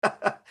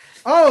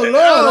Oh Lord,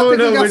 I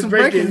think we got some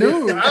breaking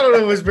news. I don't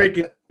know what's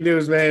breaking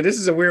news, man. This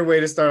is a weird way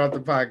to start off the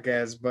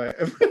podcast, but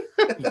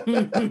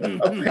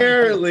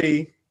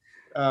apparently,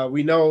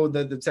 we know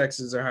that the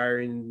Texans are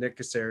hiring Nick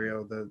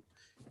Caserio, the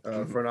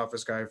front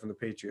office guy from the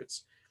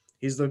Patriots.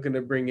 He's looking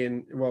to bring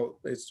in, well,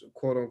 it's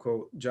quote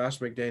unquote Josh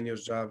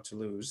McDaniels' job to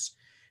lose,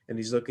 and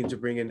he's looking to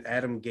bring in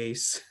Adam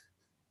Gase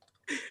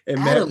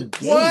and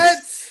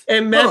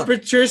Matt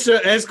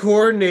Patricia as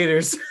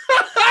coordinators.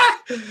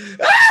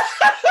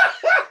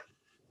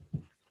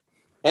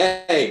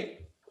 Hey,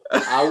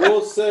 I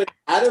will say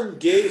Adam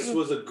Gase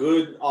was a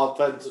good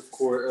offensive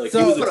coordinator.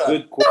 Like, he was a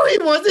good No, he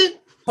wasn't.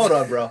 Hold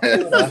on, bro.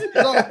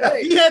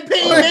 He had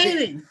Peyton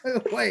Manning.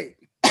 Wait.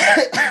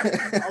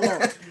 Hold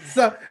on.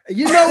 So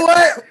you know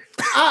what?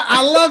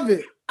 I love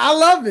it. I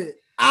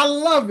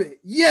love it.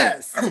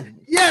 Yes,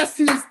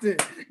 Houston.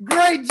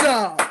 Great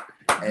job.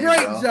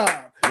 Great job.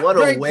 What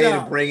a way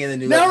to bring in the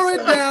new. Narrow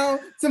it down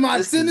to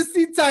my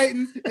Tennessee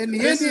Titans and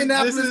the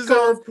Indianapolis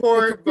Colts.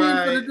 Report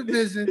by the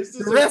division.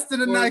 The rest of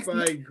the night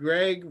by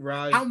Greg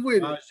Raj. I'm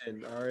with it.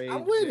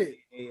 I'm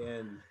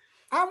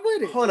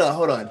with it. Hold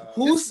on.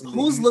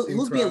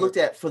 Who's being looked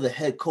at for the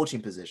head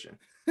coaching position?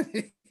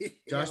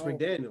 Josh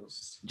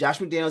McDaniels. Josh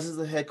McDaniels is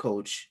the head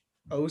coach.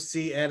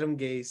 OC Adam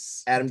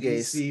Gase.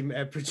 DC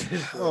Matt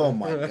Patricia. Oh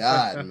my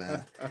God,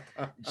 man.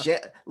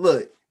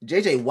 Look,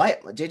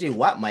 JJ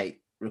Watt might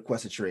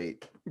request a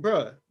trade.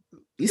 Bruh.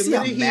 You see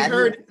how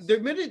mad the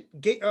minute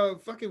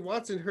fucking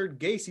Watson heard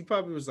Gase, he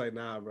probably was like,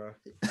 nah, bro.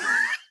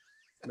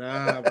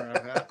 Nah, bro.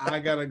 I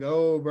gotta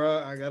go,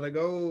 bro. I gotta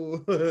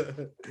go.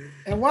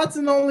 And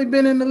Watson only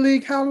been in the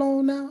league how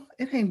long now?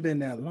 It ain't been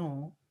that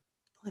long.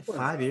 Like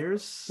 5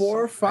 years?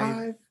 4 or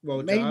 5?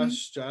 Well, maybe?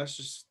 Josh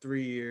is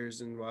 3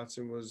 years and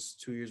Watson was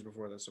 2 years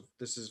before that. So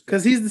this is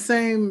because he's the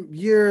same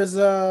year as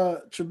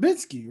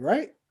Trubisky,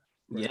 right?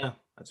 Yeah.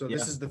 So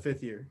this is the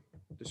 5th year.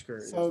 This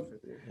current so, is the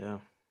 5th year. Yeah.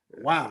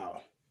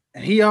 Wow.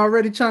 And he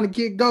already trying to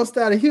get Ghost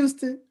out of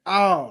Houston.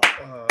 Oh,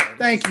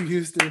 thank you,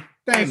 Houston.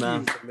 Thank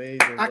you.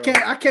 Amazing,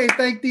 I can't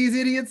thank these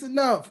idiots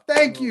enough.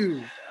 Thank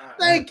you.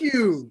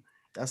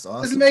 That's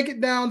awesome. Let's make it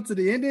down to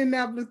the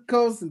Indianapolis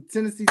Colts and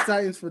Tennessee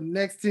Titans for the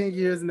next 10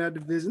 years in that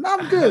division.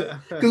 I'm good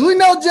because we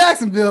know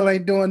Jacksonville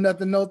ain't doing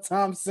nothing no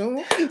time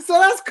soon. So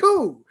that's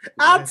cool.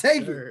 I'll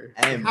take it.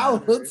 Hey, I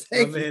will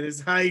take it. Man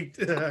is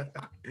hyped.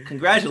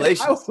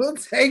 Congratulations. I will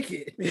take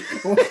it.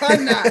 Why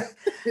not?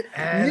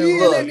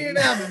 Me in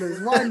Indianapolis.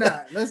 Why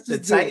not? Let's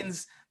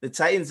just the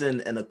Titans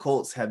and the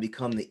Colts have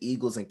become the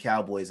Eagles and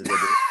Cowboys of the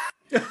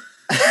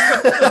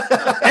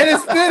and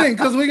it's fitting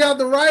because we got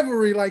the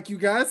rivalry like you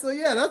guys. So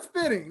yeah, that's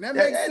fitting. That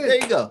makes sense. There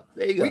you go.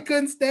 We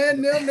couldn't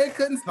stand them. They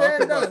couldn't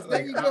stand us.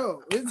 There you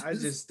go. I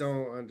just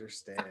don't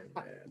understand,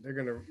 man. They're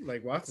gonna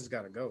Watson's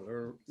got to go.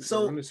 They're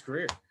so his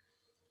career.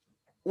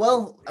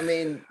 Well, I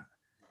mean,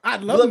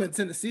 I'd love him in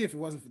Tennessee if it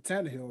wasn't for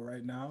Tannehill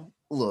right now.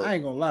 Look, I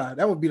ain't gonna lie.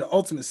 That would be the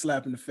ultimate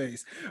slap in the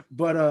face.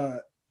 But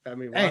I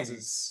mean,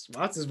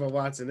 Watson's what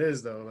Watson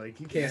is though.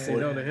 Like you can't say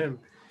no to him.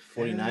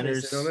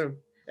 49ers.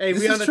 Hey,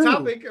 we on the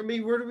topic. I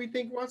mean, where do we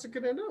think Watson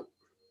could end up?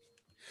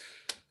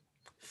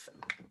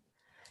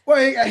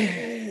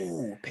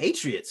 Wait,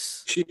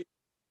 Patriots.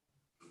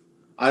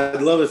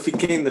 I'd love if he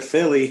came to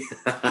Philly.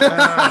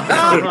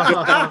 Nah,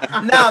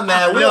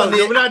 man,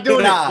 we're not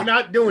doing it. We're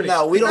not doing it.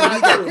 No, we don't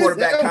need that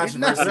quarterback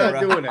controversy. We're not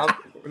doing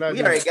it.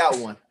 We already got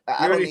one.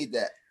 I don't need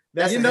that.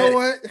 You know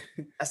what?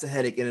 That's a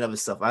headache in and of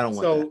itself. I don't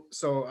want that.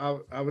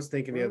 So I was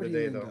thinking the other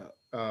day though.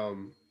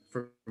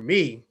 For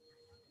me,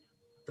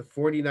 the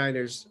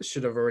 49ers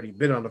should have already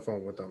been on the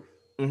phone with them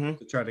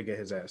to try to get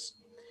his ass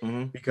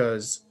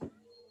because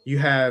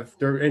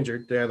they're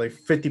injured. They had like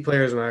 50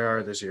 players in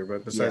IR this year,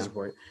 but besides the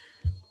point,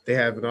 they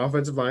have an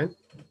offensive line,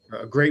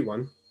 a great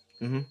one,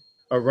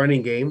 a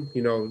running game.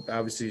 You know,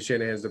 obviously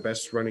Shanahan's the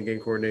best running game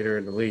coordinator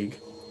in the league.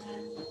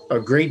 A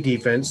great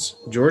defense,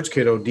 George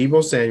Kittle,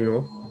 Deebo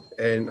Samuel,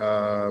 and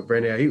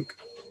Brandon Ayuk.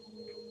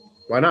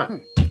 Why not?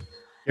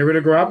 Get rid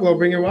of Garoppolo,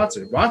 bring in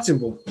Watson. Watson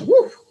will,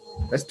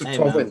 that's the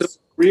 12 wins.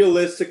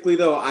 Realistically,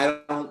 though, I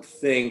don't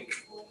think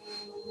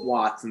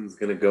Watson's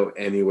going to go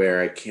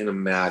anywhere. I can't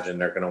imagine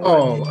they're going to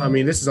want I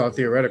mean, this is all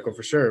theoretical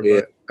for sure,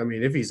 but I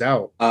mean, if he's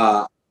out.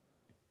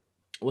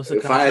 What's the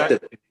if contract? I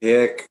had to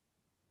pick,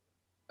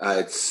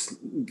 it's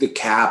the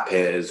cap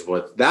hit is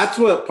that's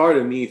what part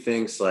of me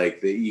thinks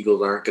like the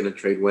Eagles aren't going to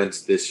trade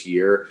Wentz this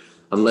year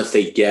unless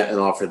they get an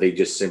offer they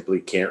just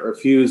simply can't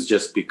refuse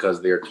just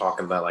because they're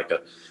talking about like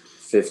a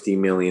 $50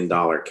 million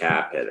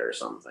cap hit or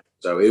something.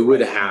 So it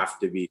would have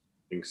to be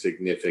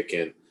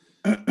significant.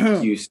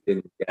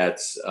 Houston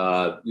gets.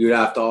 You'd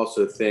have to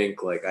also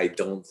think like I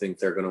don't think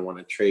they're going to want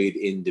to trade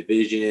in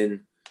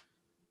division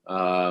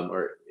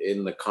or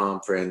in the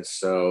conference.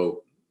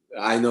 So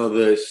I know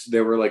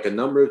there were like a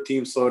number of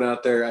teams floating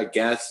out there. I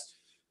guess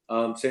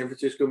San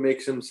Francisco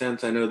makes some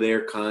sense. I know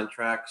their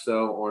contracts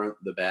though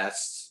aren't the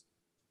best.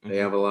 They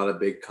have a lot of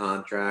big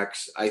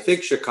contracts. I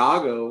think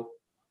Chicago.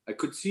 I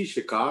could see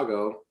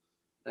Chicago.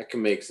 That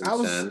can make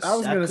some sense. I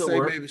was going to say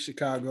maybe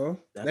Chicago.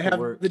 They have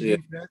the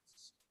defense.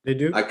 They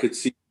do. I could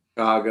see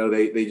Chicago.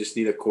 They just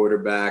need a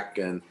quarterback,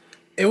 and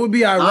It would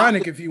be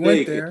ironic if he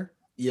went there.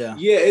 Yeah.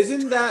 Yeah,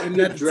 isn't that And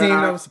the that the team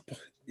that was,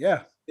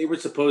 yeah. They were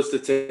supposed to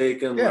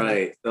take him, Yeah,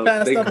 right? So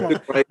they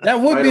that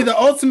would be the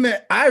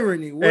ultimate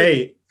irony.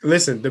 Hey,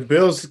 listen, the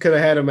Bills could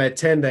have had him at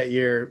 10 that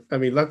year. I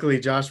mean, luckily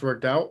Josh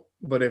worked out.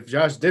 But if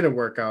Josh didn't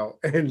work out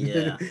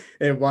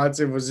and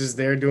Watson was just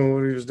there doing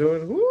what he was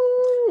doing,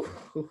 whoo.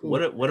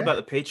 What about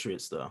the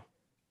Patriots though?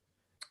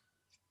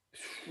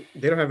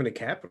 They don't have any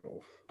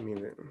capital. I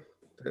mean,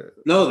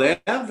 no, they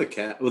have the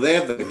cap. Well, they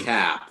have the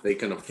cap. They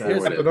can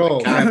afford it.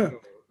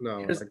 No,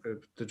 like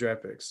the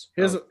draft picks.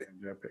 Draft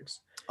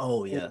picks.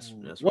 Oh yes.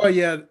 Well,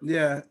 yeah.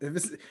 If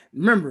it's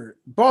remember,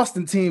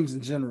 Boston teams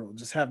in general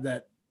just have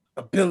that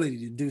ability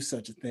to do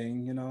such a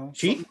thing, you know.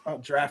 Cheat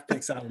draft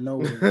picks out of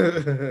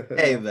nowhere.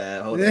 Hey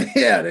man, hold on.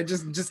 Yeah, they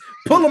just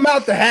pull them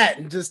out the hat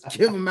and just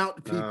give them out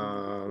to people.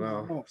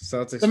 No.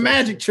 Celtics. The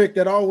magic trick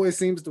that always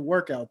seems to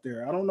work out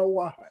there. I don't know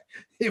why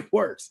it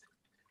works.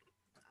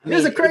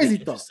 Here's a crazy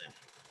thought.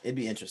 It'd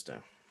be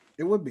interesting.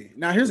 It would be.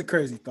 Now here's a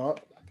crazy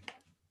thought.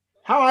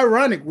 How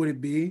ironic would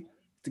it be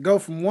to go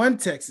from one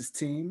Texas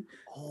team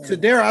to,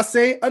 dare I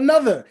say,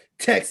 another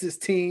Texas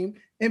team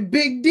in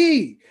Big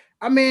D?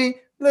 I mean,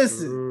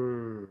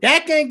 listen,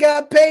 Dak ain't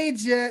got paid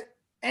yet,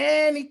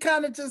 and he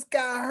kind of just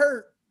got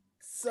hurt.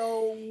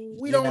 So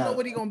we don't know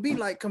what he's going to be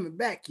like coming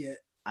back yet.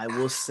 I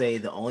will say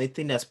the only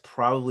thing that's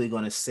probably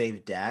going to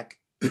save Dak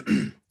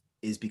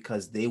is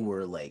because they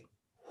were like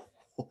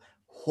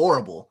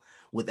horrible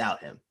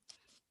without him.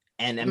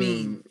 And I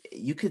mean,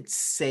 you could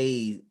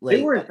say like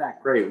they weren't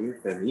that great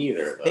with him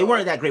either. They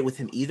weren't that great with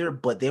him either,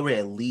 but they were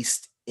at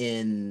least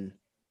in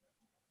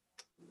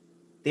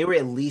the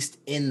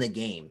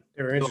game.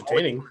 They were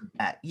entertaining.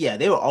 Yeah,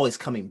 they were always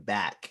coming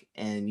back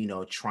and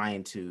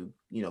trying to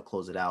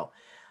close it out.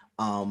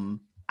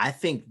 I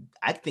think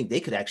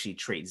they could actually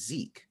trade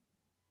Zeke.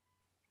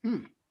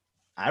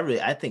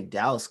 I think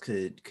Dallas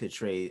could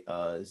trade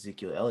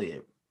Ezekiel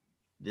Elliott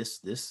this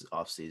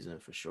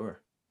offseason for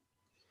sure.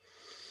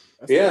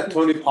 Yeah,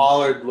 Tony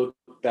Pollard looked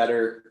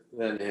better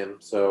than him.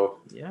 So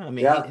yeah, I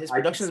mean his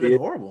production has been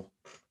horrible.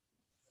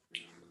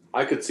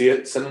 I could see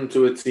it. Send him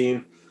to a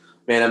team.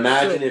 Man,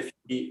 imagine if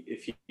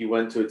he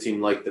went to a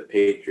team like the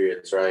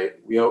Patriots, right?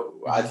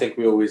 I think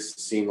we always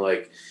seem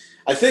like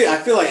I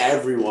feel like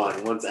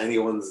everyone, once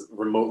anyone's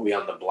remotely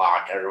on the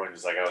block,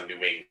 everyone's like, oh, New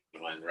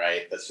England,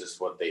 right? That's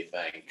just what they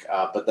think.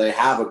 But they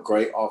have a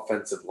great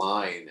offensive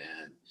line,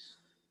 and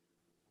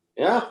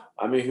yeah,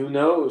 I mean, who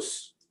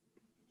knows?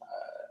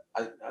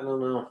 I don't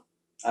know.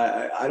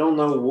 I don't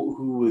know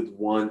who would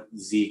want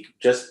Zeke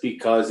just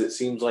because it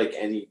seems like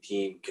any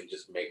team can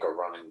just make a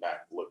running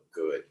back look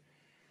good.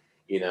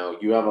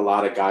 You have a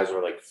lot of guys who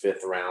are like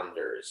fifth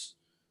rounders.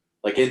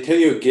 Like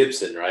Antonio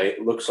Gibson,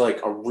 right? Looks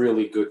like a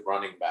really good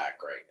running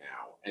back right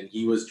now. And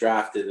he was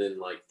drafted in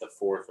like the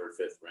 4th or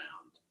 5th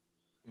round.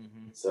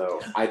 Mm-hmm.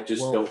 So I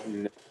just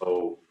don't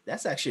know.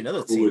 That's actually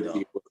another team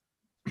though.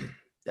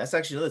 That's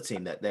actually another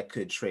team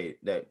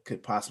that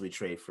could possibly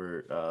trade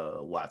for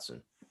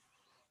Watson.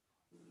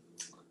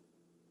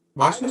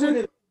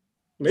 Washington?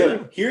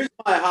 Here's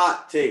my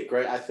hot take,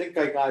 right? I think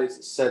I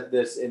guys said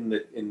this in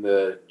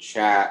the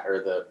chat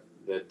or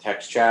the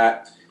text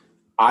chat.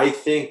 I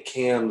think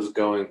Cam's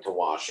going to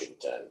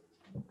Washington.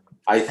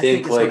 I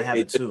think like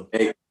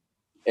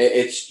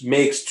it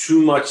makes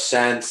too much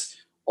sense.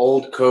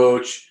 Old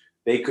coach.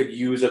 They could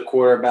use a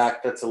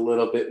quarterback that's a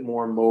little bit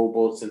more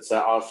mobile since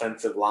the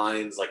offensive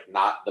line's like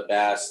not the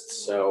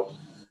best. So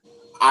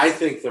I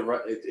think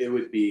it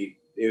would be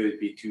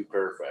too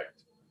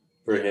perfect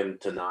for him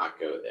to not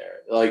go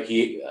there.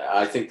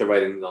 I think the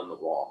writing's on the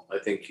wall. I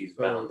think he's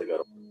bound to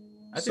go.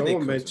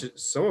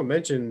 Someone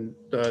mentioned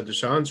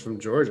Deshaun's from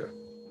Georgia,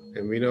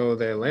 and we know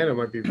that Atlanta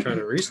might be trying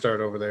to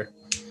restart over there.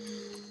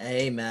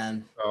 Hey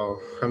man!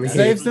 Oh, I mean,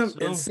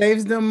 it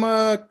saves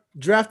them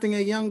drafting a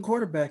young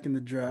quarterback in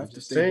the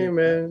draft. Same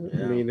man.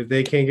 Yeah. I mean, if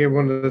they can't get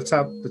one of the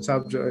top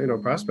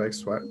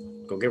prospects, what?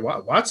 Go get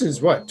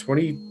Watson's what?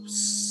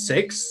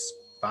 26.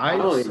 I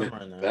don't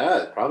even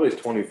that. Probably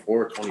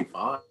 24,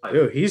 25.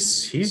 Dude,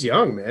 he's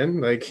young,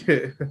 man. Like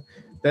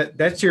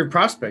that's your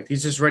prospect.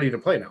 He's just ready to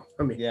play now.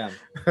 I mean, yeah.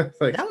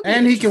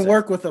 And he can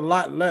work with a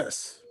lot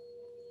less.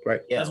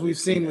 Right. Yeah, as we've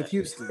seen with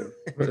Houston.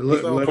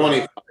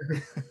 20.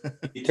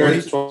 He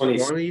turns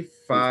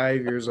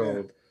 25 years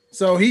old.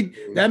 So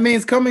that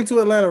means coming to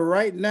Atlanta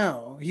right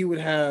now, he would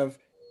have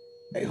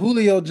a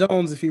Julio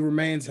Jones if he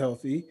remains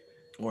healthy.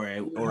 Or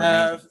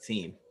a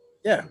team.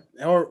 Yeah,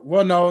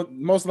 no,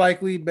 most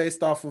likely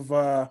based off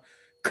of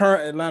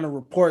current Atlanta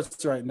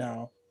reports right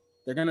now,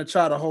 they're going to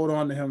try to hold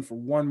on to him for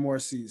one more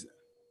season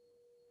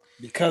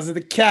because of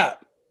the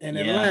cap in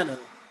Atlanta.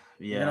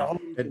 Yeah,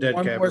 a dead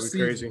cap would be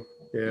crazy.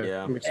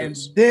 Yeah. And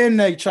then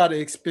they try to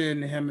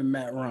expend him and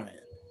Matt Ryan.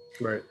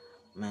 Right.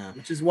 Man.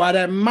 Which is why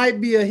that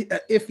might be a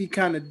iffy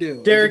kind of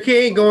deal. Derek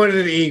ain't going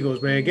to the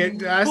Eagles, man.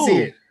 I see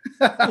it.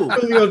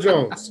 Julio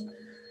Jones.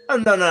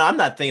 No, I'm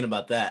not thinking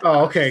about that.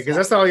 Oh, okay, because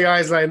that's all your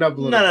eyes lighting up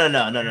a little.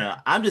 No.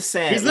 I'm just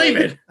saying he's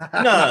leaving.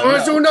 No,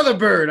 going to another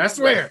bird. I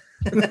swear.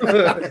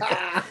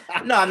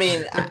 No, I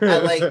mean,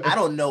 I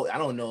don't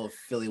know if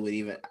Philly would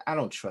even. I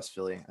don't trust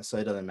Philly, so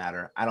it doesn't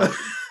matter. I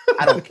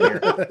don't care.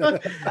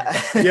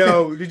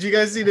 Yo, did you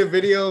guys see the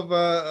video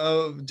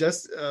of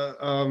just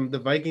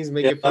the Vikings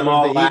making fun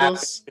of the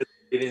Eagles?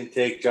 They didn't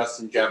take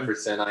Justin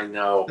Jefferson. I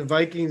know the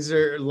Vikings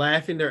are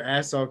laughing their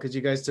ass off because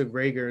you guys took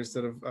Rager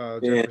instead of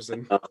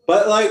Jefferson.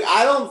 But like,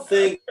 I don't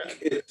think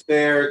it's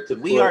fair to.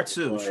 We are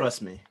too.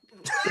 Trust me.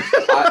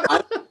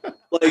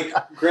 Like,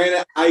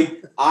 granted,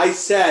 I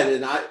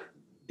said, and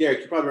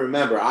Derek, you probably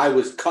remember, I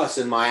was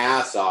cussing my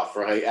ass off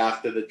right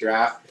after the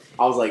draft.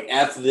 I was like,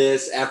 F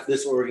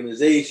this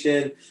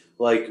organization.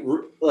 Like,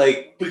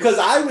 because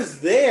I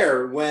was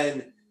there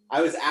when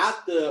I was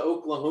at the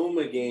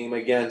Oklahoma game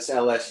against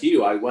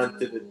LSU. I went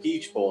to the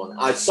Peach Bowl, and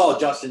I saw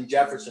Justin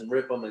Jefferson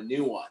rip him a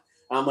new one.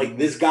 And I'm like,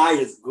 this guy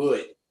is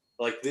good.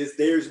 Like,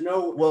 there's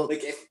no,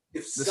 like,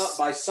 if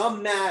by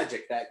some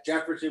magic that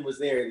Jefferson was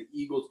there, the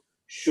Eagles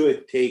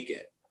should take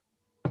it.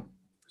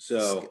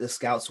 So the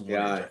scouts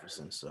wanted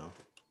Jefferson, so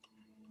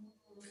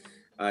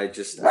I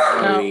just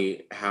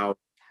Howie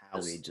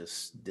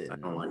just didn't. I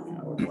don't like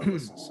Howie.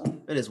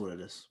 So it is what it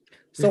is.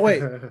 So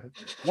wait,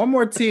 one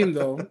more team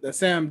though that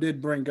Sam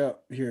did bring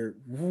up here.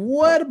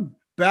 What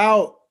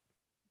about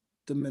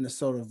the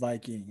Minnesota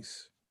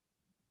Vikings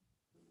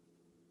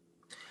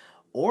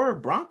or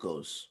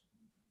Broncos?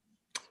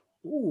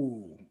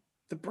 Ooh,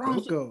 the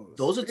Broncos.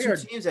 Those are two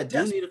teams that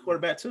do need a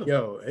quarterback too.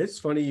 Yo, it's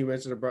funny you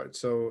mentioned the Broncos.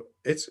 So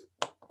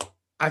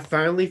I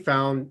finally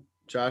found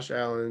Josh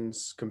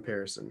Allen's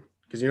comparison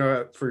because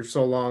for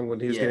so long when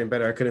he was getting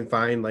better, I couldn't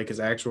find like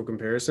his actual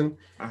comparison.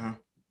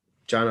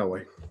 John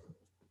Elway.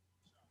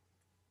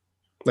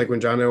 Like when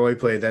John Elway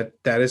played, that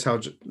is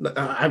how.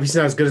 Obviously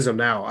not as good as him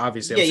now.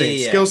 Obviously, I'm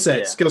saying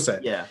skill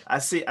set. Yeah, I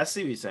see what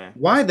you're saying.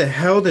 Why the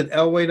hell did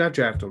Elway not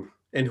draft him?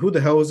 And who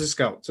the hell was the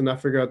scout to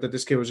not figure out that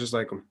this kid was just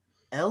like him?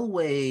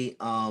 Elway,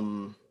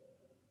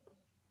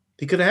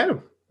 he could have had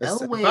him.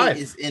 Elway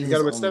is in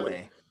his own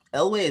way.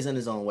 Elway is in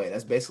his own way.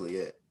 That's basically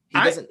it. He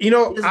doesn't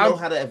know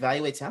how to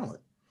evaluate talent.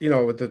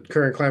 With the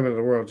current climate of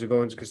the world, to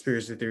go into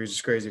conspiracy theories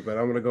is crazy, but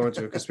I'm going to go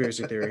into a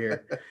conspiracy theory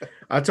here.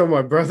 I told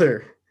my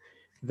brother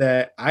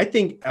that I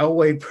think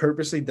Elway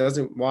purposely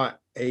doesn't want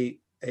a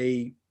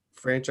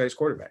franchise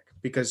quarterback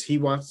because he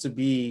wants to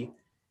be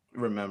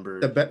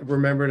remembered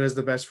as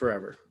the best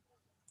forever.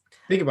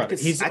 Think about it.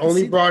 He's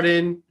only brought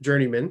in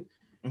journeymen,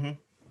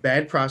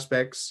 bad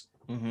prospects,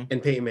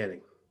 and Peyton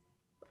Manning.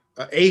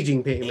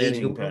 Aging Peyton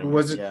Manning, who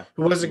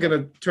wasn't going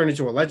to turn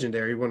into a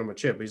legendary. He won him a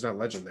chip, but he's not a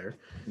legend there.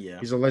 Yeah,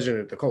 he's a legend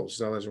at the Colts.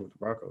 He's not a legend with the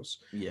Broncos.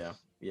 Yeah.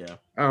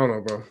 I don't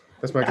know, bro.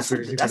 That's my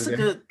conspiracy. That's a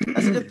good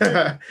thing.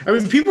 I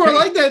mean, people are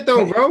like that,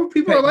 though, bro.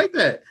 People are like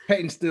that.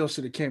 Peyton still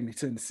should have came to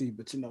Tennessee,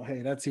 but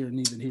hey, that's here,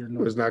 neither here nor there.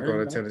 He was not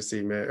going to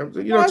Tennessee, man.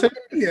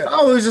 I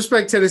always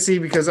respect Tennessee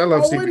because I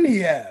love Steve. Wouldn't he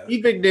have?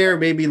 Steve McNair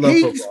made me love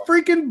football. He's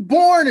freaking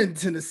born in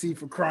Tennessee,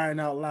 for crying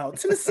out loud.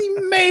 Tennessee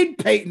made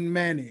Peyton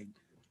Manning.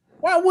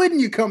 Why wouldn't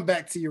you come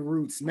back to your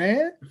roots,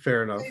 man?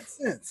 Fair enough. Makes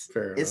sense.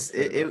 Fair enough.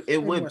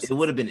 It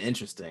would have been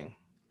interesting.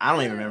 I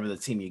don't even remember the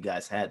team you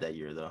guys had that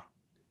year, though.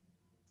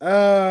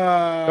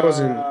 That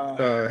wasn't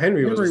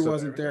Henry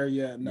wasn't there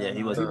yet. No,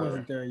 he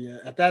wasn't there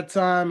yet. At that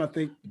time, I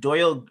think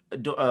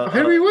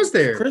Henry was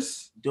there.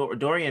 Chris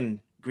Dorian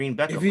Green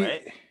Beckham,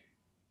 right?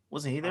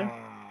 Wasn't he there?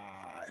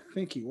 I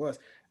think he was.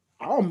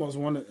 I almost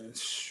wanted to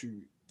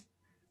shoot.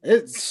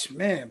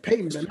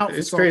 Peyton been out.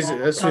 It's crazy.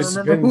 That's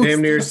just been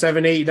damn near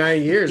 7, 8,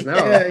 9 years now.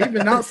 Yeah, he's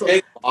been out. So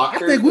I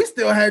think we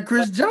still had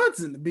Chris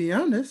Johnson, to be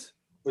honest.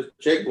 Was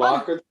Jake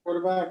Locker the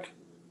quarterback?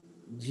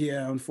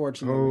 Yeah,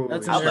 unfortunately.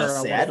 That's I was about to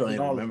say, I don't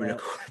even remember the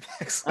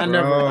quarterbacks. I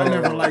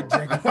never liked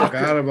Jake Locker. I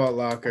forgot about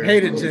Locker.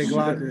 Hated Jake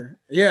Locker.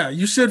 Yeah,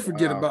 you should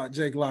forget about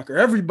Jake Locker.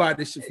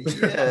 Everybody should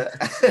forget.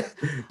 Yeah.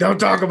 Don't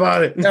talk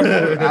about it.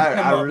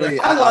 I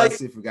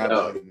honestly forgot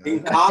about it.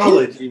 In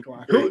college,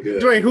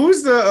 Dwayne,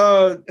 who's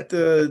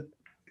the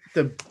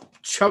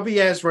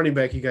chubby ass running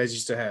back you guys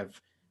used to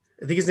have?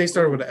 I think his name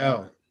started with an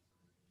L.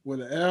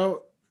 With an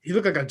L? He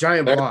looked like a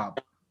giant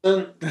blob.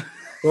 What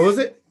was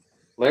it?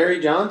 Larry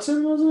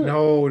Johnson, was it?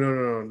 No.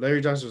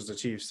 Larry Johnson was the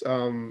Chiefs.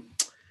 Damn.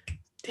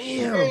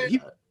 I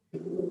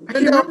can't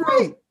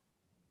remember.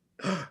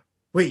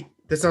 Wait,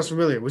 that sounds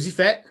familiar. Was he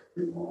fat?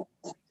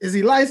 Is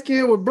he light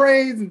skinned with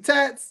braids and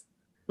tats?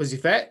 Was he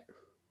fat?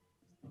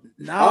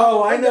 No.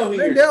 Oh, I know.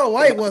 Lindell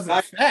White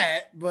wasn't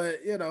fat, but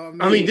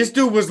I mean, this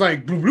dude was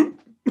like bloop,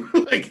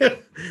 bloop. Like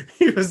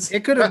he was.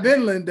 It could have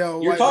been Lindell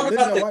White. You're talking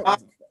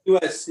about the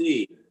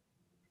USC.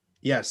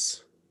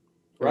 Yes.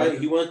 Right,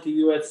 he went to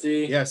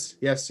USC. Yes.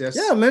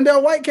 Yeah,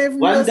 Lindell White came from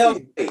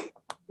USC.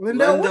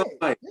 Lindell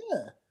White.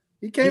 Yeah,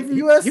 he came from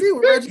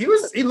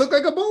USC. He looked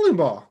like a bowling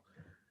ball.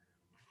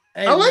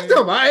 Hey, I liked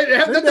him. I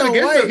have nothing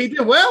against him. He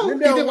did well.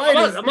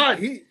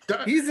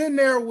 He's in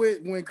there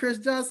when Chris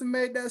Johnson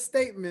made that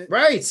statement.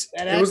 Right.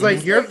 It was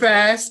like, you're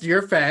fast,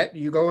 you're fat,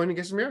 you go in and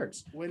get some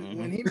yards. When he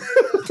made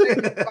that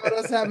statement about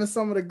us having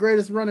some of the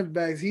greatest running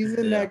backs, he's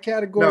in that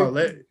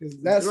category.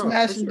 That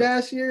smash and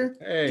dash year.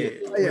 Hey,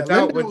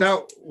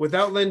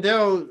 without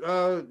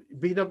Lindell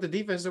beating up the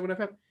defense, that would have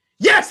happened.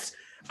 Yes!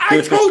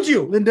 I told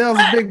you. Lindell's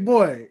a big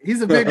boy.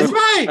 He's a big boy. That's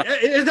right.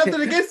 It's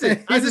nothing against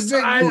it.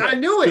 I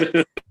knew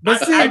it.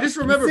 But I just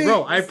remember,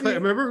 bro. I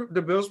remember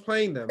the Bills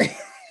playing them,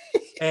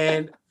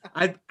 and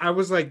I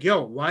was like,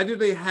 yo, why do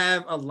they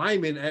have a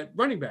lineman at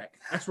running back?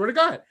 I swear to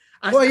God.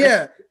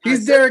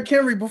 He's Derrick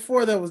Henry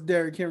before that was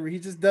Derrick Henry. He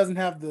just doesn't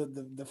have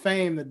the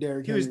fame that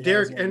Derrick Henry. He was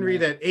Derrick Henry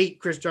that ate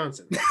Chris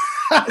Johnson.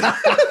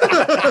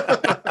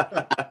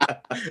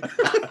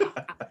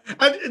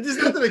 There's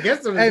nothing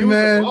against him. He was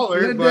a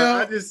baller,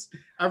 Lindell, but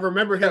I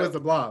remember him as the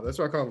Blob. That's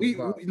why I call him the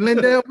Blob.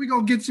 Lindell, we're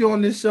gonna get you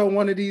on this show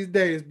one of these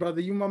days,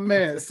 brother. You my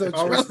man. So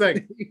all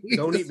respect.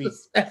 Don't eat me.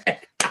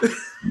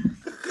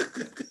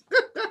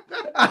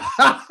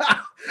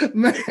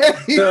 Man,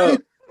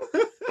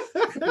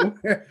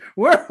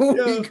 where are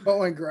we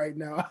going right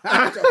now?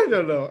 I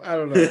don't know.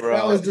 Bro.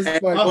 That was just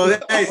funny. Well,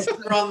 guys,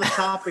 we're on the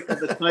topic of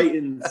the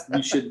Titans.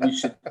 We should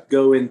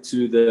go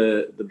into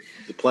the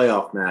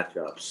playoff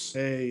matchups.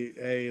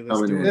 Hey,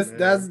 let's do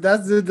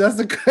it. That's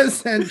a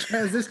good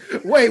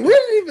transition. Wait, we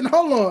didn't even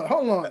hold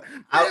on.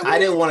 I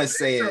didn't want to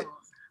say it.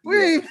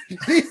 We ain't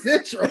even these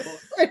intros.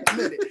 Wait a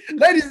minute,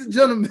 ladies and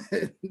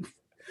gentlemen.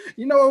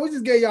 You know what? We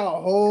just gave y'all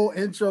a whole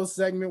intro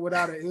segment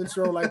without an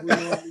intro like we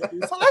normally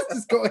do. So let's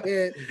just go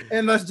ahead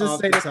and let's just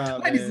say this.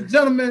 Ladies and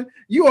gentlemen,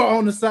 you are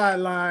on the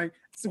sideline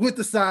with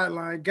the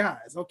Sideline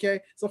Guys, okay?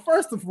 So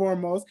first and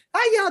foremost,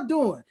 how y'all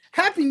doing?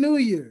 Happy New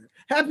Year.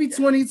 Happy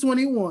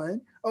 2021,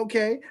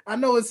 okay? I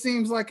know it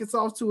seems like it's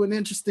off to an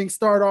interesting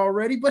start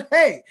already, but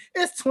hey,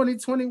 it's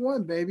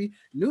 2021, baby.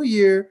 New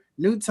year,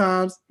 new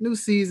times, new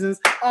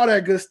seasons, all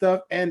that good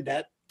stuff. And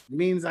that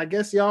means, I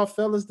guess y'all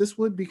fellas, this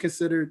would be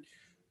considered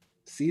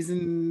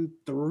season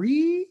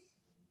 3,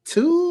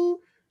 2.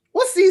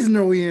 What season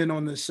are we in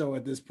on this show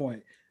at this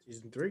point?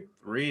 Season 3.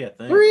 3, I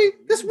think. 3.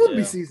 This would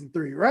be season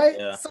 3, right?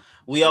 Yeah. So,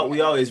 we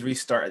always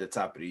restart at the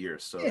top of the year.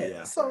 So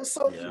yeah. So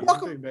yeah.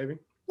 welcome, baby.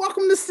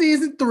 Welcome to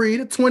season 3,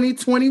 the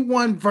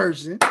 2021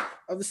 version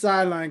of the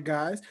Sideline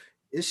Guys.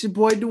 It's your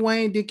boy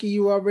Dwayne Dickey.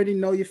 You already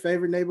know, your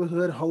favorite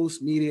neighborhood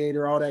host,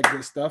 mediator, all that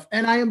good stuff.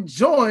 And I am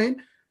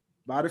joined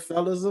by the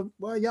fellas of,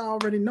 well, y'all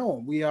already know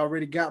him. We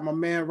already got my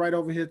man right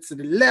over here to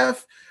the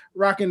left,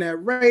 rocking that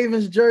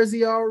Ravens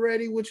jersey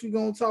already, which we're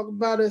going to talk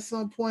about at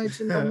some point.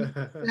 You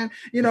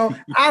know,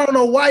 I don't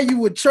know why you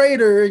would trade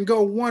her and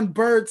go one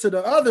bird to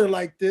the other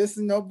like this,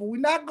 but we're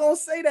not going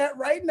to say that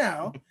right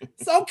now.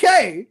 It's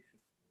okay.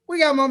 We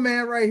got my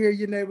man right here,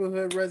 your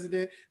neighborhood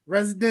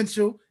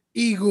residential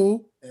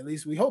Eagle. At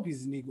least we hope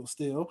he's an Eagle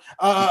still.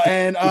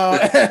 And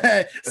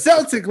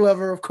Celtic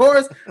lover, of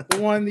course,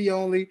 the one, the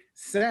only,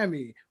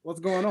 Sammy. What's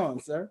going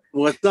on, sir?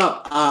 What's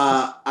up?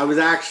 I was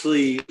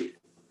actually,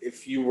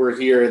 if you were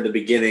here in the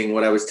beginning,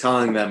 what I was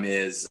telling them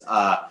is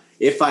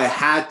if I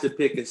had to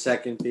pick a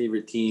second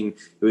favorite team,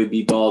 it would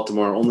be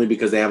Baltimore, only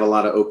because they have a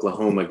lot of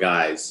Oklahoma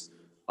guys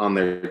on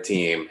their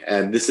team.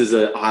 And this is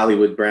a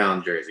Hollywood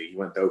Brown jersey. He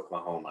went to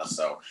Oklahoma.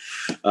 So,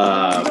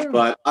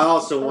 but I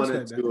also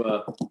wanted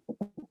to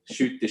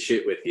shoot the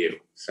shit with you.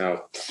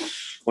 So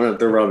wanted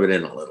to rub it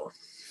in a little.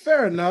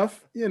 Fair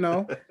enough.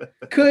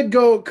 Could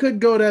go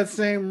that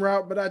same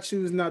route, but I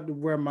choose not to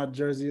wear my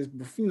jersey.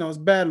 It's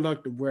bad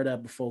luck to wear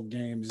that before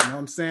games. You know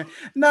what I'm saying?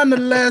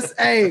 Nonetheless,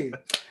 hey,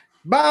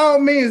 by all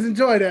means,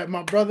 enjoy that,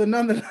 my brother.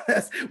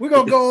 Nonetheless, we're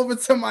going to go over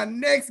to my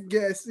next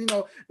guest,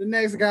 the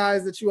next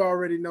guys that you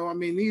already know. I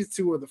mean, these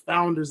two are the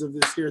founders of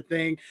this here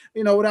thing.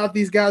 Without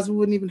these guys, we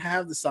wouldn't even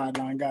have the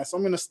Sideline Guys. So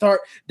I'm going to start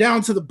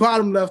down to the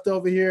bottom left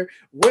over here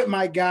with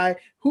my guy,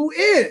 who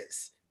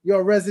is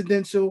your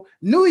residential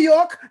New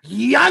York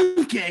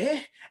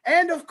Yankee.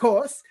 And, of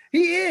course,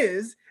 he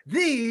is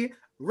the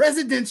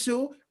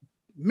residential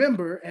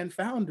member and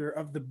founder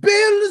of the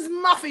Bills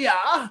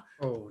Mafia.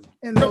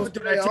 And those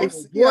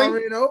playoffs, you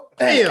already know,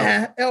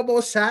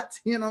 elbow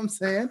shots, you know what I'm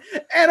saying?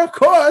 And of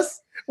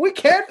course, we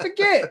can't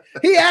forget,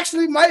 he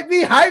actually might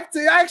be hyped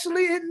to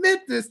actually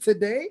admit this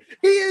today.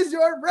 He is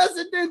your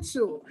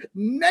residential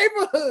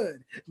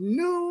neighborhood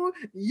New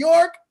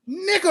York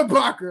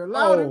Knickerbocker,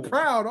 loud and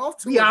proud. Off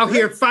to we out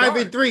here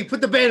 5-3.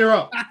 Put the banner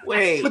up.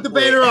 Put the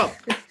banner up.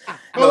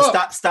 No,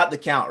 stop the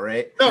count,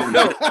 right? No.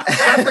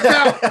 Stop the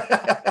count.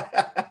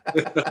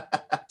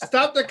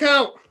 Stop the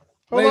count.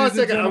 Hold on a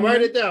second. I'll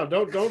write it down.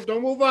 Don't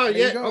move on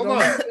yet. Hold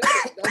on.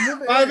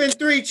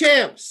 5-3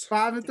 champs.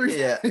 5-3.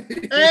 Yeah.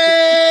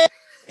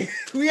 Hey,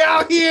 we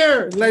out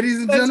here.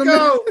 Ladies and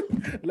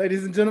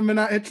gentlemen,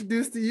 I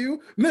introduce to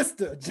you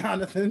Mr.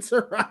 Jonathan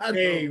Serrano.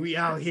 Hey, we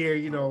out here.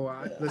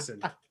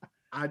 Listen,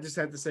 I just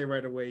had to say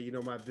right away,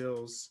 my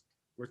Bills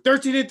were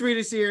 13-3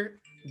 this year.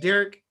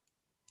 Derek,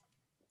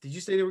 did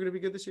you say they were going to be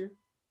good this year?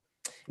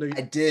 No,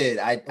 I did.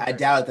 I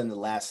doubted them the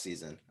last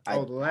season. The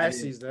last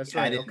season. That's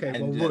right.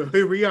 Okay. Well,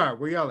 here we are.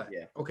 Where y'all at?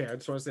 Yeah. Okay. I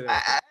just want to say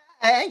that.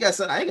 I ain't got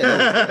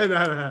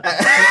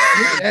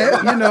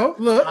no.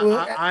 Look.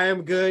 I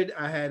am good.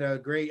 I had a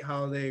great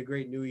holiday, a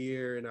great New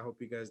Year, and I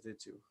hope you guys did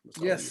too.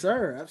 Yes,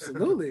 sir.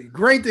 Absolutely.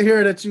 Great to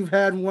hear that you've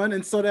had one.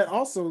 And so that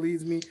also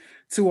leads me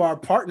to our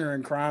partner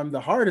in crime, the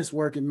hardest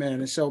working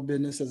man in show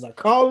business, as I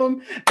call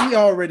him. He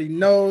already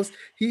knows.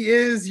 He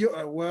is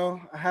your,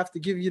 well, I have to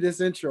give you this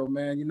intro,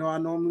 man. You know, I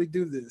normally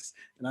do this,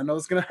 and I know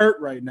it's going to hurt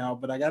right now,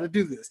 but I got to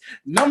do this.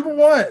 Number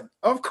one,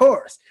 of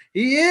course,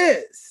 he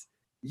is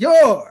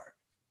your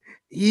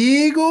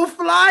eagle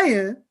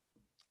flying,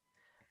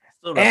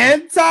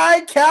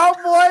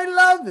 anti-cowboy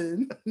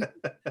loving,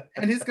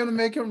 and he's gonna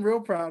make him real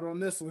proud on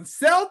this one.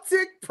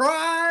 Celtic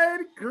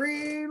pride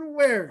green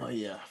wearing. Oh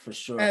yeah, for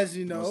sure. As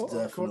you know,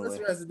 of course,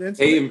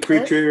 residential. Hey,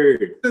 preacher.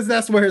 Because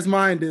that's where his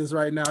mind is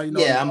right now. You know.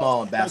 Yeah, I'm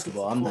all in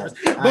basketball. I'm not.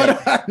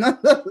 But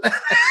nonetheless,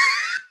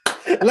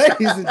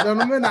 ladies and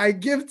gentlemen, I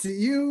give to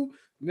you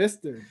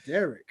Mr.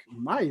 Derek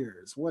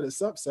Myers. What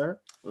is up, sir?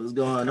 What's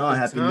going on?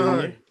 Happy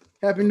New Year.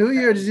 Happy New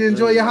Year. Did you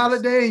enjoy your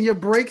holiday and your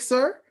break,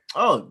 sir?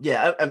 Oh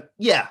yeah,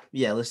 yeah.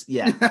 I was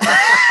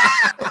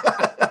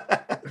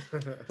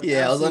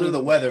under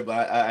the weather,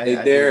 but Hey,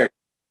 Derek,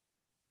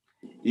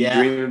 you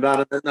dreaming about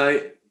it at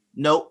night?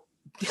 Nope.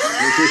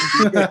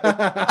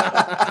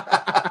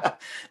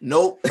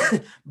 Nope.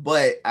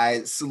 But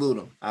I salute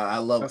him. I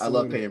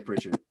love Peyton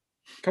Pritchard.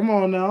 Come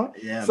on now.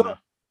 Yeah. So,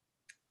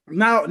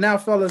 now,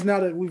 fellas,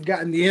 now that we've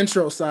gotten the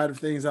intro side of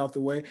things out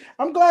the way,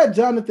 I'm glad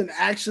Jonathan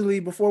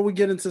actually, before we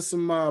get into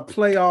some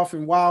playoff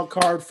and wild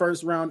card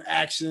first round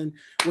action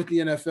with the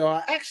NFL,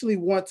 I actually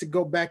want to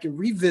go back and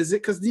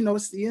revisit because, you know,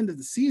 it's the end of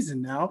the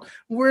season now.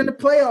 We're in the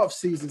playoff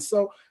season.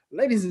 So,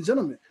 ladies and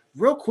gentlemen,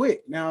 real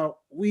quick, now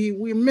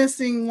we're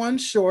missing one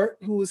short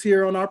who was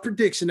here on our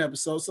prediction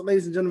episode. So,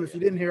 ladies and gentlemen, if you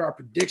didn't hear our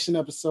prediction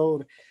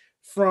episode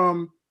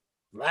from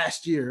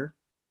last year,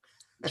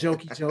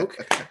 jokey joke.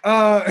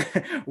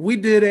 We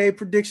did a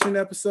prediction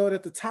episode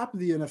at the top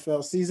of the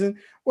NFL season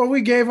where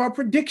we gave our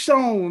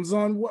predictions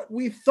on what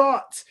we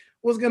thought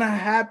was going to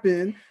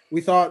happen.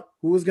 We thought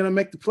who was going to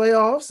make the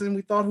playoffs, and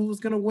we thought who was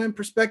going to win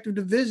prospective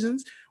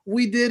divisions.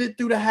 We did it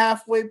through the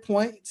halfway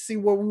point, see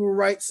where we were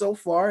right so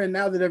far. And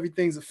now that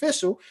everything's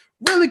official,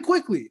 really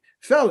quickly,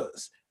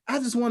 fellas, I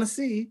just want to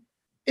see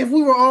if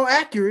we were all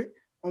accurate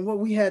on what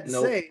we had to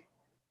say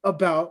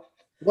about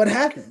what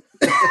happened.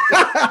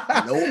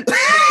 Nope.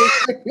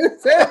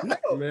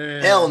 No.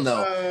 Man. Hell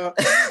no.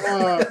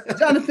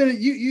 Jonathan,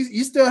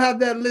 you still have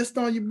that list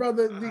on you,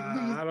 brother?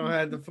 I don't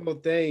have the full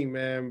thing,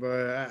 man,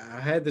 but I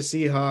had the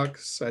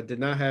Seahawks. I did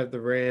not have the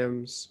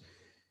Rams.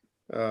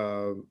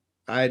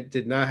 I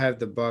did not have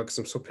the Bucks.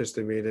 I'm so pissed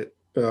they made it.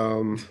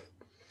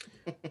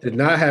 Did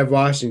not have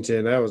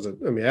Washington. That was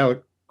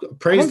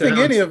I don't think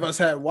any of us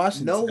had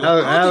Washington. No,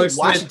 Alex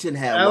Washington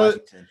Smith, had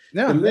Washington.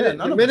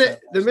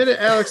 The minute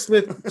Alex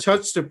Smith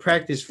touched the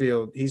practice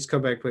field, he's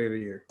comeback player of the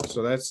year.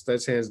 So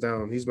that's hands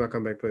down. He's my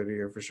comeback player of the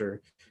year for sure.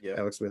 Yeah,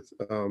 Alex Smith.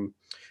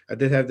 I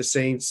did have the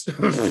Saints.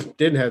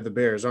 Didn't have the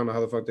Bears. I don't know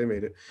how the fuck they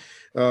made it.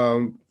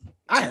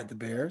 I had the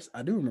Bears.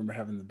 I do remember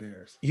having the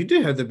Bears. You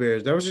did have the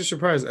Bears. That was your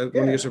surprise. One of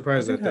your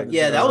surprises, I think.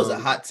 Yeah, that was a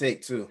hot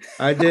take too.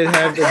 I did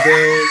have the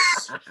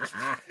Bears.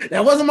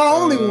 That wasn't my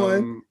only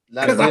one.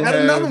 Because I had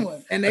another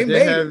one, and they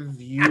made have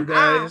you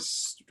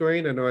guys,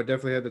 Dwayne. I know I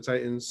definitely had the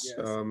Titans.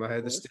 Yes, I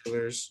had the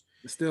Steelers.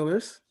 The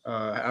Steelers.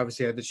 I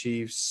obviously had the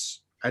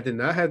Chiefs. I did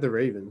not have the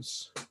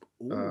Ravens.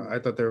 I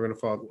thought they were going to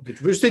fall.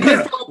 Which they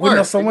did fall apart. We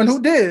know someone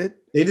who did.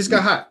 They just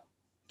got hot.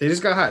 They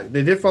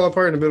did fall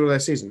apart in the middle of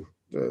that season.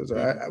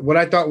 What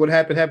I thought would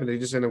happen happened. They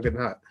just ended up getting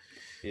hot.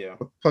 Yeah.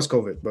 Plus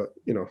COVID, but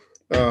you know,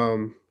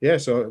 yeah.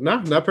 So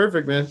not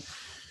perfect, man.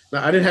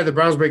 Now, I didn't have the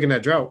Browns breaking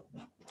that drought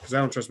because I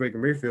don't trust Baker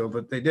Mayfield,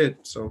 but they did.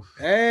 So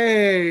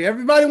hey,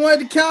 everybody wanted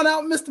to count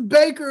out Mr.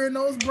 Baker and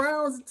those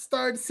Browns at the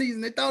start of the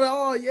season. They thought,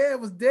 oh yeah, it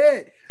was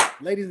dead.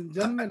 Ladies and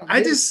gentlemen,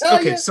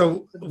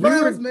 so the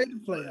Browns made the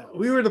playoffs.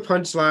 We were the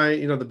punchline.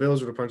 You know, the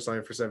Bills were the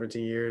punchline for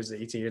 17 years,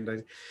 18 years,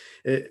 and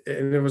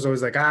it was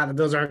always like, the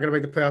Bills aren't going to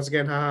make the playoffs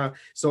again, haha.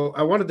 So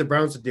I wanted the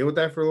Browns to deal with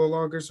that for a little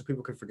longer, so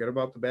people could forget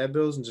about the bad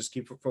Bills and just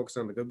keep focused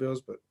on the good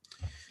Bills. But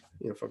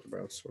you know, fuck the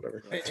Browns,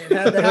 whatever. It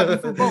had to happen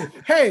for both.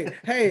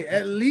 Hey,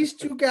 at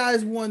least you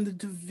guys won the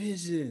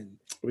division.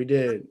 We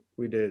did.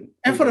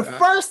 And for the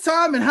first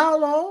time in how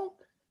long?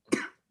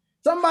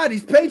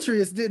 Somebody's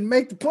Patriots didn't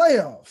make the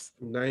playoffs.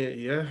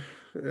 Yeah.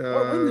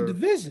 Win the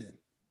division.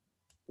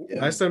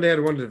 Last time they had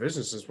won the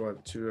division since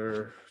what?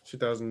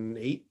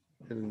 2008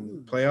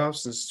 and playoffs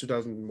since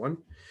 2001.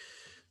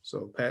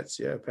 So Pats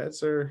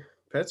are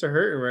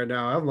hurting right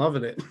now. I'm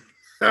loving it.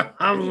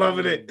 I'm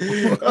loving it.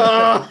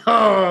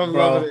 I'm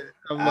loving it.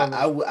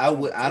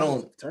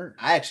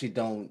 I actually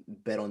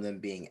don't bet on them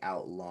being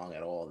out long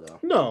at all, though.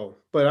 No,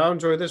 but I'll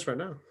enjoy this right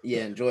now.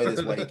 Yeah, enjoy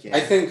this while you can.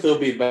 I think they'll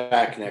be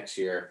back next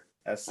year.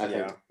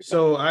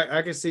 So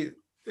I can see,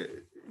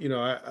 you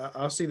know, I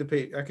can see the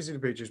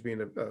Patriots being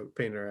a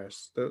pain in their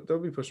ass. They'll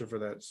be pushing for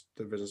that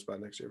division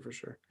spot next year for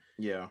sure.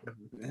 Yeah,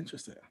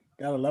 interesting.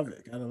 Gotta love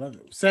it.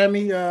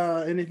 Sammy,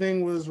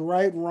 anything was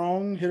right,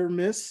 wrong, hit or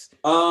miss?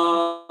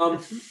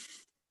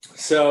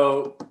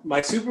 So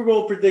my Super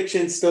Bowl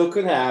prediction still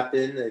could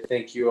happen. I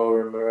think you all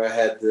remember I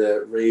had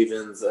the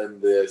Ravens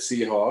and the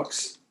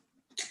Seahawks.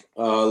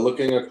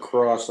 Looking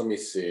across, let me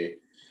see.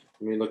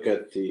 Let me look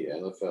at the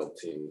NFL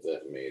teams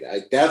that made it.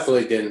 I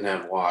definitely didn't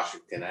have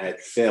Washington. I had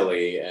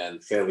Philly,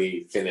 and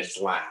Philly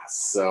finished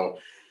last. So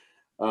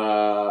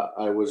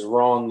I was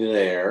wrong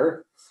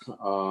there.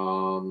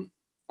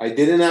 I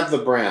didn't have the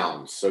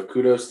Browns, so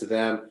kudos to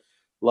them.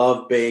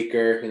 Love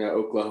Baker,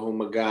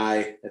 Oklahoma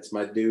guy. That's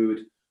my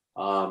dude.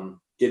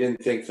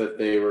 Didn't think that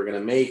they were going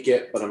to make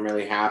it, but I'm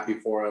really happy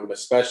for him,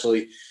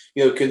 especially,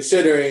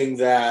 considering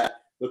that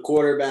the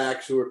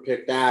quarterbacks who were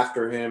picked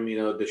after him,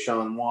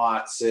 Deshaun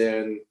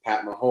Watson,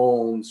 Pat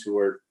Mahomes, who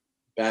were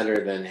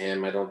better than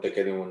him. I don't think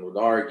anyone would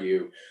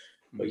argue.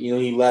 But,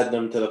 he led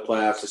them to the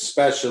playoffs,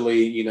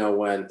 especially,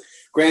 when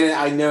 – granted,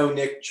 I know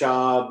Nick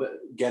Chubb,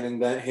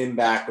 getting him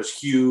back was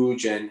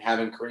huge, and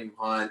having Kareem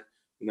Hunt,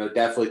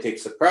 definitely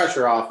takes the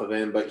pressure off of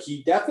him. But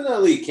he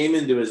definitely came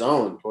into his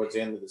own towards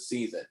the end of the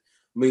season.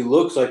 I mean, he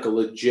looks like a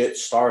legit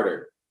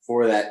starter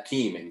for that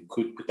team and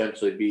could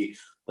potentially be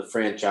the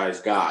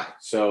franchise guy.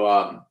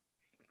 So,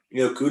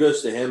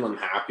 kudos to him. I'm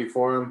happy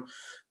for him.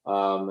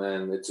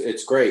 And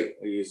it's great.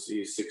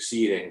 He's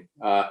succeeding.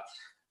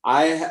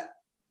 I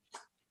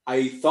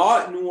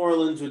thought New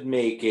Orleans would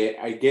make it.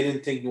 I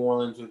didn't think New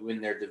Orleans would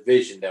win their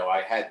division, though.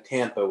 I had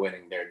Tampa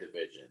winning their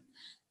division.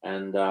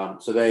 And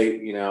so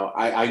they,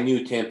 I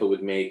knew Tampa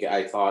would make it.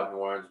 I thought New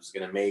Orleans was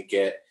going to make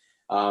it.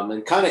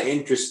 And kind of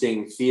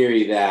interesting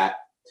theory that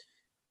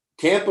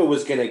Tampa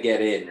was going to get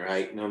in,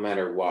 right, no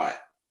matter what.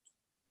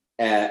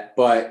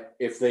 But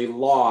if they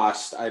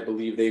lost, I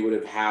believe they would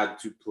have had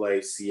to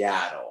play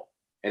Seattle.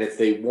 And if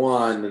they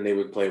won, then they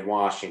would play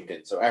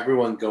Washington. So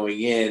everyone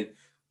going in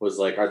was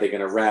like, are they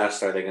going to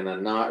rest? Are they going to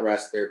not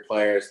rest their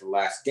players the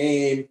last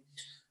game?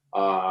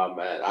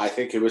 And I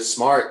think it was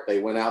smart. They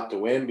went out to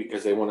win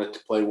because they wanted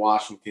to play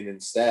Washington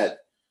instead.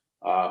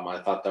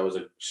 I thought that was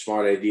a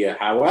smart idea.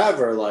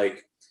 However,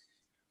 you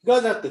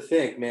guys have to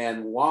think,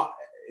 man,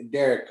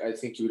 Derek, I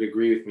think you would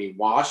agree with me.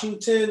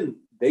 Washington,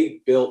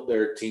 they built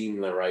their team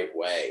the right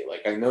way.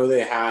 I know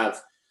they have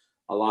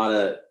a lot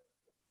of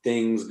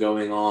things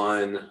going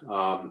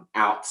on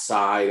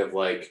outside of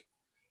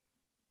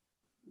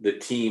the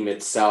team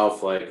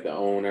itself, the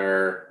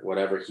owner,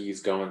 whatever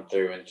he's going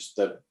through, and just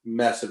the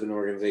mess of an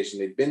organization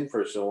they've been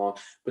for so long.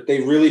 But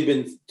they've really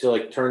been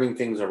to turning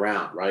things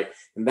around, right?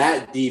 And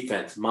that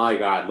defense, my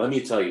God, let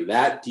me tell you,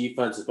 that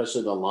defense,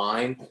 especially the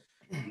line,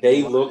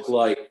 they look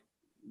like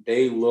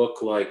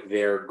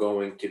they're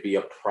going to be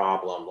a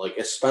problem.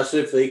 Especially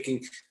if they can.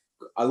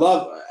 I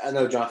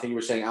know, Jonathan, you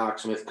were saying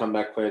Alex Smith,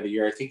 comeback player of the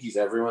year. I think he's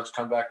everyone's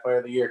comeback player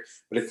of the year.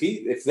 But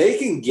if they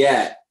can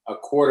get a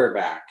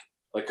quarterback,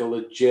 a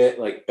legit,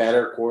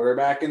 better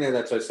quarterback in there,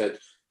 that's what I said.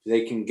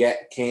 They can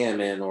get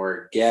Cam in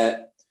or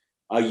get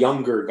a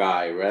younger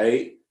guy,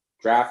 right?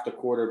 Draft a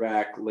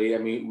quarterback late. I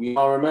mean, we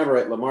all remember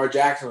it. Lamar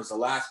Jackson was the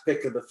last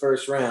pick of the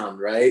first round,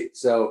 right?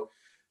 So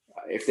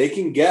if they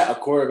can get a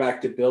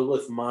quarterback to build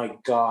with, my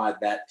God,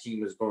 that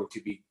team is going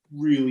to be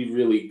really,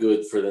 really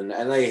good for them.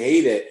 And I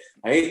hate it.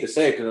 I hate to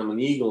say it because I'm an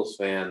Eagles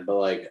fan,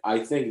 but I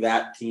think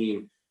that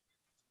team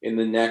in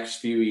the next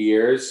few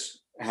years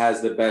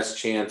has the best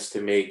chance to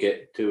make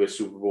it to a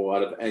Super Bowl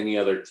out of any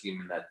other team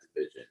in that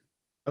division.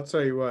 I'll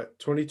tell you what,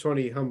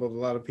 2020 humbled a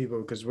lot of people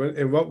because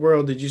in what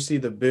world did you see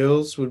the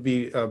Bills would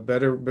be a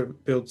better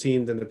built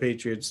team than the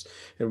Patriots,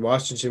 and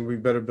Washington would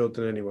be better built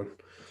than anyone?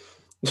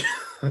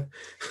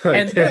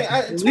 And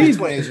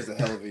 2020 is just a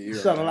hell of a year.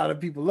 Shut a lot of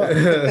people up.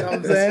 You know what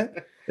I'm saying?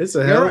 It's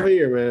a hell of a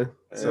year, man.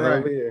 It's a hell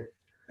of a year.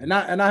 And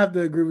I have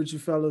to agree with you,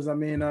 fellas. I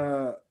mean,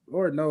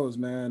 Lord knows,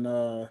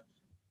 man.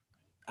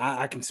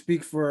 I can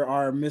speak for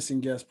our missing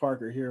guest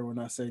Parker here when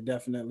I say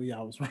definitely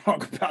I was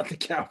wrong about the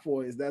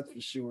Cowboys. That's for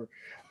sure.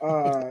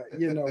 But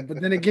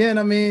then again,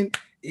 I mean,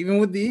 even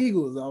with the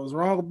Eagles, I was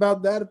wrong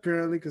about that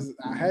apparently because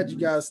I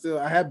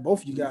had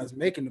both of you guys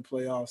making the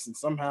playoffs, and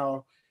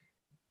somehow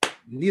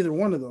neither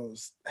one of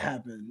those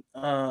happened.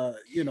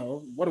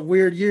 What a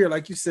weird year,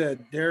 like you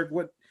said, Derek.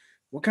 What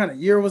kind of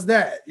year was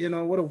that?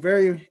 What a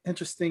very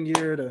interesting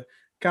year to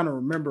kind of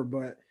remember.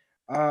 But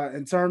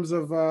in terms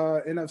of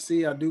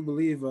NFC, I do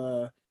believe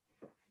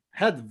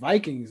had the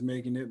Vikings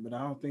making it, but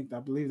I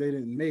believe they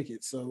didn't make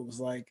it. So it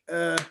was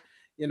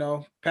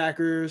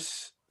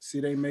Packers, see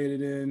they made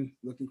it in,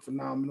 looking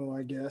phenomenal,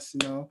 I guess,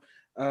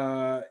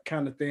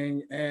 kind of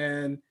thing.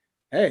 And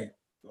hey,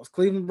 those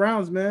Cleveland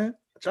Browns, man,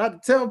 I tried to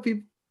tell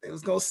people they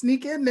was going to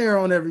sneak in there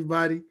on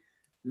everybody,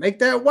 make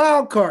that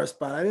wild card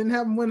spot. I didn't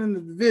have them winning the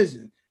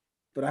division,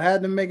 but I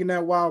had them making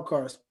that wild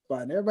card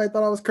spot. And everybody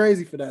thought I was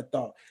crazy for that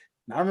thought.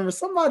 And I remember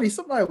somebody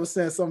was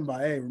saying something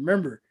about, hey,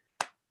 remember,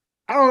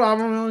 I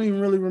don't even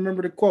really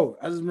remember the quote.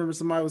 I just remember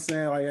somebody was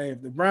saying, hey,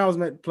 if the Browns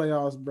make the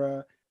playoffs,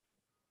 bro,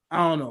 I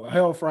don't know,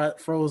 hell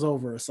froze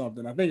over or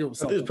something. I think it was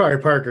something. It was probably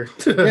Parker.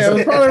 Yeah, it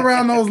was probably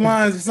around those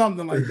lines or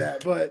something like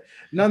that. But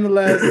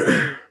nonetheless,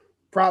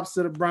 props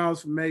to the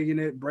Browns for making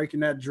it,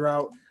 breaking that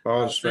drought.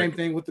 Same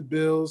thing with the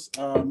Bills.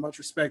 Much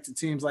respect to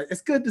teams.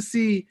 It's good to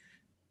see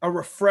a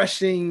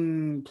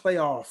refreshing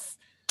playoff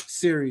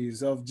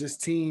series of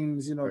just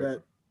teams,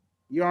 that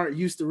you aren't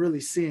used to really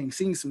seeing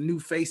some new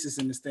faces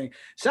in this thing.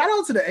 Shout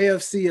out to the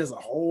AFC as a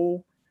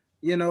whole,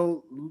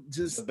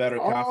 just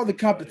all the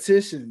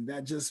competition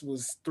that just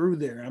was through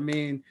there. I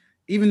mean,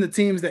 even the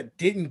teams that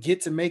didn't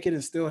get to make it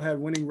and still had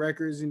winning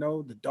records,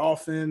 the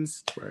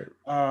Dolphins,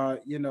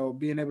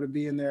 being able to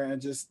be in there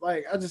and just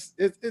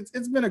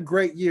it's been a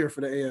great year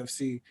for the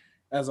AFC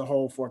as a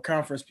whole. For a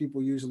conference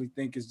people usually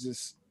think is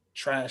just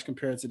trash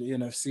compared to the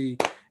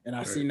NFC. And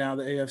I see now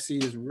the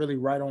AFC is really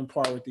right on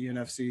par with the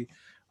NFC.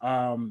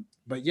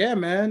 But yeah,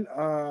 man,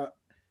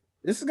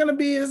 this is gonna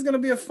be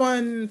a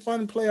fun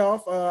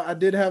playoff. I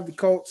did have the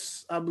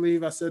Colts. I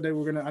believe I said I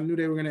knew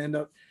they were gonna end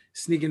up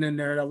sneaking in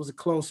there. That was a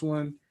close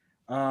one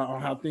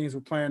on how things were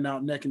playing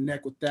out neck and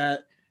neck with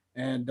that.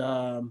 And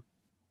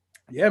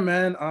yeah,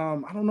 man,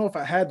 I don't know if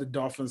I had the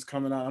Dolphins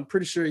coming out. I'm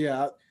pretty sure,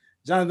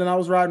 Jonathan, I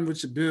was riding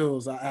with your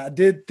Bills. I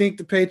did think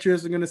the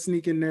Patriots were gonna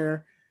sneak in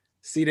there.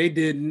 See, they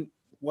didn't.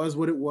 Was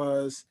what it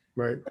was.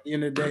 Right. At the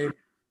end of the day,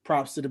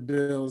 props to the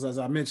Bills, as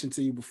I mentioned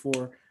to you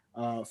before,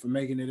 for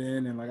making it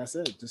in. And like I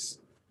said, just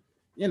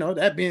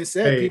that being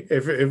said, hey,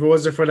 if it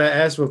wasn't for that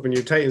ass whooping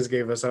your Titans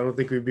gave us, I don't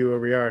think we'd be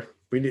where we are.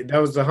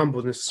 That was the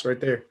humbleness right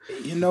there.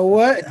 You know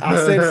what?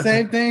 I'll say the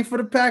same thing for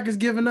the Packers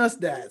giving us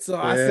that. So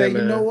I say,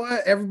 man, you know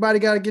what? Everybody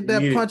got to get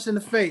that punch in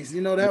the face.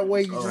 That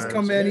way you just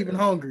come in even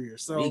hungrier.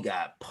 So we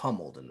got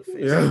pummeled in the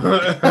face.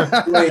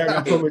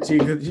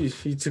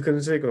 You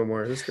couldn't take no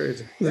more. That's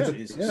crazy. Yeah.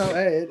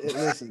 Hey,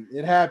 listen,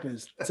 it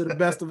happens to the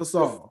best of us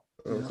all.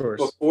 Of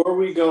course. Before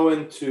we go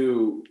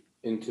into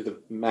the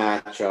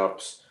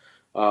matchups,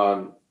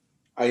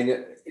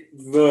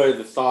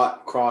 the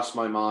thought crossed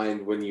my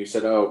mind when you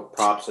said,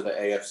 props to the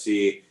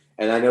AFC.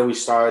 And I know we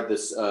started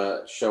this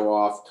show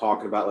off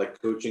talking about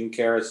like coaching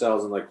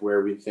carousels and like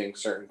where we think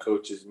certain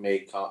coaches may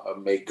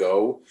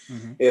go.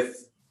 Mm-hmm. If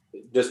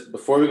just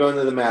before we go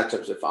into the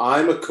matchups, if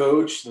I'm a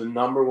coach, the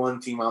number one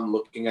team I'm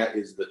looking at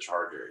is the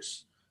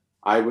Chargers.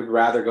 I would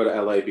rather go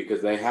to LA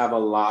because they have a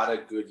lot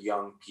of good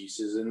young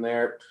pieces in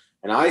there.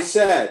 And I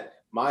said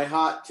my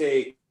hot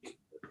take.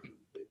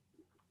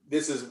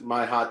 This is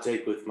my hot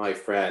take with my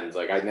friends.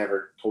 Like, I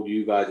never told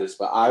you guys this,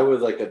 but I was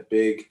like a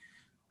big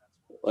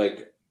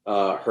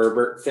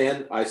Herbert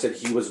fan. I said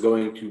he was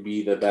going to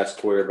be the best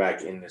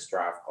quarterback in this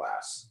draft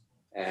class.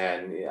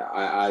 And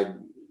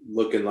I'm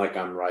looking like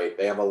I'm right.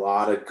 They have a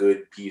lot of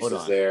good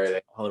pieces there.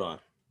 Hold on.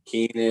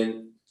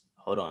 Keenan.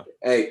 Hold on.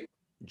 Hey.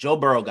 Joe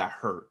Burrow got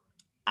hurt.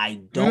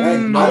 I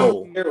don't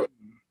know.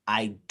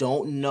 I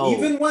don't know.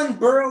 Even when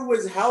Burrow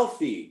was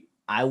healthy.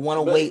 I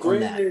want to wait on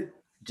that.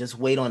 Just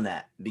wait on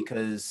that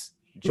because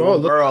Joe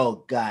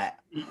Burrow got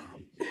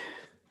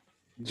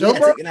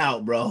taken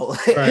out, bro.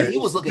 Right. He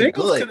was looking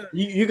good.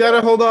 You got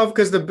to hold off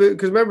because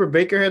remember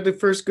Baker had the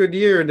first good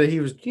year and then he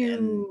was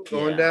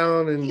going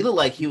down and he looked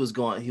like he was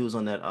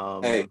on that.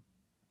 Hey,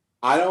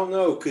 I don't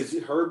know because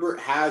Herbert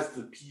has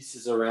the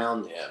pieces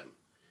around him.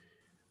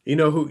 You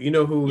know who's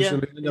going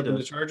to end up in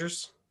the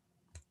Chargers?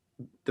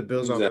 The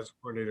Bills offensive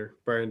coordinator,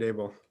 Brian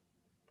Daboll.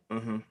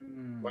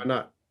 Mm-hmm. Why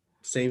not?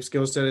 Same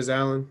skill set as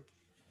Allen.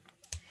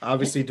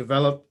 Obviously,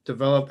 develop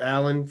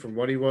Allen from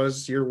what he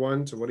was year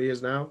one to what he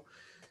is now.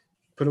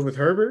 Put him with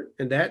Herbert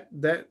and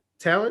that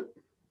talent.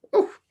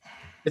 Oh,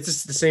 it's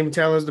just the same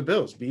talent as the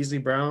Bills. Beasley,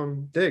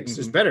 Brown, Diggs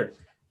is better,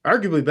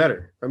 arguably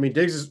better. I mean,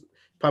 Diggs is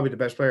probably the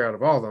best player out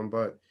of all of them,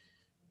 but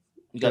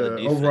you got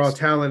the overall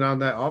talent on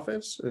that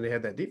offense, and they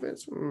had that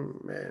defense.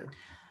 Man,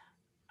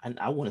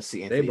 I want to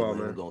see Anthony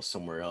Lynn go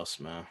somewhere else,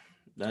 man.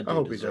 That dude I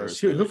hope he does.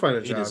 He'll find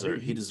a job.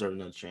 He deserves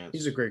another chance.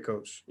 He's a great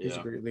coach. He's a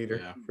great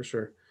leader for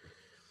sure.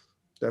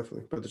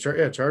 Definitely. But the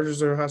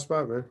Chargers are a hot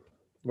spot, man.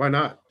 Why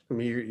not? I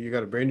mean, you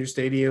got a brand new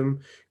stadium,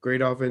 great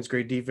offense,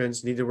 great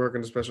defense, need to work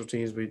on the special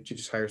teams, but you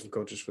just hire some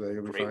coaches for that.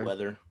 You'll be fine.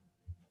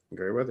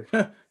 Great weather.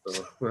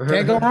 So.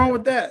 Can't go wrong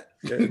with that.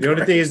 Yeah, the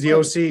only thing is the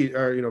OC,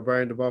 or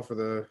Brian Daboll for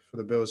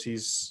the Bills,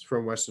 he's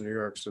from Western New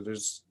York, so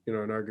there's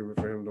an argument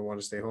for him to want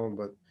to stay home,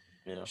 but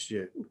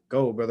shit,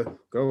 go, brother,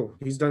 go.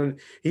 He's done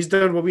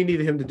what we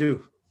needed him to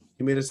do.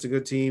 He made us a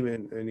good team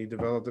and he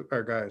developed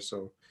our guys,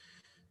 so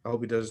I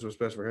hope he does what's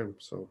best for him.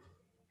 So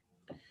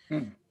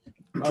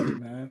love it,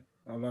 man.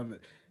 I love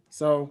it.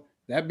 So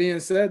that being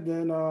said,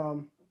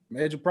 then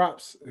major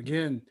props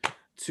again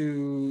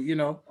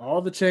to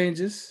all the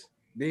changes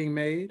being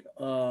made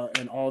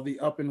and all the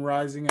up and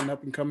rising and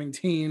up and coming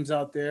teams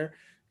out there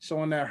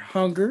showing their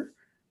hunger,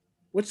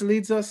 which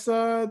leads us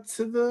to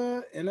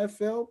the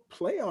NFL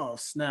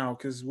playoffs now,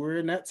 because we're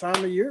in that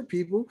time of year,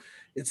 people.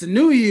 It's a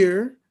new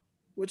year,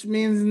 which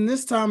means in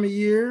this time of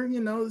year,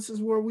 this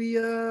is where we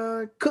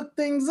cook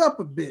things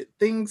up a bit.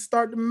 Things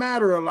start to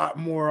matter a lot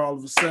more all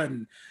of a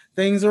sudden.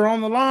 Things are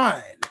on the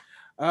line.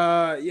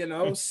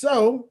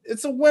 So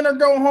it's a win or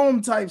go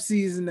home type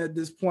season at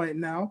this point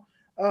now.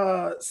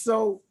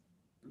 So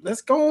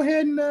let's go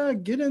ahead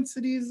and get into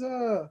these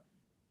playoff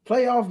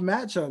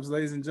matchups,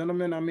 ladies and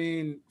gentlemen. I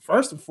mean,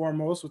 first and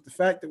foremost, with the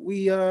fact that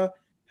we have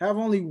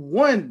only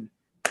one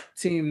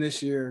team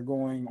this year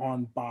going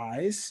on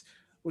byes,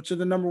 which are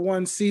the number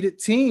one seeded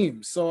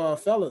teams. So,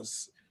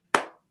 fellas,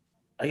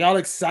 Are y'all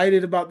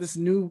excited about this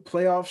new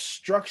playoff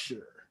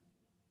structure?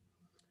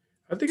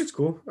 I think it's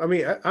cool. I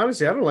mean,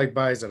 honestly, I don't like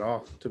buys at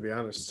all, to be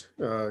honest.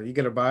 You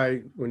get a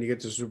buy when you get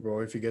to the Super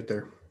Bowl if you get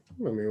there.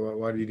 I mean,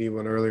 why do you need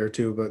one earlier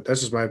too? But that's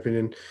just my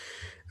opinion.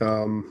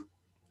 I'm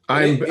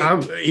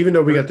even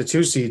though we got the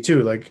 2 seed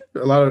too, like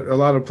a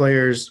lot of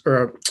players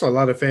or a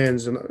lot of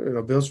fans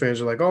and Bills fans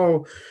are like,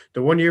 oh,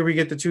 the 1 year we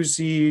get the 2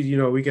 seed,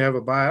 we can have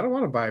a buy. I don't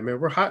want to buy, man.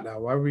 We're hot now.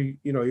 Why we,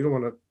 you don't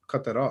want to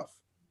cut that off.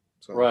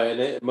 So. Right,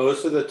 and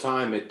most of the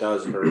time it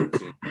does hurt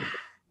teams.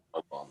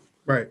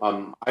 Right.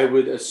 I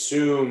would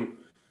assume.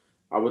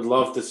 I would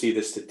love to see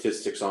the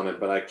statistics on it,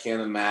 but I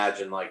can't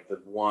imagine like the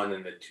 1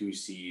 and the 2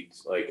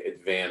 seeds like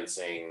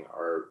advancing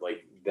or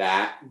like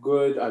that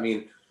good. I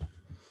mean,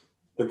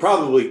 they're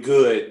probably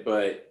good,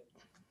 but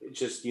it's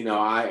just if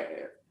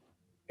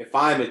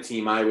I'm a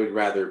team, I would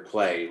rather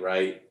play,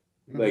 right?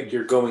 Mm-hmm. Like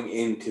you're going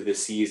into the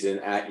season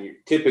at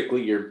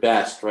typically your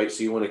best, right?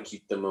 So you want to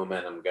keep the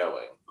momentum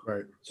going,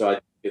 right? So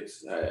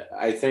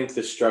I think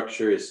the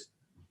structure is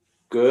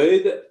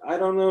good. I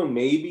don't know.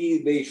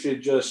 Maybe they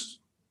should just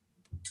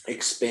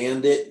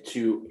expand it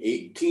to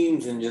 8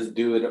 teams and just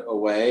do it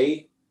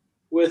away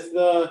with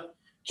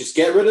just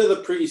get rid of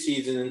the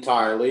preseason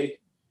entirely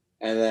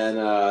and then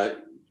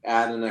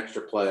add an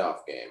extra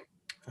playoff game.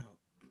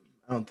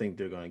 I don't think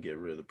they're going to get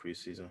rid of the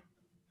preseason.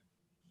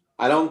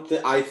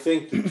 I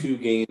think the 2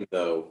 game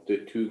though,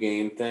 the 2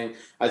 game thing,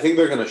 I think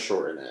they're going to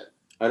shorten it.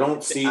 I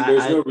don't see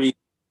there's no reason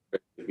for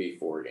it to be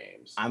 4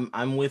 games.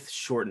 I'm with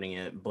shortening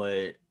it,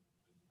 but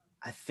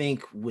I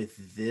think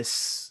with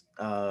this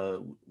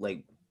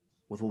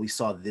with what we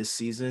saw this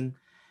season,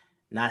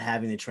 not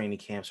having the training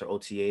camps or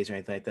OTAs or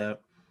anything like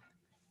that,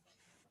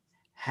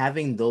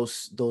 having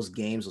those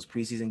games, those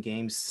preseason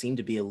games, seem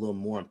to be a little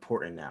more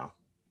important now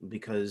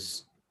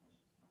because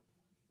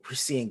we're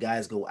seeing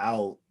guys go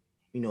out,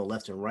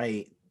 left and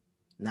right,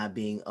 not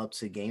being up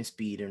to game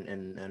speed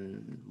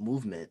and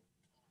movement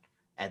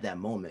at that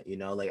moment.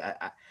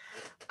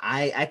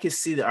 I could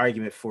see the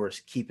argument for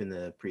keeping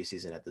the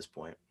preseason at this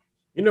point.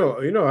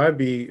 I'd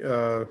be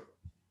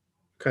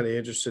kind of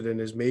interested in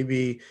is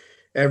maybe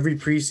every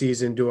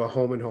preseason do a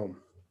home and home.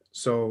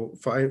 So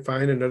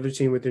find another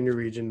team within your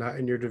region, not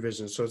in your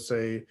division. So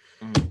say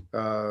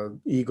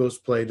Eagles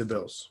play the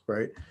Bills,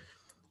 right?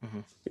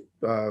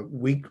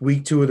 Mm-hmm.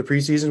 Week 2 of the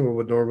preseason, what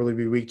would normally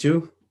be week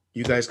 2,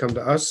 you guys come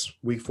to us.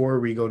 Week 4,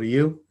 we go to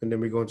you, and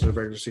then we go into the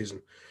regular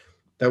season.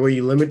 That way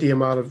you limit the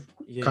amount of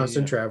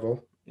constant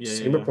travel,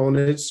 same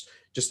opponents,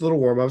 just little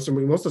warm-ups. I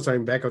mean, most of the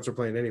time backups are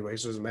playing anyway,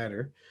 so it doesn't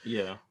matter.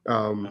 Yeah.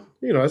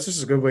 It's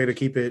just a good way to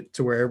keep it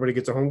to where everybody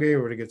gets a home game,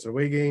 everybody gets an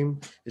away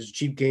game. It's a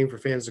cheap game for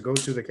fans to go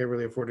to. They can't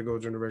really afford to go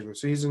during the regular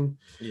season.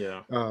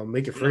 Yeah.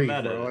 Make it free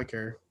for all I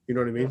care. You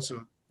know what I mean?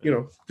 So,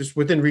 just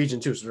within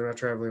region too, so they're not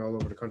traveling all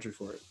over the country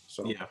for it.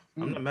 So yeah,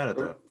 I'm not mad at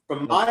that.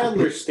 From my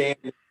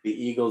understanding, the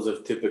Eagles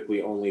have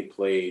typically only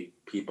played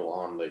people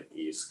on the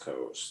East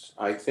Coast.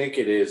 I think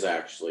it is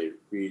actually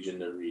region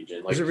to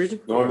region. Is it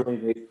region?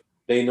 Normally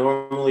they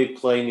normally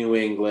play New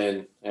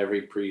England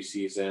every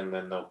preseason,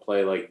 then they'll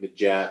play like the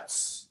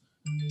Jets,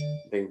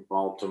 I think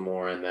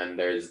Baltimore, and then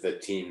there's the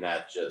team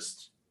that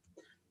just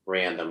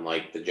random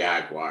like the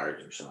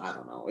Jaguars or something. I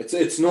don't know.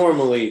 It's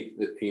normally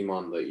the team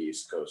on the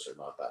East Coast are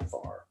not that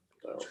far.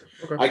 So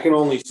okay. I can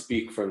only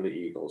speak from the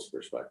Eagles'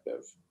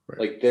 perspective. Right.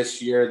 Like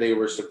this year, they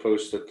were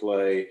supposed to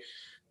play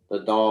the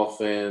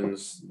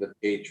Dolphins, the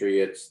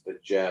Patriots, the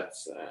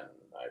Jets, and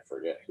I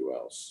forget who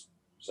else.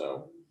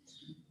 So,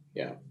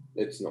 yeah,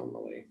 it's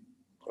normally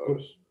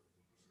close.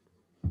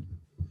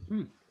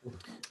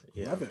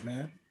 Yeah. Love it,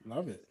 man.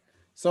 Love it.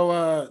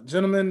 So,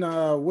 gentlemen,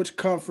 which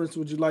conference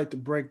would you like to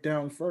break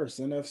down first?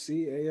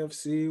 NFC,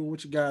 AFC?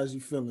 Which guys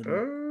you feeling?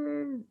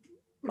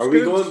 Are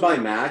we going by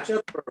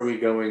matchup or are we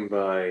going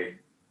by?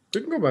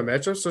 We can go by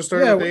matchup. So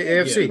start with the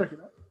AFC.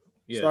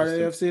 Yeah, start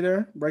AFC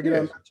there. Break it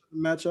up.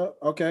 Matchup.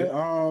 Okay.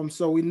 Yeah.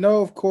 So we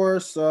know, of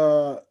course,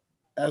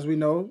 as we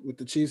know, with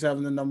the Chiefs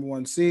having the number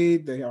 1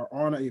 seed, they are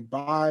on a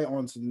bye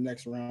onto the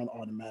next round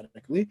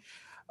automatically,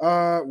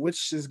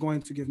 which is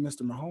going to give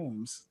Mr.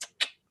 Mahomes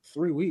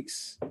 3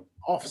 weeks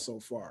off so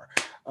far,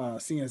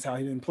 seeing as how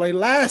he didn't play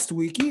last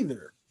week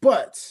either.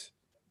 But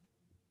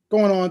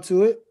going on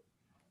to it,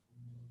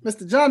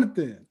 Mr.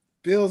 Jonathan,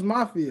 Bills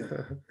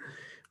Mafia.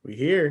 We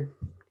here.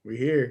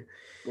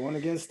 Going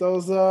against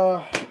those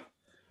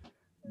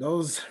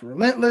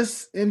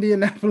relentless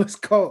Indianapolis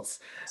Colts,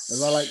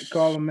 as I like to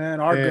call them, man,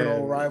 our good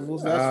old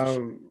rivals. That's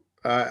for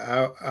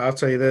sure. I'll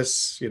tell you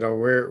this,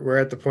 we're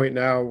at the point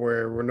now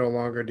where we're no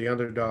longer the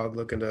underdog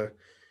looking to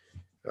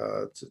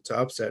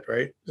upset,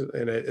 right?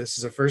 And this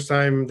is the first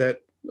time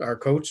that our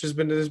coach has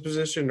been in this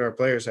position, our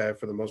players have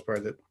for the most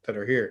part that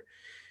are here.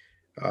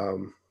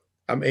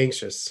 I'm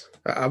anxious.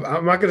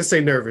 I'm not going to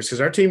say nervous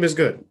because our team is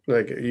good.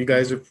 Like you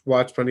guys have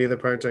watched plenty of the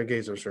primetime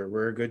games, I'm sure.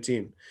 We're a good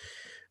team.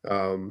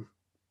 So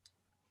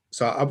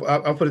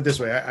I'll put it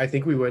this way. I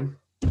think we win.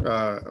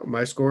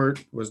 My score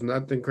was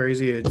nothing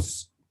crazy.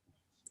 It's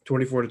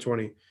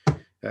 24-20.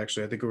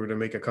 Actually, I think we're going to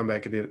make a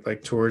comeback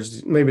at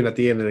towards maybe not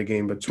the end of the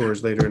game, but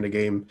towards later in the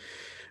game.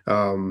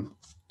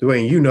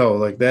 Dwayne, you know,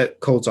 like that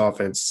Colts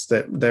offense,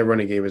 that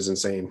running game is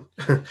insane.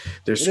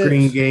 Their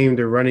screen game,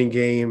 their running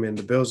game, and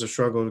the Bills have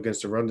struggled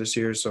against the run this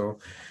year. So,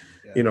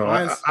 you know,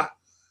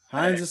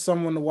 Hines is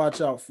someone to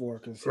watch out for,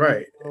 because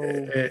right,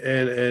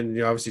 and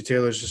you know, obviously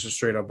Taylor's just a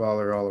straight up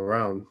baller all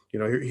around. You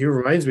know, he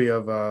reminds me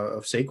of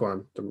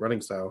Saquon, the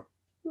running style.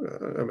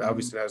 I mean,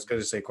 obviously not as good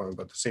as Saquon,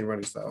 but the same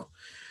running style.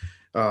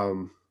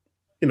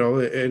 You know,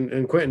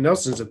 and Quentin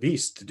Nelson's a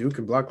beast. The dude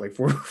can block like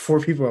four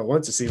people at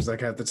once. It seems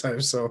like half the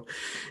time. So,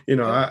 you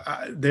know,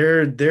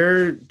 they're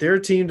a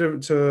team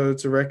to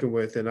reckon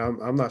with, and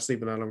I'm not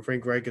sleeping on them.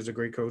 Frank Reich is a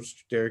great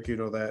coach. Derek, you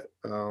know that.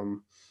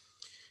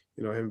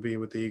 You know, him being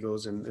with the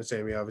Eagles, and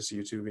Sammy, obviously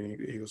you too being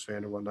an Eagles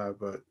fan and whatnot.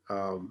 But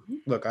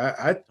look,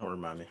 I don't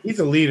remind me. He's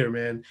a leader,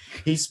 man.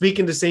 He's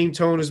speaking the same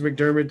tone as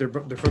McDermott.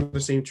 They're from the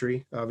same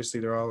tree. Obviously,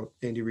 they're all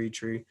Andy Reid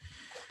tree.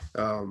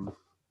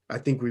 I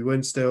think we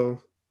win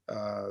still.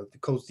 The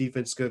Colts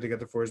defense is good. They got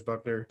the Forrest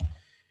Buckner,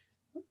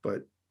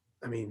 but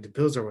I mean the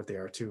Bills are what they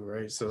are too,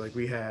 right? So like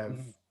we have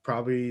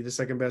probably the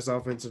second best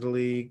offense in the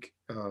league.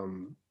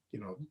 You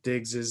know,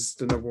 Diggs is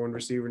the number one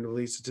receiver in the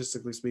league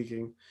statistically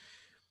speaking.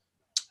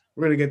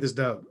 We're gonna get this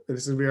dub, and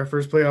this is gonna be our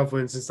first playoff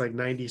win since like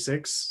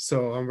 '96.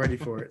 So I'm ready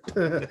for it.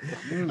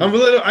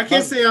 I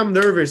can't say I'm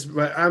nervous,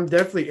 but I'm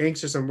definitely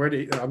anxious. I'm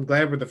ready. I'm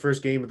glad we're the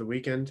first game of the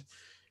weekend,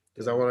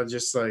 because I want to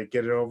just like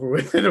get it over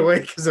with in a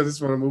way, because I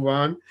just want to move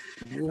on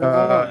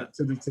to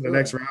the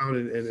next round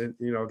and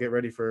you know, get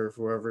ready for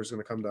whoever is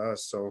going to come to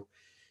us. So,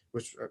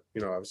 which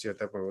you know, obviously at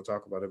that point we'll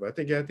talk about it. But I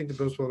think the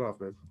Bills pull it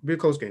off, man. It'll be a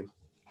close game.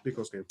 Do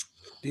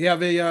you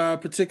have a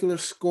particular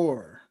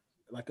score,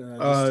 like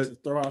just to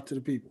throw out to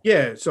the people?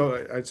 Yeah. So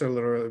I said a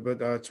little earlier, but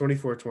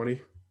 24-20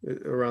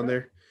 around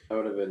there. That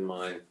would have been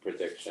my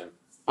prediction.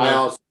 I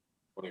also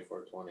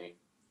 24-20.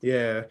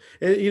 Yeah,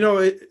 and you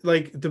know,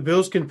 like the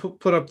Bills can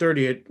put up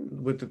 30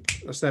 with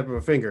a snap of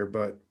a finger,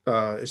 but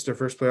it's their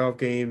first playoff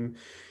game.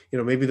 You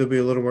know, maybe they'll be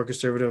a little more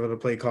conservative on the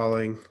play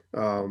calling.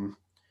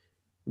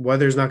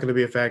 Weather's not going to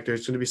be a factor.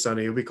 It's going to be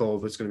sunny. It'll be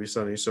cold, but it's going to be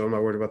sunny, so I'm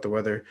not worried about the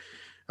weather.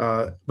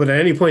 But at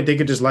any point, they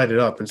could just light it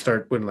up and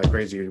start winning like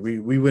crazy.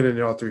 We win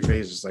in all three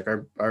phases. Like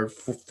our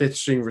fifth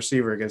string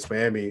receiver against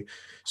Miami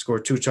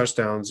scored 2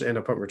 touchdowns and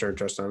a punt return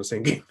touchdown in the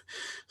same game.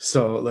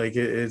 So like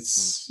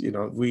it's, you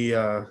know, we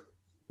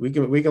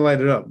can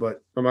light it up,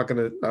 but I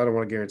don't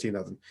want to guarantee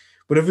nothing.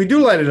 But if we do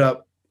light it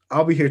up,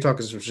 I'll be here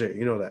talking some shit.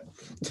 You know that.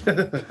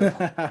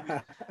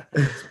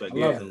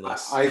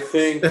 I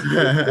think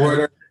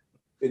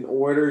in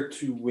order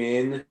to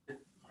win,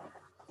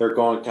 they're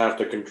going to have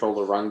to control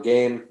the run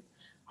game.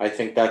 I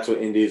think that's what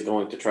Indy is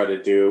going to try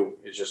to do,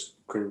 is just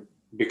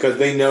because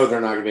they know they're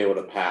not going to be able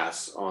to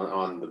pass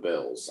on the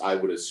Bills. I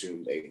would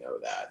assume they know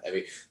that. I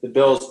mean, the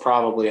Bills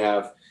probably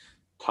have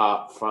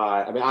top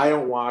 5. I mean, I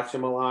don't watch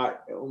them a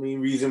lot. The only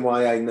reason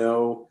why I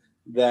know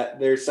that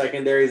their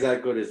secondary is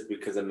that good is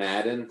because of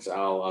Madden.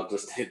 So I'll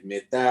just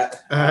admit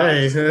that.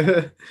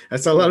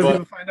 That's how a lot of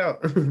people find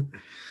out.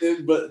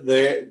 But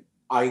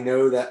I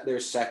know that their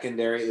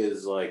secondary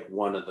is like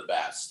one of the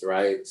best,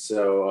 right?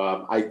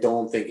 So I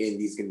don't think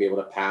Indy's going to be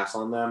able to pass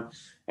on them.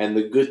 And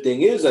the good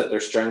thing is that their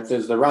strength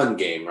is the run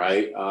game,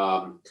 right?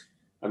 I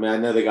mean, I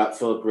know they got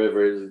Phillip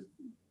Rivers,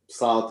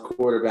 solid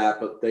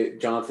quarterback, but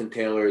Jonathan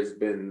Taylor has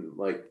been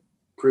like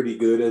pretty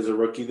good as a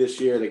rookie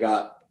this year. They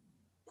got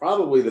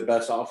probably the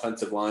best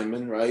offensive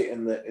lineman, right,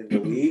 in the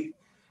league.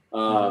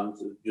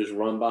 Just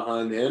run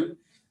behind him.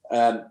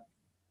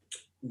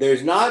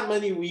 There's not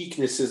many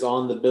weaknesses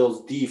on the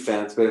Bills'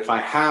 defense, but if I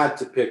had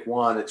to pick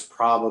one, it's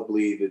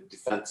probably the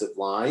defensive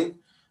line,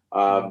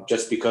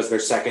 just because their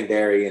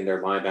secondary and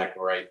their linebacker,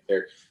 right,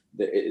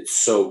 it's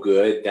so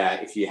good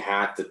that if you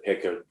had to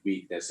pick a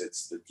weakness,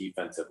 it's the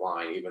defensive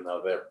line, even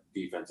though their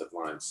defensive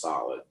line's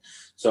solid.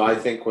 So I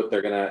think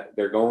they're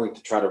going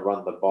to try to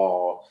run the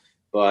ball,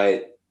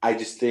 but I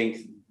just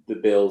think the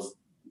Bills'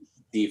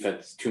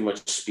 defense, too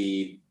much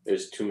speed.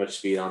 There's too much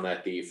speed on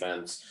that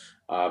defense.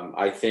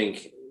 I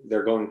think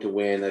they're going to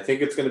win. I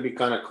think it's going to be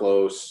kind of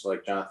close,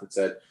 like Jonathan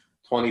said,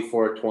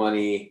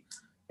 24-20,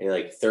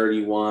 like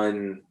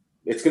 31.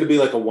 It's going to be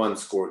like a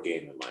one-score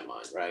game in my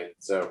mind, right?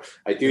 So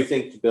I do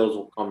think the Bills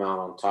will come out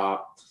on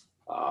top.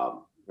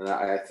 And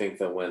I think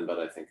they'll win, but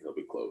I think it'll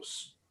be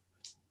close.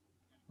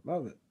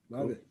 Love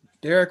it.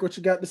 Derek, what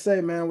you got to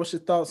say, man? What's your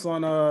thoughts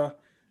on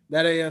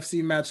that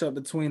AFC matchup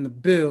between the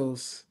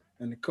Bills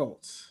and the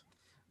Colts?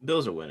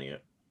 Bills are winning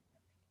it.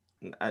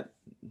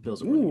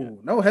 Bills are winning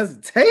it. No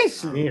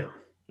hesitation.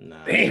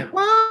 Damn.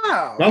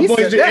 Wow. My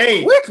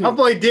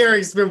boy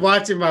Derek's been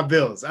watching my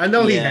Bills. I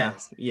know he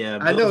has. Yeah.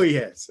 I know he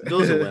has.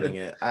 Bills are winning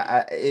it.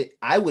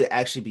 I would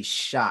actually be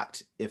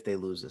shocked if they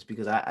lose this,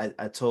 because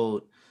I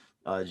told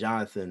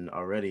Jonathan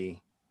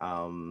already,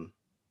 the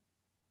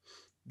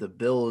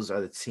Bills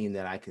are the team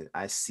that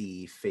I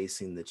see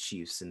facing the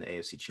Chiefs in the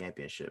AFC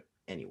Championship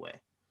anyway.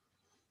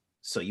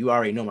 So you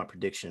already know my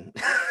prediction.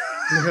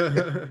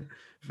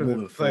 For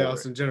the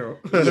playoffs in general.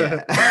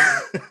 Yeah.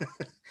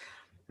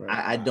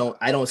 I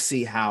don't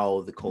see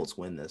how the Colts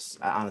win this.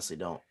 I honestly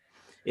don't.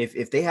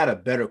 If they had a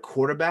better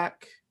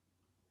quarterback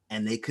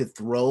and they could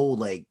throw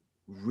like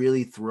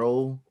really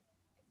throw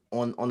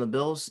on the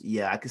Bills,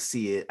 yeah, I could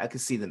see it. I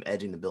could see them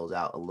edging the Bills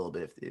out a little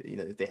bit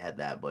if they had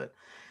that, but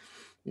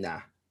nah.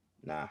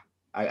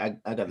 I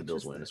got the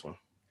Bills winning this one.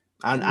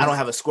 I don't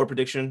have a score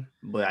prediction,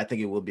 but I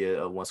think it will be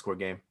a one-score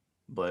game.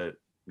 But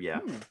yeah.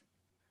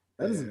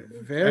 That is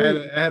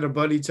very. I had a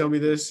buddy tell me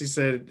this. He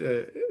said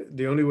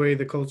the only way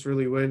the Colts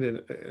really win, and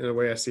in the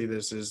way I see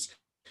this, is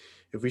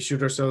if we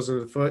shoot ourselves in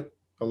the foot,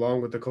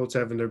 along with the Colts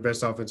having their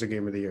best offensive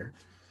game of the year.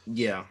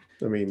 Yeah.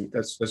 I mean,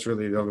 that's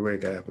really the only way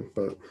it can happen.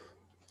 But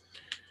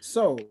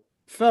so,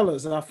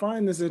 fellas, I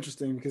find this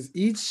interesting because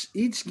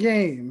each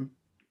game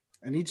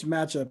and each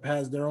matchup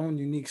has their own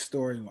unique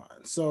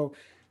storyline. So,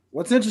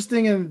 what's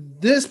interesting in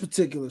this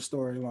particular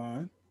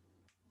storyline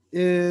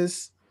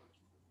is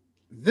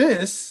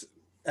this,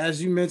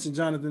 as you mentioned,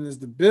 Jonathan, is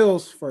the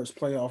Bills' first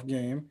playoff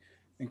game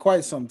in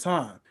quite some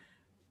time.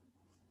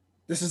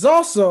 This is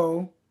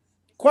also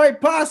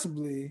quite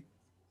possibly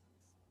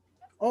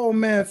old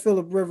man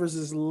Phillip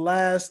Rivers'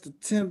 last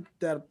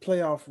attempt at a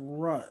playoff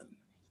run.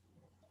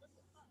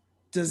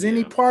 Does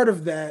any part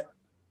of that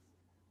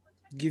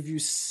give you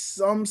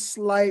some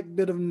slight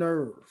bit of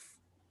nerve?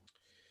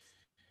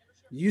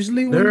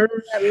 Usually when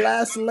that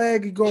last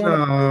leg you go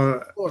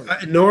on.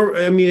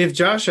 I mean, if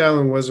Josh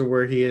Allen wasn't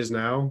where he is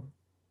now,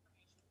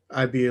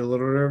 I'd be a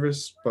little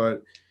nervous,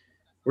 but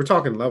we're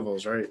talking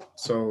levels, right?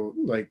 So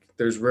like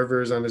there's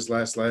Rivers on his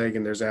last leg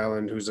and there's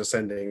Allen who's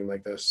ascending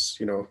like this,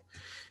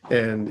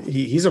 and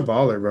he's a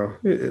baller, bro.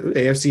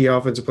 AFC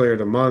Offensive Player of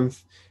the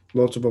Month,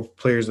 multiple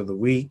Players of the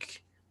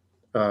Week.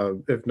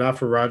 If not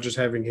for Rodgers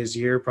having his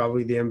year,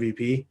 probably the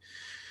MVP,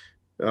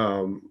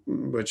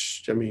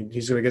 which, I mean,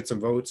 he's going to get some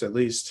votes at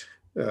least.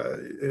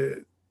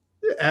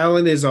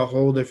 Allen is a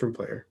whole different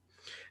player.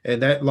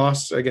 And that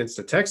loss against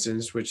the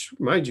Texans, which,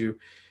 mind you,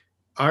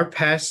 our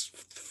past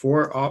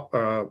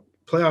 4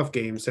 playoff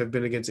games have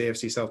been against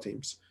AFC South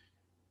teams.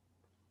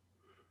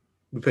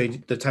 We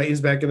played the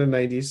Titans back in the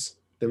 90s.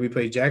 Then we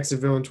played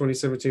Jacksonville in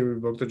 2017. We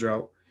broke the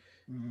drought.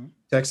 Mm-hmm.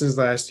 Texans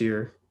last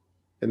year.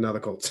 And now the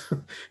Colts.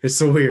 It's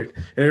so weird.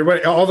 And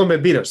everybody, all of them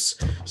have beat us.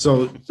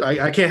 So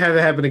I can't have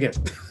it happen again.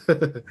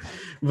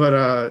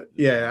 But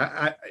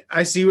yeah,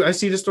 I see the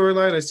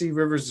storyline. I see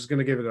Rivers is going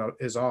to give it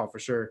his all for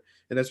sure.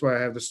 And that's why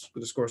I have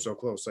the score so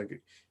close. Like,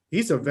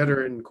 he's a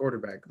veteran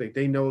quarterback. Like,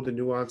 they know the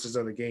nuances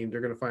of the game.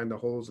 They're going to find the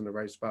holes in the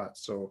right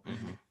spots. So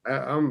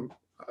I'm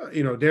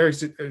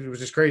Derek's, it was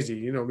just crazy.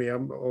 You know me,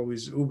 I'm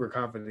always uber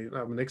confident.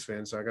 I'm a Knicks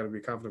fan, so I got to be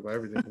confident about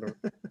everything.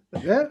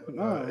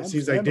 It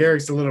seems like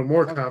Derek's a little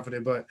more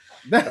confident, but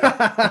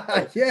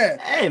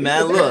yeah. Hey,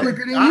 man, look,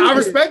 I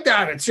respect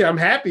that. I'm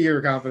happy you're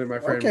confident, my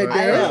friend. Okay,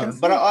 Derek.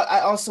 But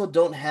I also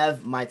don't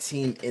have my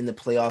team in the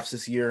playoffs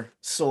this year,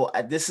 so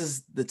this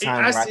is the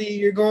time. I see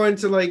you're going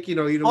to you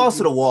don't balls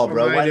to the wall,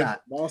 bro. Why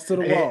not? Balls to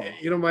the wall.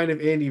 You don't mind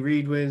if Andy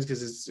Reid wins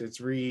because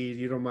it's Reid.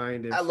 You don't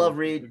mind if I love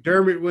Reid.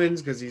 Dermot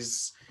wins because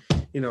he's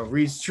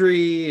Reed's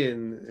tree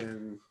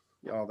and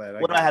all that.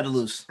 What do I have to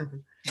lose?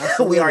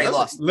 We already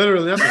lost.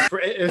 Literally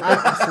nothing.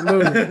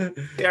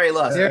 Absolutely. We already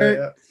lost.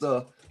 Derek,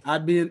 so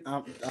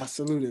I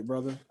salute it,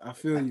 brother. I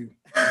feel you.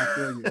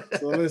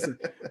 So listen,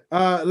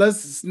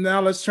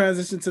 let's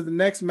transition to the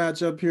next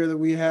matchup here that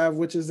we have,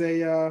 which is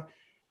a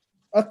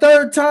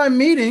third time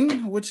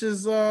meeting, which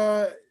is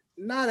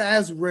not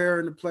as rare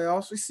in the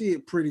playoffs. We see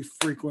it pretty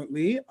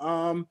frequently.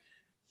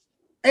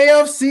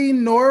 AFC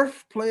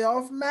North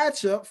playoff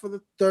matchup for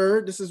the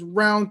third. This is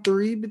round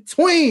 3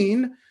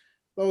 between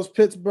those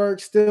Pittsburgh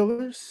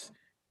Steelers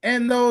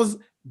and those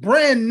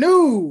brand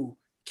new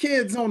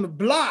kids on the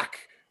block.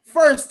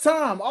 First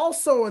time,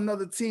 also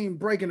another team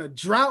breaking a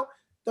drought.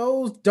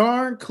 Those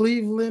darn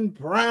Cleveland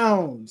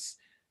Browns.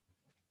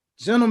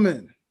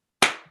 Gentlemen,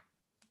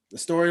 the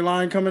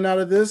storyline coming out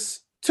of this,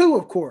 too,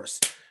 of course.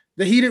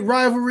 The heated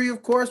rivalry,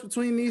 of course,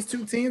 between these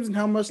two teams and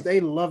how much they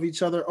love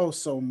each other oh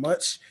so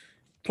much.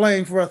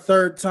 Playing for a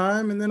third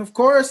time. And then, of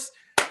course,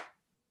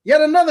 yet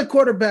another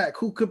quarterback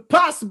who could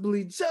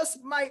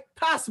might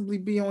possibly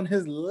be on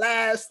his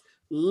last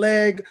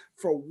leg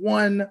for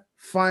one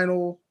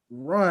final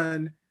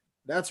run.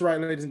 That's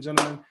right, ladies and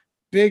gentlemen.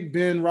 Big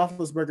Ben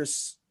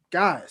Roethlisberger.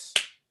 Guys,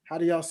 how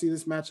do y'all see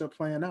this matchup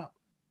playing out?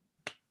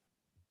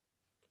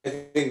 I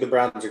think the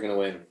Browns are going to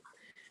win.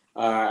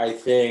 I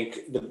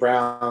think the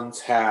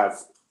Browns have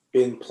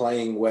been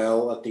playing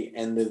well at the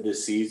end of the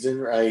season,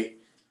 right?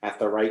 At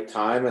the right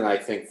time, and I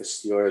think the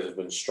Steelers have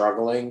been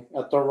struggling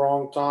at the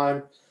wrong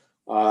time.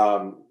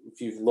 If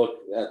you've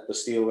looked at the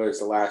Steelers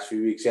the last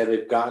few weeks,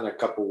 they've gotten a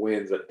couple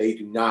wins, but they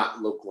do not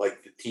look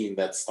like the team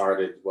that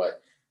started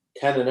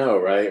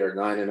 10-0, right, or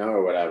 9-0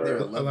 or whatever. They were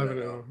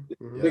 11-0.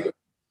 Mm-hmm.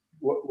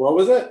 What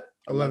was it?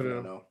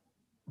 11-0.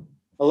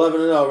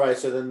 11-0, right?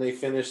 So then they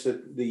finished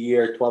the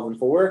year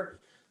 12-4.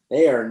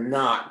 They are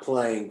not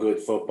playing good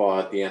football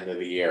at the end of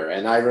the year,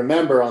 and I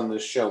remember on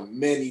this show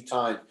many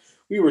times.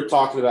 We were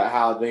talking about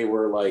how they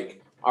were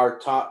like our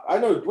top. I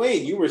know,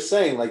 Dwayne, you were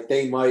saying like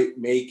they might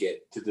make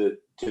it to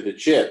the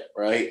chip,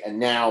 right? And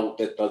now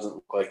that doesn't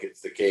look like it's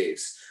the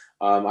case.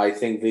 I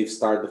think they've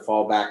started to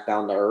fall back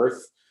down to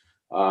earth.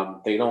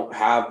 They don't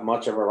have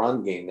much of a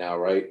run game now,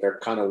 right? They're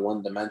kind of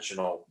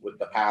one-dimensional with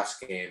the pass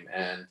game,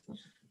 and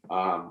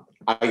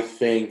I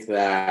think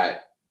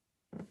that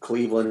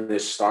Cleveland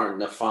is starting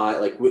to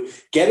find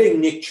getting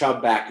Nick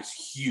Chubb back is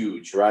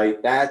huge,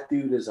 right? That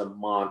dude is a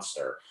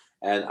monster,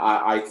 and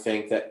I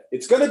think that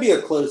it's going to be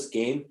a close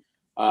game.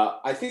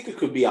 I think it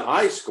could be a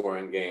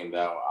high-scoring game,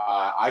 though.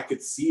 I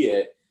could see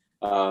it.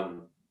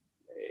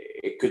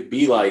 It could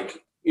be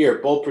like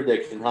bold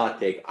prediction, hot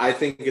take. I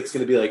think it's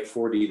going to be like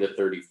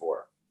 40-34,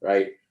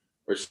 right,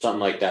 or something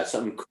like that.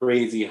 Something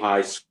crazy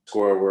high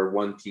score where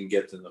one team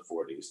gets in the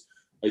 40s.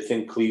 I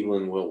think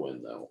Cleveland will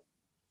win, though.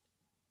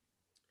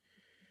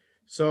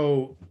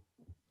 So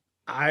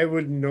I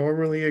would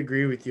normally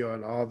agree with you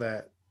on all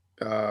that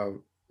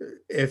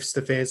if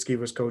Stefanski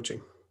was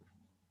coaching.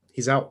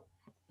 He's out.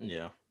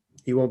 Yeah.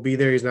 He won't be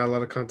there. He's not allowed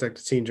to contact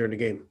the team during the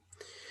game.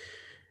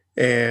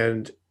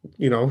 And,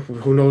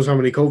 who knows how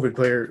many COVID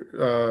players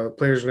are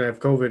going to have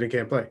COVID and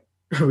can't play.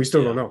 We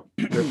still don't know.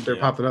 They're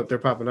popping up. They're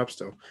popping up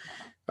still.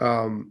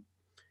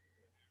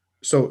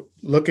 So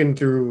looking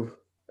through,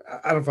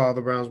 I don't follow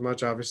the Browns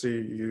much. Obviously,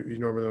 you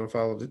normally don't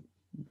follow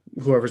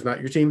whoever's not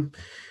your team.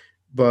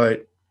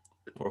 But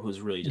or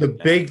who's really the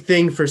big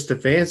thing for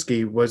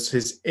Stefanski was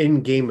his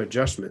in-game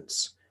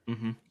adjustments.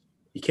 Mm-hmm.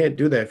 You can't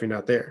do that if you're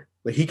not there.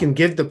 Like, he can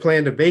give the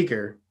plan to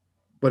Baker,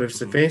 but if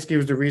Stefanski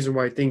was the reason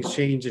why things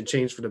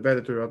changed for the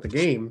better throughout the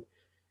game,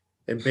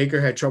 and Baker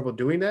had trouble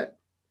doing that,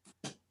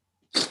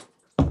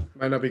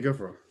 might not be good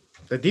for him.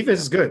 The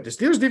defense is good. The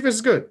Steelers' defense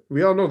is good.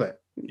 We all know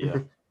that. Yeah.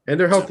 And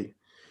they're healthy.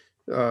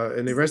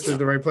 And they rested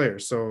the right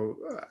players. So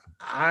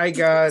I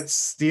got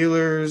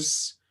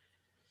Steelers.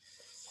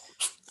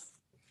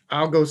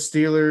 I'll go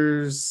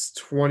Steelers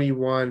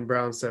 21,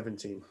 Browns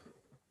 17.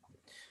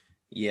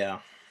 Yeah.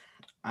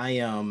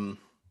 I'm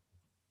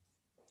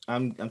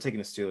taking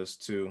the Steelers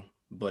too,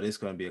 but it's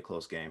going to be a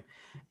close game.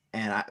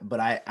 And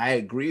I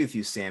agree with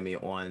you, Sammy,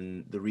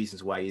 on the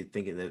reasons why you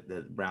think that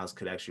the Browns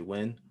could actually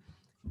win.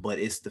 But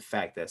it's the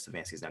fact that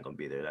Stefanski's not going to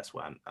be there. That's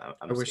why I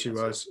wish he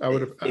was. I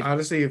would have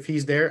honestly, if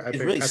he's there, I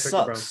really pick sucks.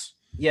 the Browns.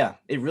 Yeah,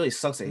 it really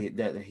sucks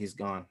that he's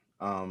gone.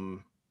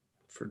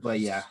 But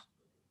yeah.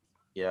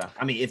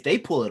 I mean, if they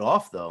pull it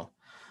off, though,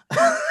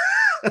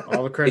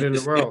 all the credit in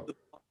the world.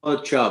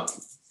 Chubb,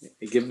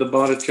 give the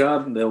ball to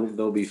Chubb,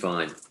 they'll be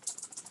fine.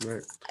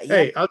 Right.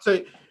 Hey, I'll tell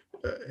you,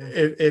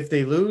 if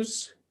they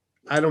lose,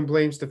 I don't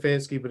blame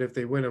Stefanski, but if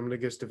they win, I'm going to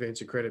give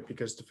Stefanski credit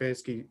because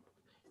Stefanski,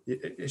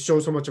 it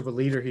shows how much of a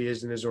leader he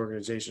is in his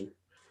organization.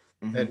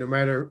 Mm-hmm. That no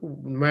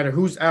matter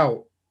who's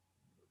out,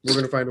 we're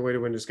going to find a way to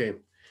win this game.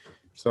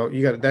 So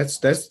that's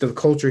the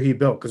culture he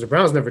built because the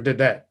Browns never did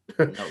that.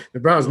 No. The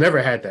Browns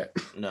never had that.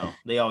 No,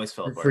 they always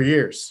fell apart for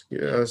years.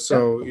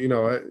 So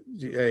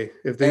hey,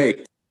 if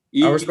they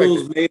Eagles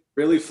made it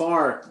really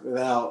far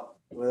without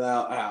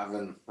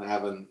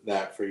having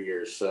that for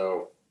years.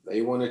 So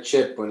they won a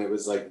chip when it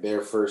was like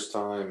their first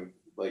time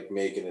like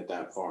making it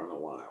that far in a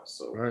while.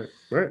 So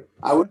right.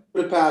 I would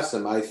put it past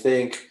them. I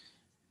think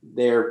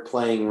they're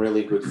playing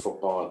really good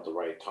football at the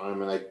right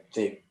time, and I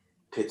think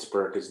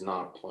Pittsburgh is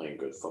not playing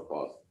good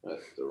football at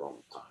the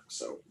wrong time.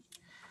 So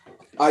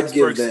I'd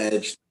give the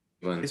edge.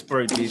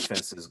 Pittsburgh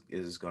defense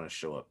is going to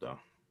show up though.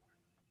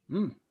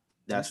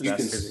 That's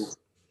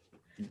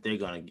they're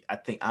going to. I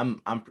think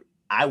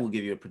I will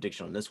give you a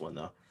prediction on this one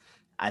though.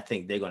 I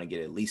think they're going to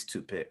get at least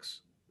 2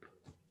 picks.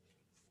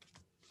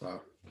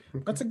 Wow,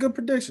 that's a good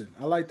prediction.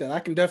 I like that. I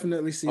can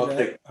definitely see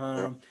that.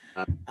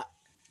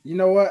 You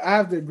know what? I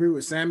have to agree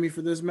with Sammy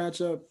for this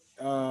matchup.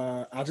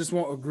 I just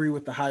won't agree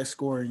with the high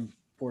scoring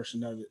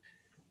portion of it.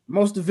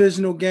 Most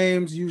divisional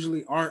games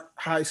usually aren't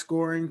high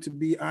scoring, to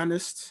be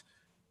honest.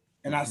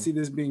 And I see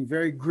this being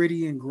very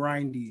gritty and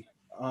grindy.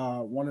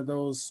 One of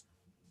those,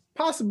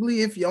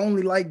 possibly if you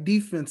only like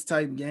defense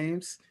type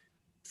games,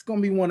 it's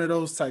going to be one of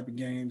those type of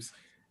games.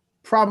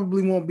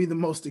 Probably won't be the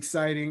most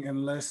exciting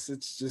unless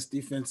it's just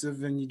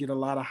defensive and you get a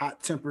lot of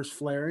hot tempers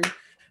flaring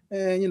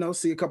and,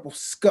 see a couple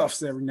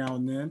scuffs every now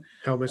and then.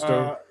 Helmet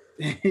storm.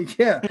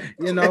 Yeah,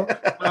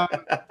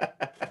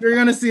 you're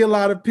going to see a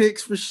lot of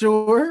picks for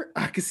sure.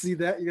 I can see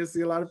that. You're going to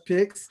see a lot of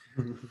picks,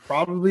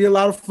 probably a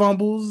lot of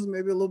fumbles,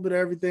 maybe a little bit of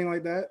everything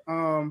like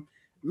that.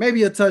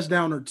 Maybe a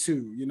touchdown or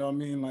 2, you know what I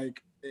mean?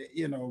 Like,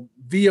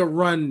 via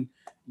run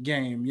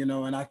game,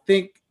 and I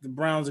think the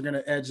Browns are going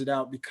to edge it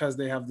out because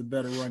they have the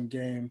better run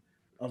game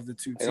of the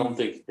 2 teams. I don't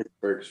think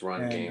Pittsburgh's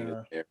run game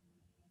is there.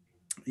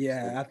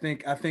 Yeah, I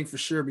think for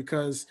sure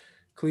because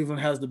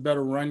Cleveland has the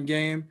better run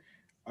game.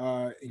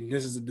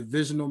 This is a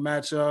divisional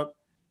matchup.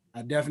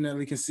 I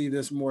definitely can see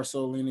this more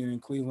so leaning in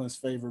Cleveland's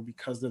favor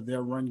because of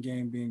their run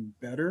game being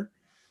better.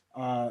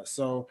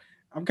 So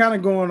I'm kind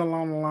of going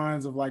along the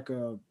lines of like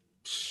a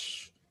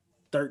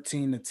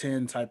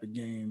 13-10 type of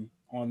game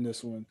on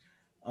this one.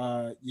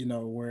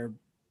 Where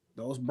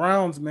those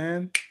Browns,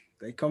 man,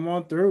 they come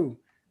on through.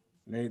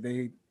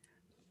 They're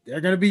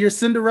going to be your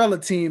Cinderella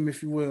team,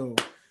 if you will,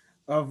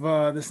 of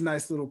this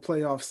nice little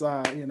playoff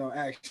side,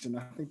 action.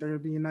 I think they're going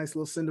to be a nice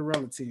little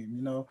Cinderella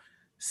team,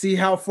 see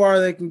how far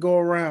they can go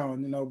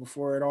around,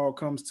 before it all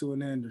comes to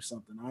an end or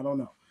something. I don't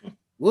know.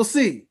 We'll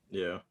see.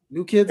 Yeah.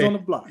 New kids on the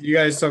block. You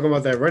guys talking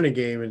about that running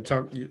game and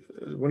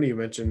one of you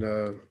mentioned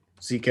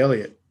Zeke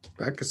Elliott.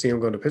 I could see him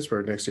going to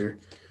Pittsburgh next year.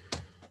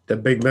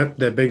 That Big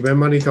Ben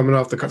money coming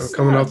off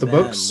the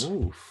books.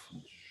 Move.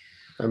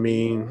 I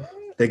mean,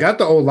 they got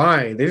the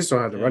O-line. They just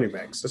don't have the running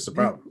backs. That's the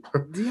problem.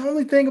 The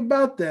only thing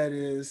about that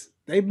is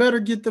they better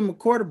get them a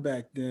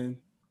quarterback then.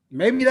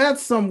 Maybe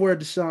that's somewhere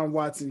Deshaun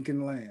Watson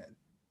can land.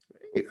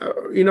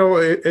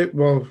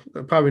 Well,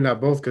 probably not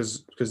both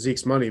because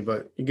Zeke's money,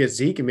 but you get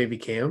Zeke and maybe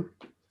Cam.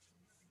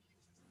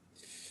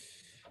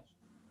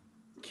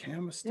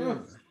 Cam is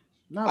still.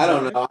 I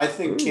don't know. I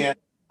think Cam.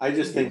 I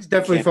just think he's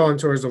definitely falling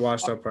towards the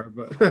washed up part,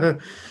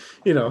 but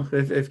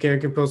if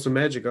Cam can pull some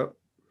magic up.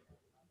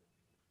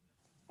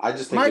 I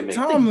just think Mike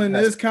Tomlin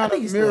is kind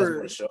of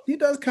mirror. He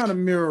does kind of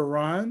mirror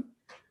Ron.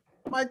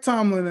 Mike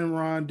Tomlin and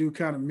Ron do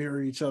kind of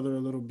mirror each other a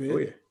little bit. Oh,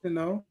 yeah.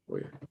 Oh,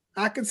 yeah.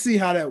 I could see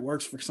how that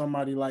works for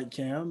somebody like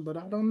Cam, but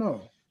I don't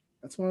know.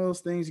 That's one of those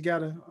things you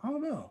gotta. I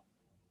don't know.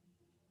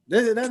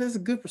 That is a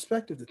good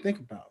perspective to think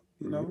about.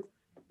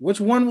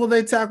 Which one will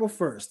they tackle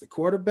first, the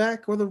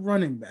quarterback or the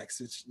running back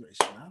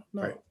situation? I don't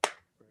know.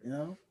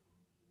 Right.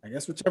 I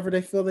guess whichever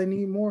they feel they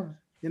need more.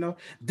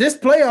 This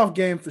playoff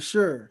game for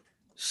sure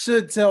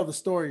should tell the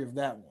story of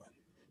that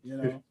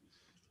one.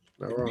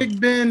 If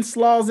Big Ben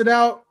slaws it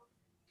out,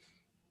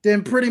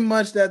 then pretty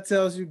much that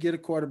tells you get a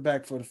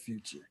quarterback for the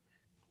future.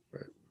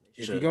 Right.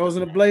 If he goes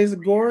in a blaze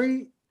of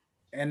glory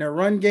and their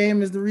run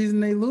game is the reason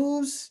they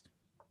lose,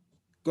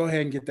 go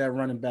ahead and get that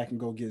running back and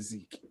go get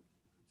Zeke.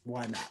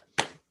 Why not?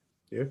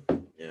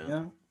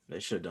 Yeah. They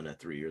should have done that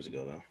 3 years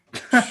ago, though.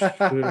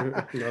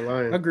 Not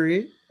lying.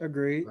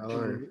 Agreed.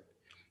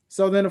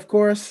 So then, of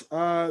course,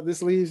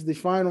 this leaves the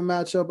final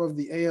matchup of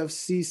the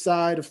AFC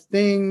side of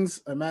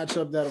things, a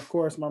matchup that, of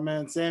course, my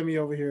man Sammy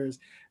over here is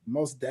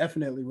most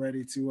definitely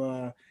ready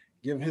to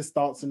give his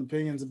thoughts and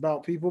opinions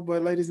about people.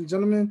 But, ladies and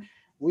gentlemen,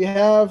 we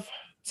have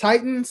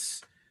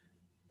Titans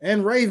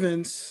and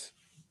Ravens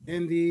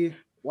in the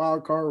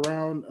wild card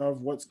round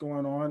of what's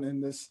going on in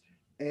this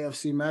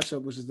AFC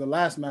matchup, which is the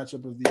last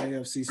matchup of the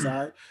AFC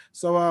side.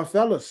 So,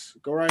 fellas,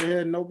 go right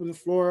ahead and open the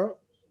floor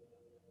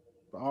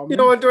up. You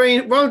know what,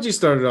 Dwayne? Why don't you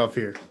start it off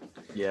here?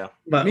 Yeah.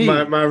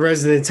 My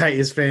resident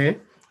Titans fan.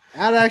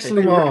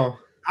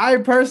 I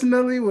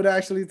personally would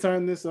actually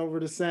turn this over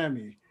to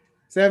Sammy.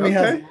 Sammy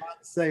has a lot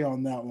to say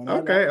on that one.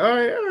 Okay, all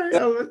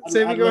right.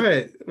 Sammy, go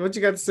ahead. What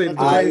you got to say?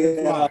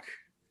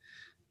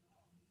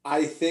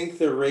 I think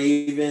the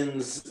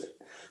Ravens.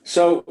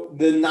 So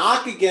the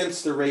knock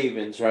against the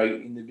Ravens, right,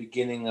 in the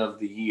beginning of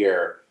the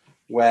year,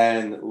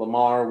 when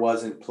Lamar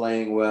wasn't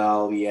playing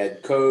well, he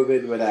had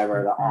COVID,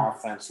 whatever, the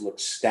offense looked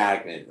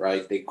stagnant,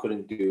 right? They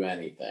couldn't do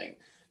anything.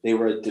 They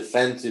were a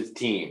defensive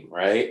team,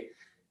 right?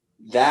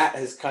 That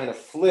has kind of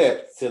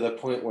flipped to the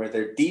point where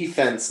their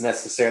defense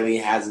necessarily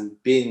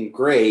hasn't been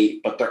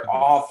great, but their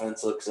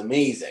offense looks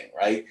amazing,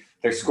 right?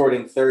 They're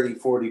scoring 30,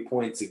 40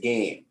 points a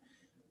game.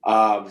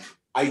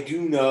 I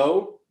do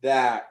know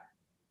that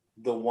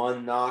the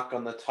one knock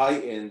on the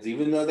Titans,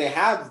 even though they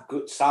have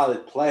good,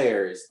 solid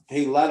players,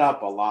 they let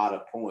up a lot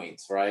of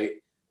points, right?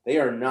 They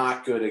are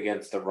not good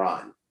against the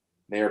run.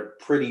 They're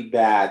pretty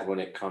bad when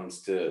it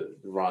comes to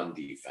run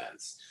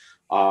defense.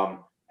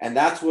 And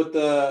that's what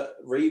the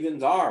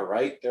Ravens are,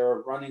 right? They're a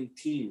run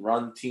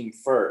team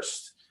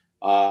first.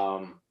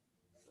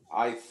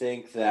 I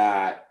think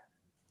that,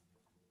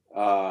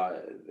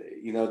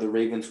 the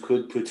Ravens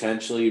could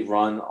potentially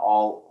run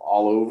all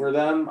over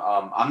them.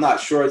 I'm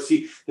not sure.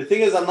 See, the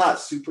thing is, I'm not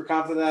super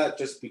confident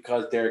just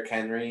because Derrick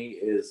Henry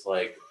is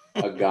like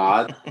a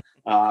god.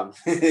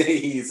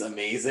 He's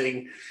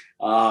amazing.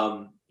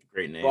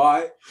 Great name.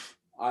 But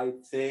I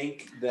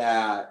think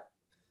that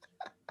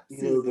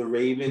the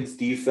Ravens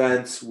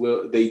defense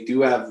they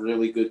do have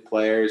really good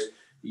players.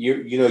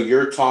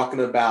 You're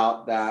talking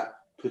about that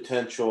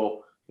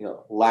potential,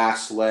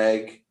 last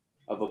leg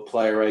of a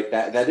player, right?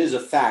 That is a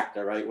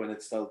factor, right? When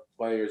it's the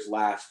player's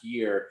last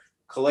year.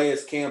 Calais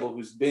Campbell,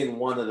 who's been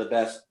one of the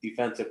best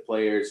defensive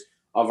players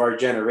of our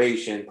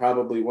generation,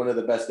 probably one of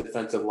the best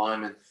defensive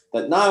linemen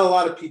that not a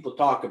lot of people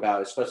talk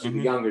about, especially the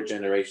younger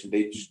generation.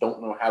 They just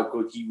don't know how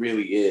good he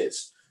really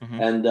is.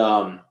 And,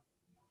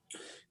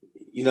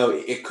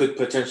 it could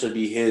potentially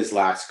be his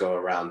last go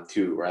around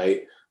too,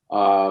 right?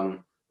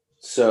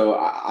 So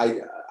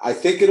I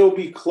think it'll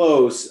be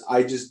close.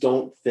 I just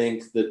don't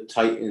think the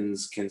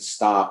Titans can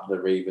stop the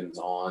Ravens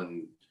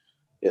on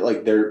it,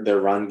 like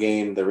their run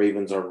game. The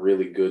Ravens are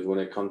really good when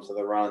it comes to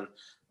the run.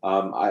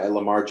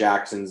 Lamar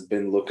Jackson's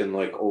been looking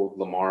like old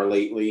Lamar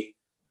lately.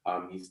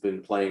 He's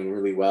been playing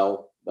really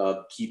well,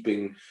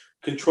 keeping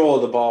control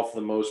of the ball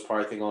for the most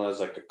part. I think only has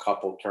like a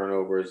couple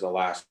turnovers the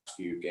last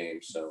few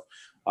games. So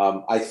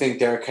I think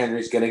Derrick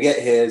Henry's going to get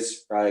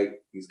his, right?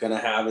 He's going to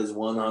have his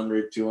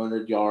 100,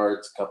 200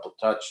 yards, a couple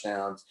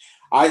touchdowns.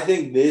 I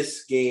think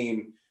this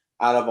game,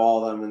 out of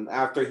all of them, and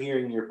after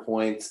hearing your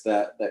points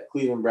that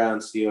Cleveland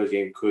Browns Steelers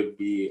game could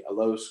be a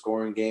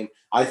low-scoring game,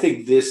 I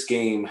think this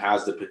game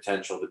has the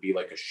potential to be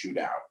like a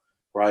shootout,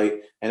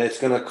 right? And it's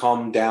going to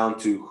come down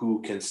to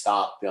who can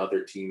stop the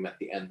other team at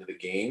the end of the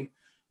game.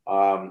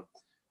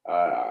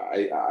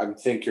 I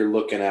think you're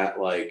looking at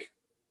like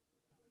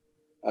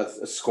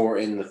a score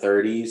in the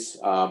 30s.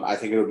 I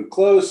think it'll be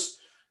close.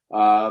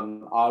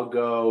 I'll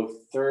go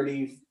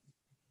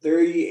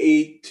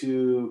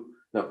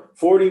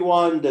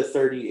 41 to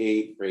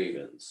 38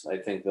 Ravens. I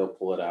think they'll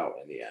pull it out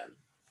in the end.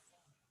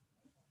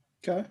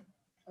 Okay.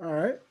 All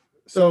right.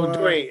 So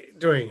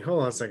Dwayne,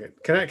 hold on a second.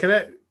 Can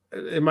I?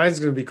 Mine's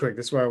gonna be quick.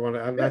 That's why I want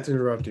to. I'm not to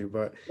interrupt you,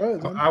 but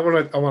I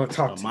want to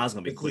talk. Mine's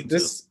gonna be quick.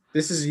 This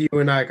is you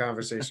and I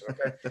conversation.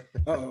 Okay.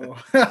 Uh-oh.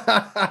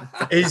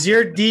 Is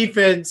your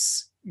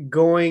defense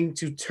going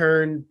to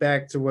turn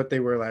back to what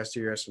they were last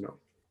year? Yes or no?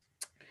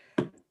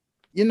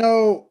 You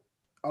know,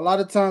 a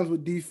lot of times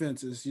with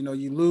defenses, you know,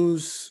 you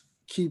lose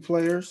key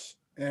players,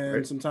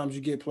 and sometimes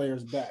you get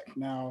players back.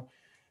 Now,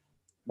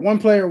 one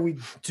player we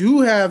do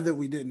have that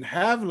we didn't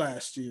have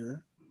last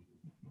year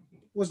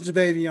was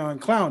Jadeveon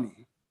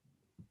Clowney.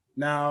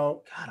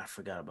 Now, God, I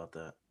forgot about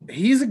that.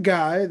 He's a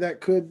guy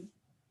that could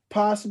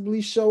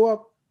possibly show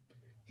up.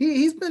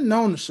 He's been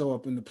known to show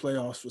up in the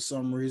playoffs for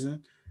some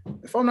reason.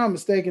 If I'm not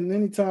mistaken,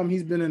 anytime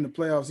he's been in the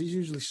playoffs, he's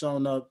usually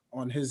shown up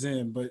on his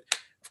end. But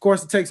of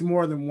course, it takes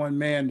more than one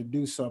man to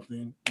do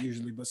something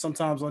usually. But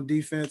sometimes on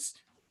defense,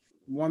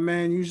 one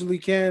man usually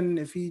can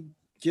if he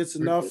gets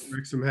enough.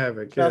 Wreak some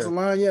havoc. Pass the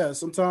line, yeah.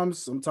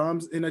 Sometimes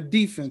in a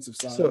defensive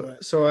side.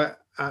 So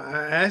I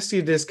asked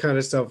you this kind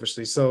of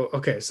selfishly. So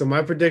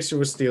my prediction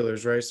was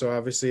Steelers, right? So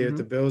obviously, if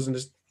the Bills and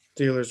the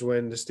Steelers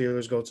win, the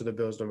Steelers go to the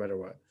Bills no matter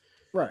what.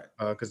 Right.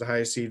 Because the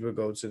highest seed would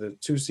go to the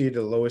 2 seed,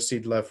 the lowest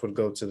seed left would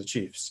go to the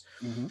Chiefs.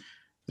 Mm-hmm.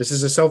 This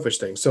is a selfish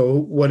thing. So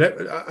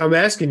whatever, I'm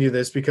asking you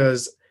this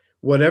because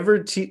whatever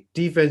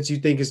defense you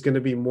think is going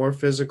to be more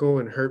physical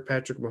and hurt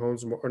Patrick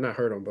Mahomes, or not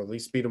hurt him, but at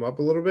least beat him up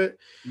a little bit,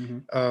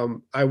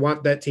 I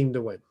want that team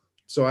to win.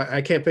 So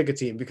I can't pick a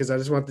team because I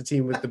just want the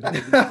team with the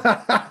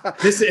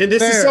this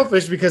is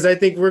selfish because I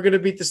think we're going to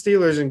beat the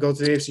Steelers and go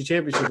to the AFC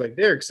Championship like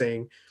Derek's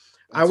saying.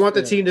 I want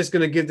the team that's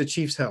going to give the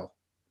Chiefs hell.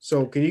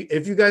 So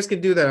if you guys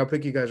can do that, I'll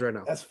pick you guys right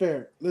now. That's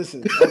fair.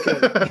 Listen,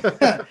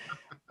 okay.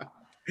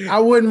 I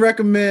wouldn't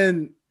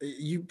recommend.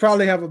 You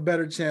probably have a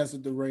better chance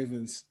with the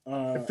Ravens.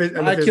 My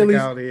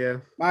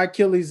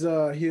Achilles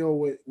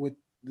heel with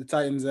the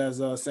Titans,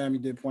 as Sammy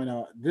did point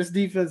out. This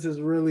defense is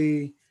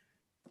really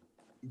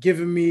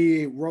giving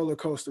me roller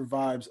coaster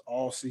vibes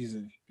all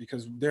season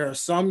because there are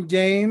some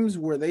games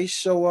where they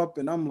show up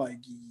and I'm like,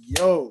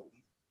 yo,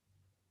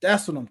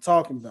 that's what I'm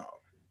talking about.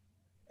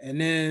 And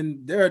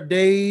then there are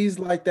days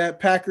like that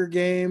Packer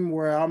game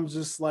where I'm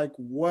just like,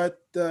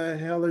 what the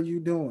hell are you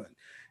doing?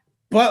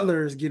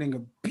 Butler is getting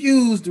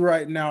abused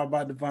right now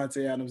by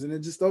Devontae Adams. And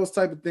it's just those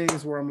type of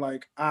things where I'm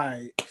like, now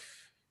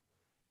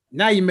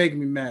you're making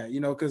me mad,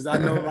 because I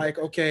know like,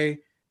 okay,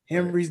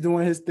 Henry's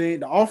doing his thing.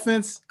 The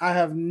offense, I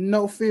have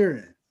no fear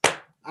in.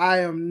 I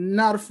am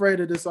not afraid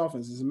of this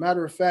offense. As a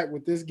matter of fact,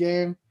 with this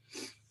game,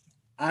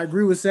 I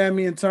agree with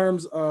Sammy in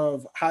terms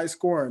of high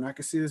scoring. I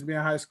can see this being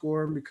high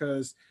scoring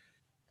because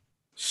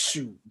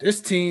shoot,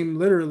 this team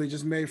literally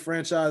just made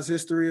franchise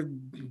history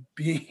of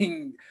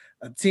being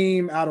a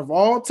team out of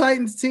all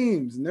Titans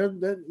teams. And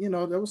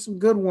there was some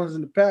good ones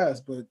in the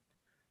past, but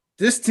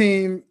this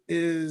team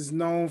is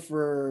known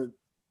for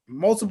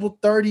multiple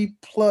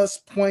 30-plus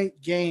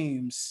point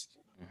games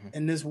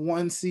in this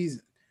one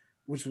season,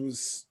 which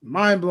was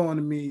mind-blowing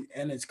to me.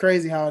 And it's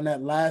crazy how in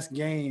that last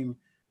game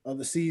of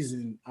the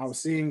season, I was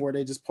seeing where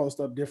they just post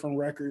up different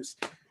records.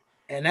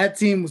 And that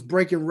team was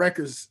breaking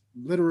records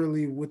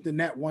literally within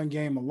that one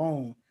game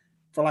alone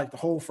for like the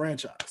whole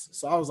franchise.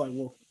 So I was like,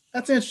 well,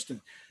 that's interesting.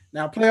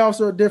 Now,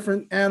 playoffs are a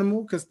different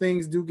animal because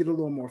things do get a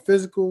little more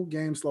physical.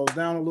 Game slows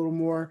down a little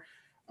more.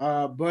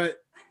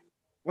 But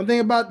one thing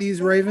about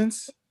these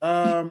Ravens,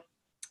 I'm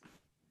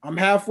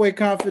halfway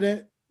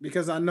confident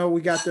because I know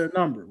we got their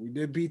number. We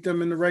did beat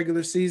them in the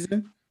regular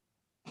season.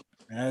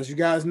 As you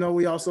guys know,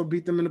 we also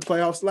beat them in the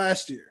playoffs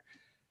last year.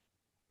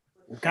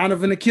 We're kind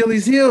of an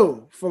Achilles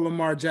heel for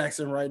Lamar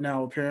Jackson right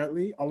now,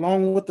 apparently,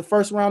 along with the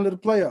first round of the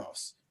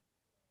playoffs.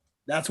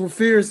 That's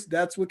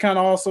what kind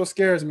of also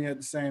scares me at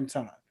the same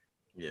time.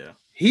 Yeah.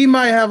 He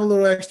might have a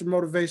little extra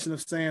motivation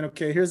of saying,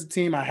 okay, here's a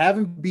team I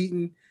haven't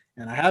beaten,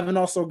 and I haven't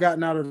also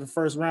gotten out of the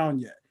first round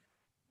yet.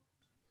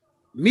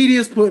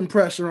 Media's putting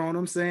pressure on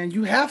him, saying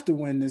you have to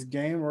win this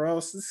game or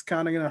else this is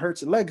kind of going to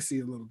hurt your legacy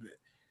a little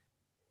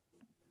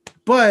bit.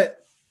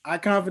 But I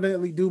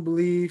confidently do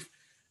believe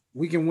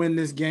we can win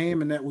this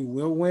game and that we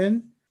will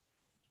win,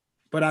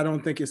 but I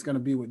don't think it's going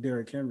to be with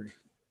Derrick Henry.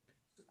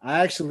 I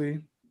actually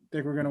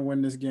think we're going to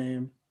win this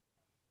game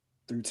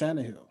through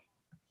Tannehill.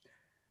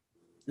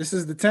 This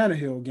is the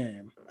Tannehill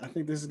game. I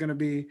think this is going to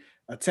be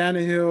a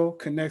Tannehill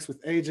connects with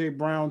A.J.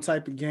 Brown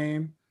type of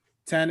game.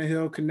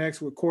 Tannehill connects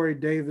with Corey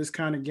Davis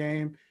kind of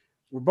game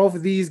where both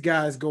of these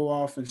guys go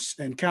off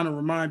and kind of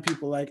remind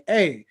people like,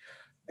 hey,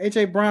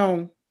 A.J.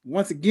 Brown,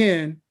 once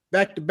again,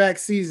 back-to-back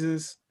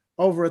seasons,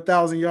 over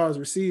 1,000 yards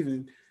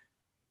receiving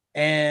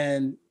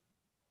and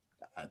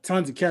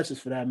tons of catches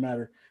for that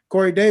matter.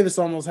 Corey Davis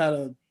almost had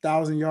a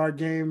 1,000-yard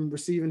game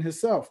receiving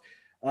himself.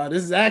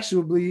 This is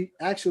actually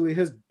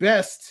his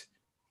best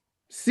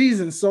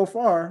seasons so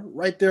far,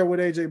 right there with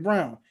AJ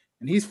Brown,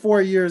 and he's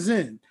 4 years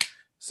in.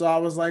 So I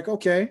was like,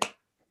 okay,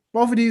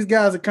 both of these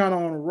guys are kind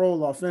of on a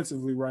roll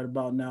offensively right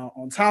about now,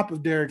 on top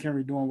of Derrick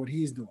Henry doing what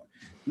he's doing.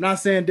 I'm not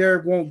saying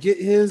Derrick won't get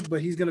his,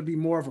 but he's going to be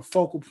more of a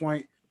focal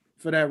point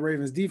for that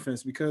Ravens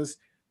defense because,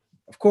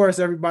 of course,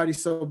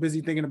 everybody's so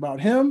busy thinking about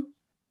him,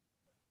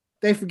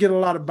 they forget a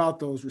lot about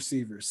those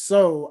receivers.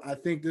 So I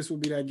think this will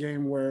be that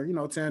game where,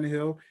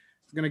 Tannehill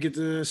is going to get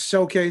to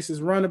showcase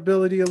his run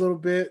ability a little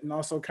bit and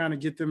also kind of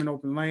get them in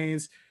open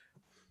lanes.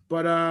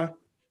 But, I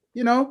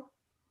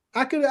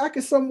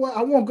could somewhat,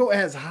 I won't go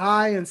as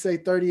high and say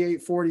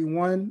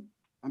 38-41.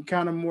 I'm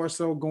kind of more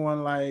so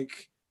going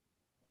like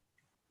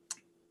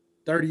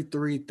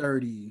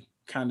 33-30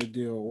 kind of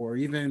deal, or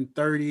even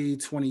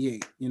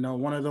 30-28,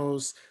 one of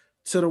those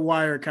to the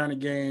wire kind of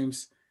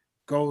games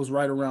goes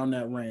right around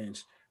that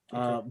range.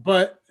 Okay.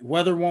 But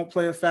weather won't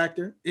play a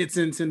factor. It's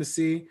in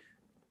Tennessee.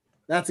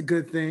 That's a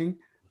good thing.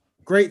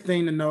 Great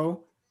thing to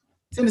know.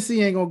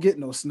 Tennessee ain't going to get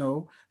no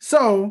snow.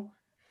 So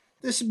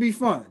this should be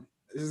fun.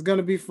 This is going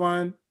to be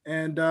fun.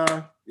 And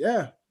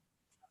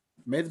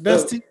may the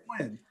best team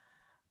win.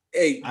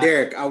 Hey,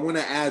 Derek, I want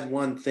to add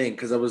one thing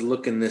because I was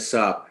looking this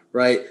up,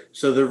 right?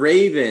 So the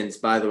Ravens,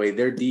 by the way,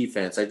 their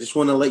defense, I just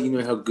want to let you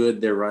know how good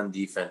their run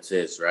defense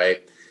is,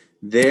 right?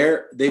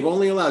 They've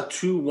only allowed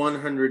 2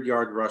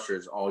 100-yard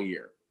rushers all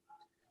year.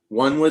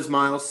 One was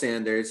Miles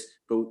Sanders,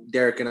 but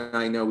Derek and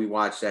I know we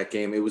watched that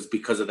game. It was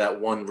because of that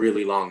one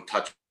really long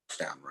touchdown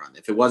run.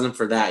 If it wasn't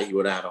for that, he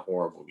would have had a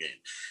horrible game.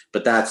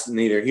 But that's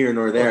neither here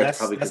nor there.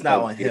 Well, that's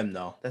not on him,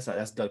 though.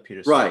 That's Doug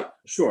Peterson. Right,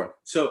 sure.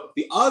 So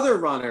the other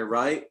runner,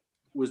 right,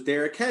 was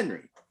Derrick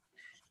Henry.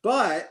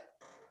 But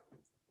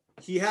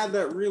he had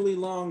that really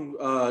long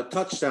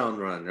touchdown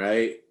run,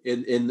 right,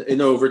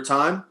 in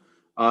overtime.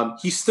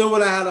 He still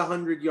would have had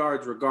 100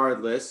 yards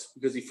regardless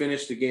because he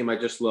finished the game, I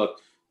just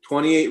looked,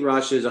 28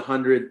 rushes,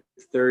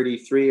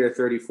 133 or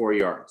 34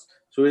 yards.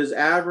 So his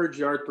average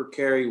yard per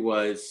carry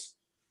was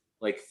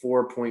like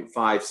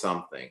 4.5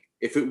 something.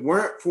 If it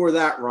weren't for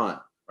that run,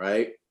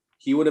 right,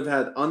 he would have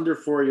had under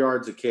 4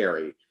 yards a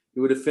carry. He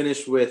would have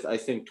finished with, I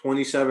think,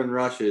 27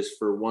 rushes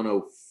for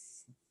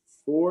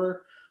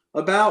 104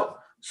 about.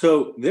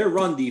 So their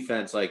run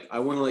defense, like I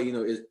want to let you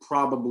know, is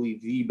probably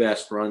the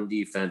best run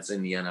defense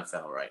in the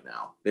NFL right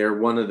now. They're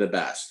one of the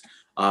best.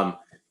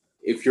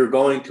 If you're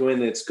going to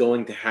win, it's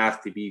going to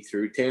have to be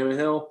through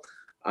Tannehill.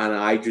 And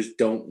I just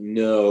don't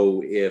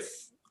know if,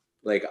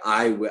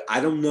 I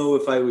don't know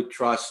if I would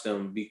trust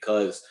him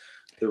because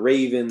the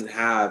Ravens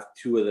have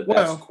 2 of the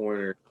best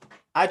corners.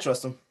 I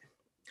trust him.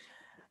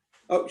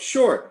 Oh,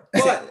 sure.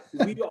 But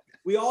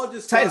we all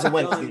just Titans will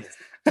win.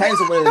 Titans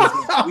will win this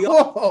game. We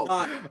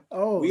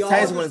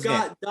all just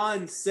got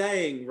done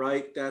saying,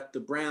 right, that the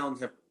Browns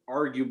have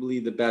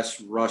arguably the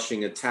best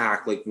rushing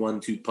attack, like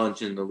 1-2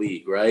 punch in the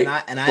league, right?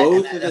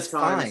 That's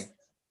fine.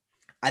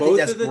 I think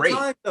that's great.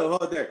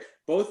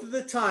 Both of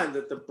the time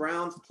that the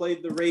Browns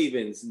played the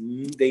Ravens,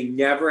 they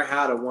never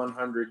had a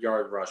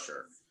 100-yard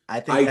rusher. I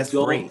think that's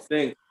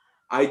great.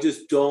 I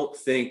just don't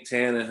think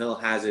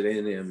Tannehill has it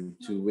in him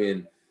to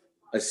win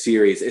a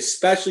series,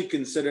 especially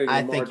considering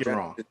Lamar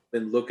Jackson has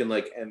been looking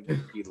like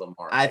MVP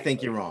Lamar. I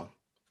think you're wrong.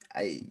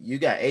 You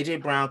got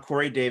AJ Brown,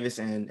 Corey Davis,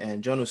 and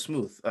Jonnu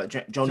Smith.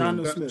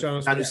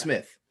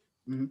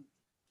 Mm-hmm.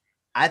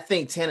 I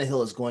think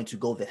Tannehill is going to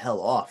go the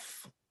hell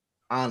off.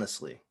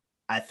 Honestly,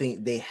 I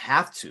think they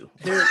have to.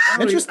 I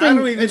don't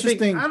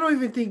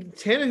even think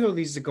Tannehill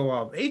needs to go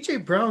off.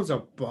 AJ Brown's a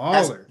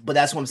baller. But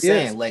that's what I'm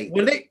saying.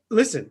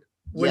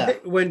 Yes.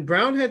 When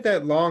Brown had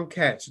that long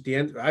catch at the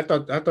end, I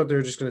thought they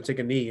were just going to take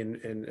a knee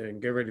and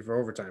get ready for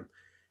overtime.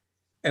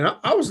 And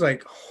I was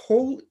like,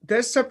 holy,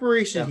 that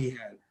separation he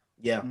had.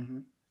 Yeah. Mm-hmm.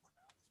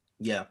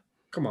 Yeah.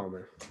 Come on,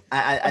 man.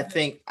 I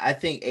think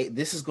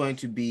this is going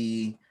to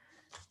be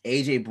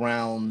AJ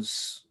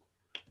Brown's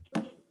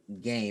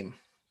game.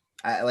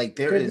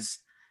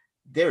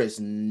 There is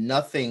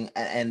nothing,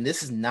 and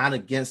this is not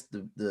against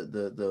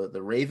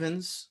the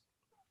Ravens,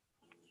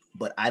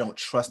 but I don't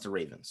trust the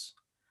Ravens.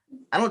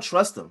 I don't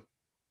trust them.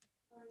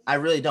 I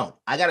really don't.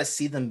 I got to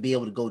see them be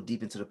able to go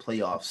deep into the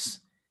playoffs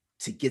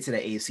to get to the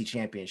AFC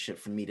Championship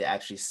for me to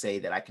actually say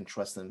that I can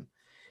trust them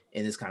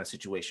in this kind of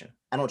situation.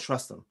 I don't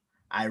trust them.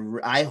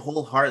 I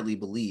wholeheartedly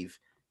believe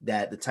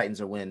that the Titans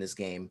are winning this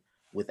game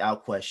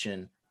without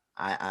question.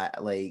 I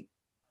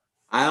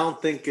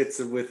don't think it's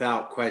a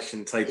without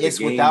question type of game.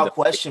 It's without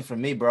question for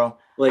me, bro.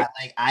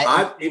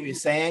 I what you're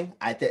saying.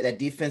 I think that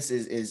defense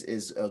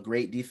is a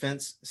great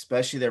defense,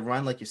 especially their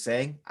run, like you're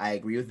saying. I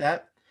agree with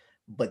that.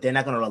 But they're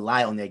not going to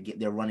rely on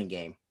their running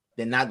game.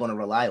 They're not going to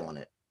rely on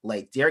it.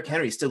 Like Derrick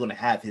Henry is still going to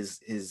have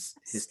his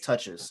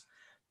touches,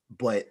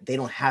 but they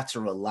don't have to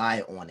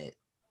rely on it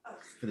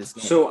for this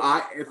game. So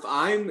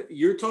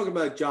you're talking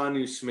about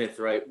Jonnu Smith,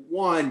 right?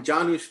 One,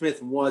 Jonnu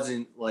Smith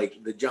wasn't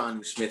like the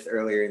Jonnu Smith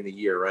earlier in the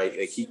year, right?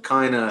 Like he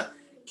kind of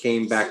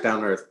came back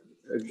down to earth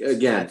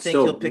again.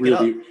 Still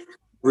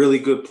really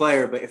good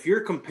player, but if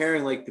you're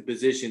comparing like the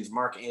positions,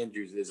 Mark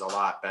Andrews is a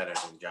lot better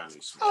than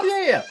Jonnu Smith. Oh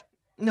yeah.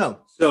 No.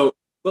 So.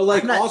 But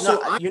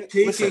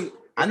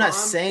I'm not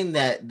saying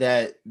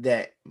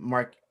that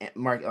Mark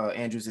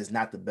Andrews is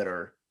not the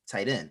better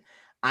tight end.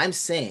 I'm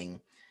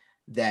saying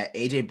that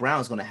AJ Brown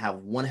is going to have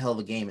one hell of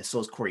a game, and so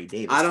is Corey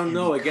Davis. I don't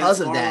know.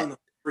 Because of that,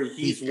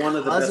 he's one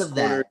of the best corners in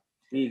the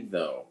league,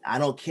 though. I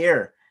don't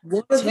care.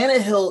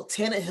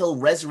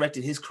 Tannehill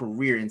resurrected his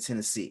career in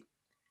Tennessee.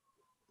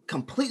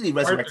 Completely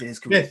resurrected his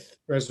career.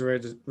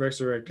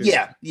 Resurrected.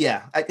 Yeah.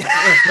 Yeah.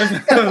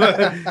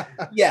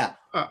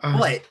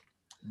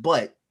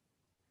 But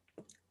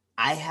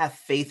I have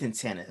faith in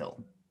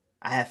Tannehill.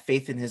 I have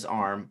faith in his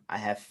arm. I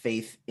have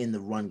faith in the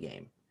run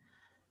game.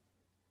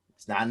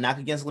 It's not a knock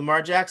against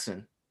Lamar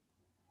Jackson,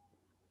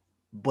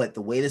 but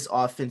the way this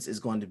offense is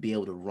going to be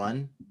able to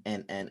run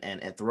and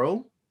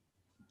throw,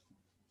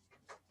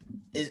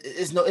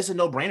 it's a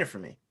no-brainer for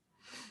me.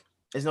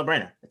 It's no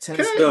brainer.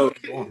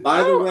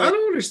 By the way, I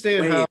don't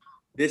understand how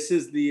this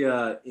is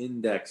the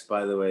index,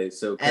 by the way.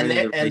 So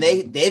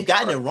they've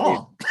gotten it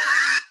wrong.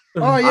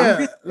 Oh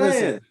yeah,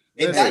 listen,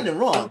 they've gotten it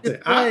wrong.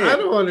 I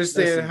don't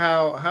understand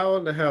how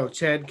in the hell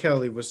Chad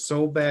Kelly was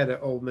so bad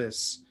at Ole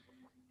Miss.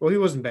 Well, he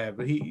wasn't bad,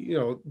 but he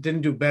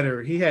didn't do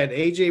better. He had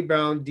AJ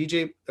Brown,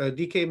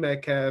 DK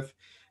Metcalf,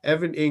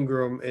 Evan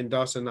Ingram, and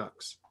Dawson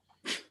Knox.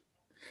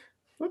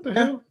 What the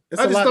hell?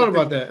 I just thought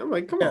about that. I'm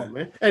like, come on,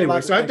 man. Anyway,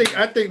 so I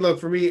think.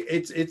 Look, for me,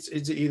 it's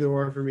an either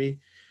or for me.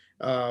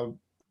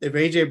 If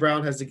AJ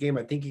Brown has the game,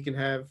 I think he can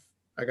have.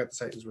 I got the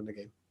Titans win the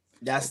game.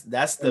 That's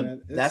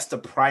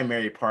the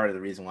primary part of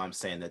the reason why I'm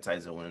saying the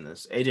Titans are winning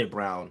this. AJ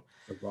Brown,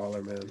 the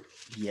baller, man.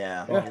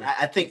 Yeah.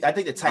 I think the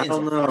Titans. I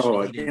don't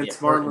know.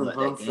 Against Marlon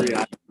Humphrey,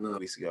 I don't know.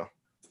 Weeks ago.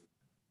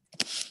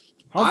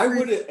 I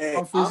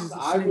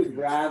would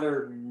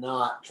rather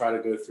not try to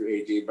go through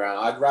AJ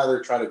Brown. I'd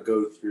rather try to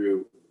go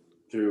through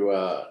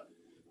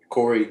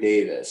Corey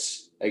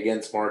Davis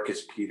against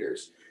Marcus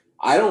Peters.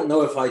 I don't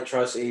know if I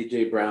trust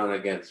AJ Brown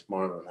against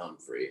Marlon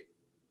Humphrey.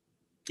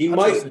 He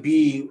might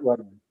be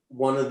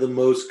one of the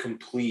most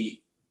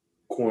complete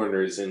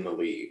corners in the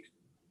league.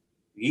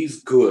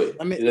 He's good.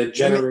 I mean, a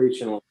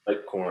generational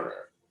corner.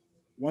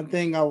 One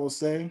thing I will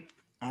say,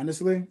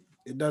 honestly,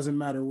 it doesn't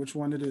matter which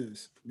one it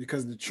is,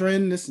 because the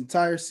trend this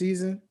entire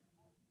season,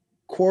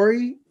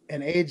 Corey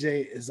and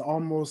AJ is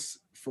almost,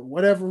 for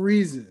whatever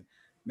reason,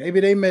 maybe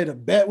they made a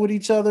bet with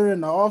each other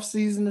in the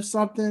offseason or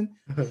something.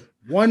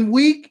 1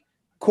 week,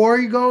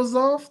 Corey goes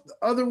off. The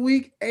other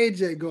week,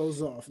 AJ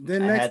goes off.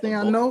 Then next thing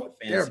I know,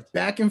 they're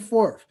back and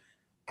forth.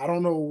 I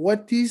don't know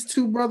what these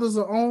two brothers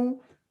are on,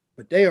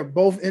 but they are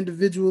both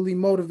individually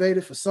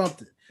motivated for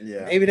something.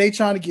 Yeah. Maybe they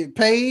trying to get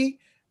paid.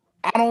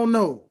 I don't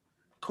know.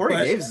 Corey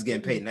Davis is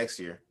getting paid next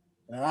year.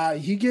 I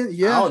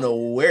don't know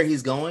where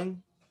he's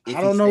going. I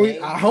don't know.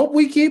 I hope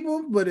we keep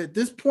him, but at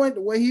this point,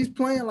 the way he's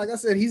playing, like I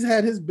said, he's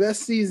had his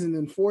best season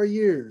in 4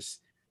 years.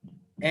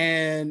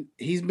 And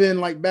he's been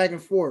back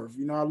and forth.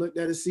 I looked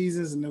at his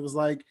seasons and it was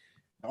the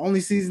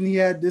only season he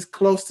had this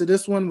close to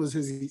this one was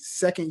his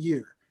second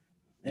year.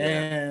 Yeah.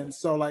 And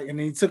so and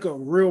he took a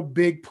real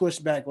big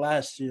pushback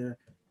last year.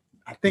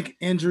 I think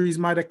injuries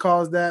might have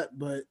caused that,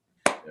 but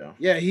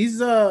he's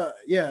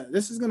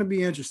this is going to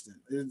be interesting.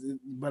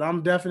 But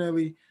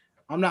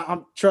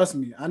trust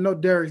me, I know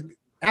Derek,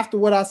 after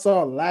what I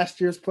saw last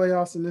year's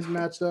playoffs in this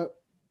matchup,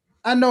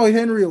 I know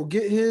Henry will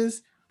get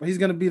his, but he's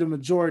going to be the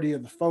majority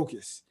of the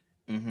focus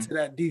to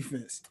that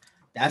defense.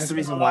 That's the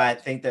reason why I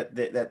think that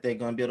they're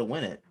going to be able to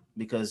win it,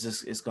 because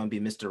it's going to be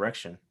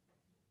misdirection.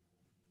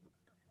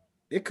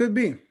 It could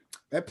be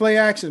that play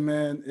action,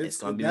 man. It's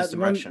going to be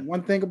misdirection.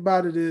 One thing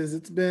about it is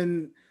it's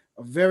been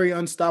a very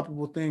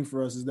unstoppable thing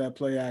for us is that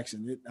play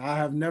action. I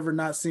have never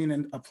not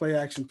seen a play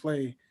action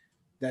play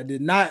that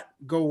did not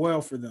go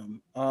well for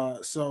them.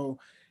 So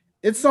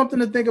it's something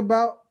to think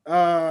about.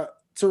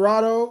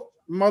 Toronto,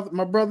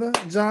 my brother,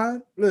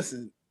 John,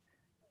 listen,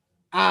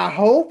 I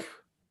hope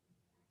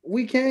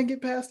we can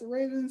get past the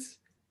Ravens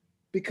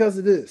because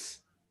of this.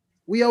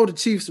 We owe the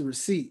Chiefs a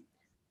receipt.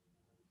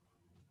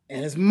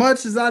 And as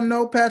much as I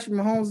know Patrick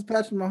Mahomes is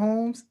Patrick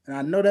Mahomes, and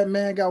I know that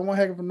man got one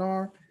heck of an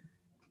arm,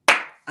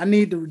 I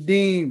need to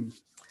redeem.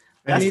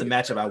 That's the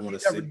matchup I want to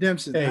see.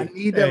 Redemption. I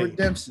need that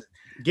redemption.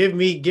 Give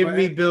me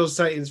Bills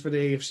Titans for the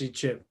AFC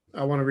chip.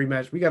 I want a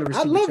rematch. We got to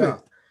receive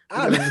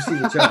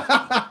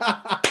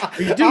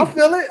We do. I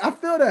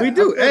feel that. We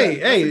do.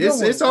 Hey,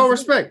 it's all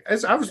respect.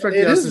 I respect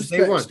you since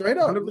day one. Straight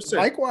up. 100%.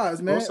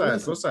 Likewise, man. Both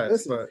sides.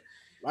 Listen, but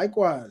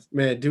likewise.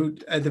 Man,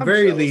 dude, at the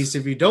very least,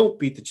 if you don't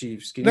beat the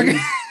Chiefs, can you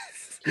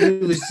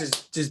at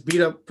least just beat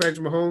up Patrick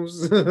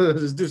Mahomes?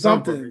 Just do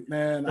something,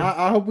 man.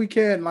 I hope we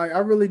can. I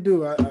really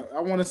do. I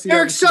want to see.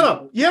 Eric, shut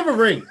up. You have a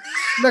ring.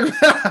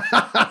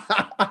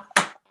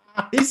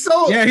 He's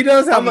so. Yeah, he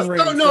does have a ring.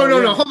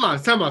 No. Hold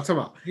on. Time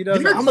out. He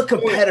does. I'm a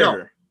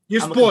competitor. You're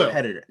spoiled.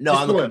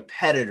 I'm a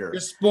competitor. You're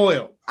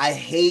spoiled. I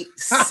hate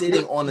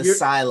sitting on the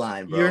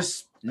sideline, bro.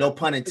 No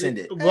pun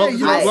intended.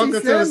 Welcome to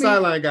the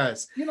Sideline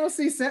Guys. You don't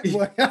see Sam.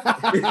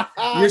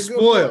 You're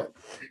spoiled.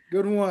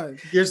 Good one.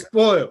 You're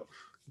spoiled.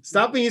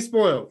 Stop being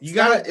spoiled. It's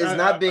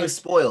not being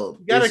spoiled.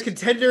 You got a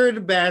contender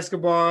in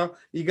basketball.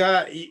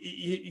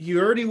 You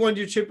already won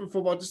your chip in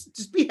football.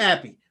 Just be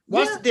happy.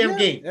 Watch the damn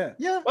game.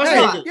 Yeah. Watch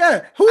Hey, the game.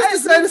 yeah. Who's to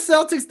say the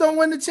Celtics don't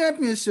win the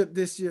championship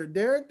this year,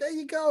 Derek? There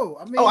you go.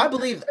 I mean, I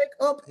believe pick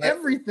up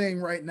everything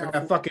right now.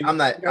 I'm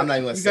not even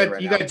gonna say right now.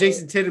 You got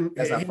Jason Tatum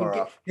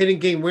hitting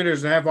game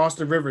winners and have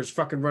Austin Rivers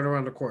fucking run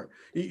around the court.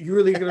 You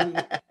really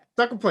gonna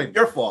stop complaining?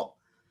 Your fault.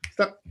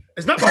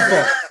 It's not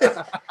my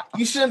fault.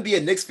 You shouldn't be a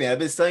Knicks fan. I've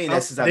been telling you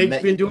that since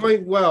They've been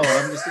doing well.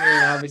 I'm just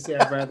saying, obviously,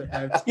 I'd rather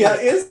have. Yeah,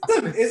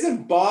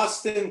 isn't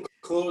Boston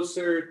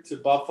closer to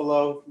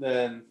Buffalo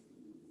than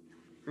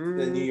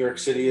New York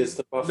City is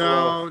to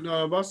Buffalo?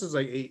 No, Boston's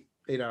like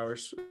 8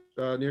 hours.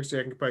 New York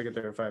City, I can probably get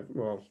there in 5.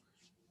 Well,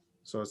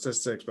 so it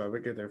says 6, but I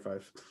would get there in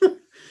 5.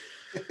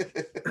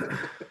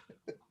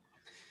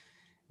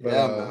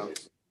 Man.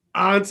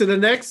 On to the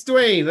next,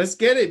 Dwayne. Let's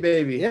get it,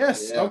 baby.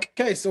 Yes. Yeah.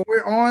 Okay. So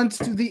we're on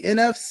to the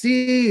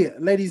NFC,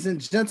 ladies and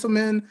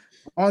gentlemen.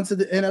 On to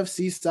the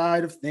NFC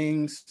side of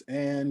things.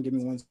 And give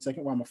me 1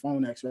 second while my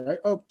phone acts right.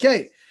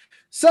 Okay.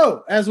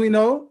 So as we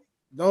know,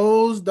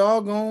 those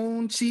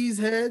doggone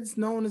cheeseheads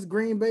known as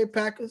Green Bay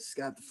Packers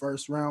got the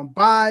first round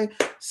bye.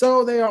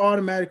 So they are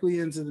automatically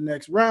into the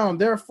next round.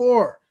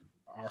 Therefore,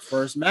 our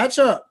first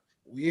matchup,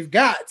 we've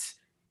got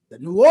the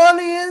New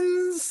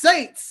Orleans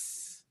Saints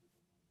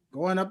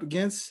going up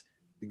against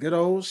the good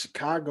old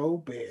Chicago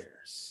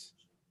Bears.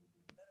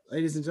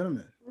 Ladies and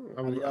gentlemen,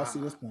 how do y'all see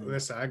this one?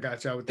 Listen, I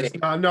got y'all with this.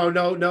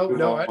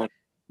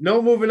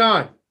 No, moving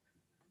on.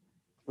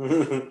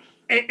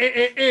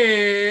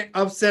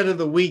 Upset of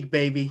the week,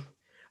 baby.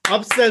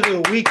 Upset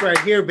of the week right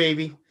here,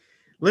 baby.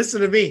 Listen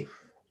to me.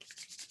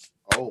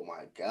 Oh,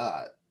 my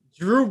God.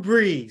 Drew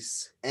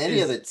Brees.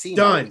 Any other team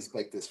I would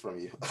expect this from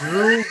you.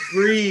 Drew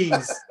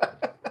Brees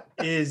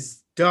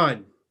is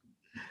done.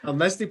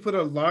 Unless they put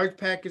a large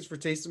package for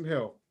Taysom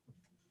Hill,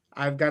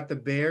 I've got the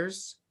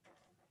Bears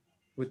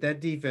with that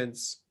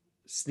defense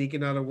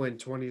sneaking out a win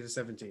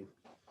 20-17.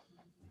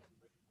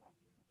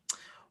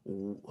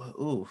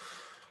 Ooh.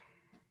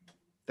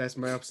 That's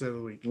my upset of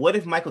the week. What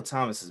if Michael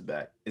Thomas is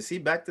back? Is he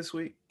back this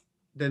week?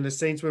 Then the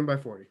Saints win by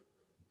 40.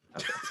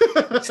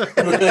 Okay.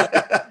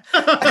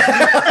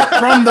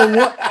 from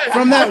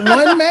that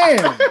one man.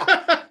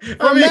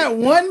 That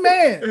one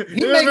man,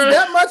 he makes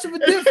that much of a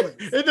difference.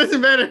 It doesn't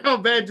matter how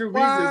bad Drew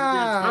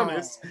Brees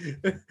is.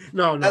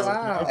 No,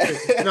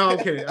 I'm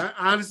kidding. I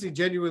honestly,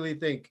 genuinely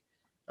think,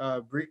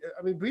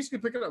 Brees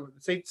could pick it up.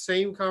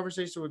 Same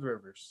conversation with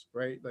Rivers,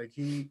 right? Like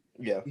he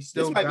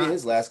still this might be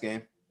his last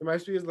game. It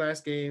might be his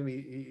last game.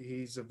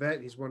 He's a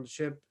vet. He's won the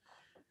chip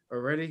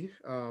already.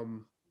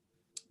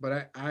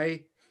 But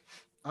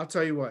I'll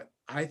tell you what.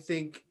 I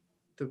think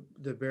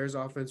the Bears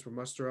offense will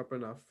muster up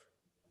enough.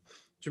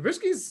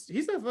 Trubisky's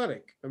he's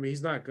athletic. I mean,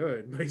 he's not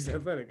good, but he's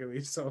athletic. I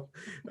mean, so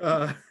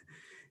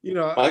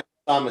Mike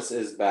Thomas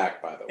is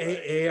back, by the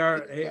way.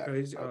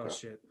 Oh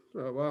shit.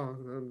 Oh, well,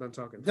 I'm done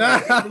talking.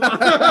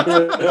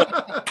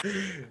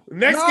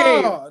 Next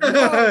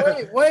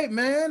game. Wait,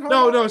 man.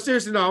 No,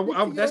 seriously, no.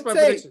 That's my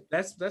prediction.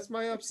 That's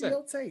my upset.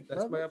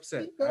 That's my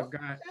upset.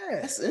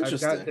 That's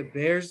interesting. I've got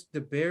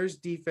the Bears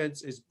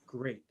defense is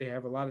great. They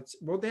have a lot of.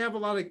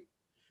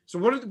 So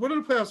what are the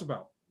playoffs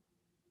about?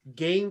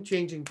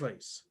 Game-changing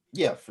plays.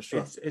 Yeah, for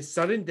sure. It's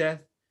sudden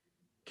death.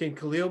 Can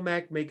Khalil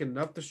Mack make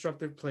enough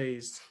disruptive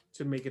plays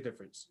to make a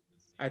difference?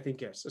 I think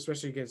yes,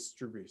 especially against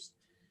Drew Brees.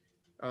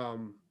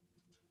 And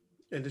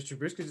Drew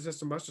Brees just has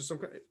to muster some.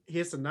 He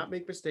has to not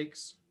make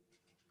mistakes.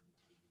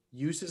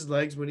 Use his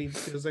legs when he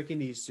feels like he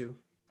needs to.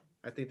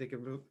 I think they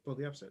can pull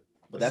the upset.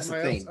 But that's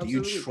the thing. Do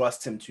you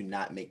trust him to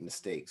not make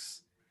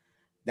mistakes?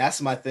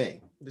 That's my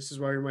thing. This is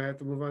why we might have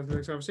to move on to the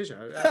next conversation.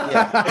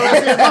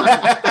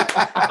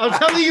 I'm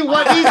telling you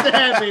what needs to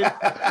happen,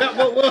 not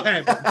what will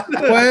happen.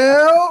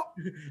 Well,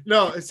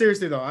 no,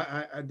 seriously though,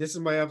 I this is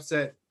my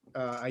upset.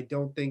 I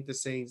don't think the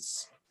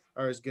Saints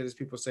are as good as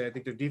people say. I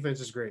think their defense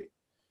is great,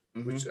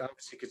 which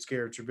obviously could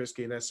scare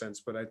Trubisky in that sense.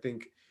 But I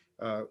think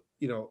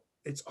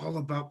it's all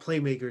about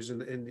playmakers in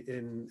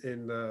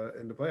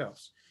the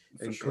playoffs.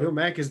 And Khalil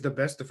Mack is the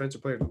best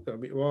defensive player. I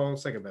mean,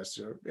 second best.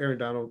 Aaron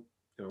Donald.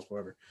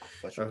 Whoever.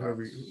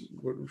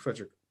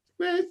 Fletcher.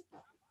 Man.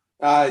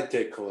 I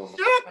take Khalil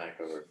Mack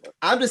over.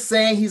 I'm just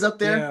saying he's up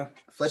there. Yeah.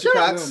 Fletcher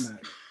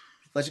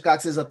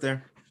Cox is up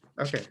there.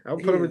 Okay, I'll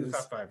put him in the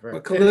top 5. Right.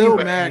 But Khalil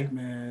Mack,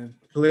 man.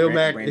 Khalil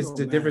Mack is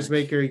the difference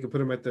maker. You can put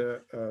him at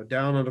the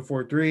down on the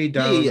 4-3,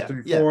 down on the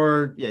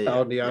 3-4, out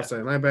on the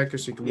outside linebacker,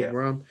 so you can move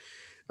around.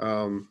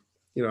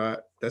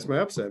 That's my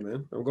upset,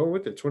 man. I'm going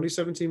with it.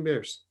 2017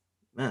 Bears.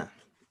 Man.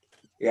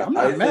 Yeah,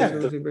 I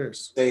think the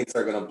Saints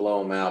are going to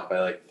blow them out by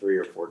like 3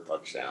 or 4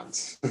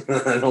 touchdowns.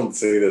 I don't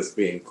see this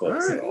being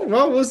close at all.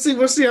 Well, we'll see.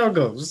 We'll see how it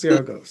goes.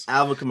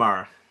 Alvin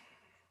Kamara.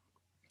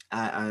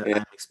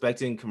 I'm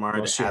expecting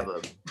Kamara to have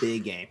a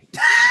big game.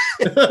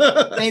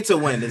 Saints will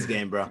win this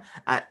game, bro.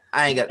 I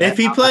ain't got. If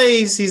he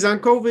plays, he's on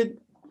COVID.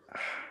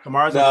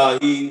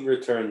 Kamara's he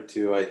returned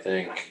too, I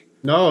think.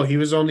 No, he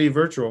was only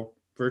virtual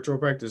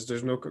practice.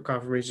 There's no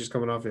confirmations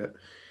coming off yet.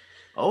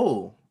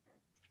 Oh.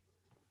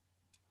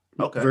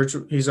 Okay.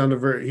 He's on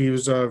he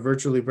was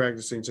virtually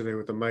practicing today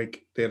with the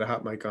mic. They had a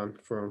hot mic on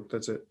for him.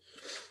 That's it.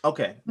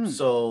 Okay.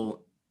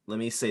 So let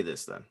me say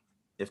this then.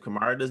 If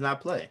Kamara does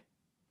not play,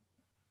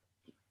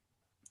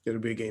 it'll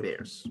be a game.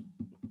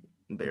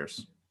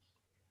 Bears.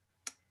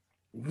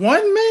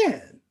 One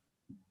man.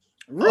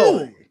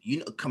 Really?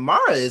 Oh,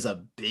 Kamara is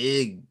a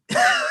big.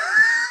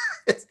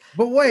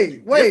 But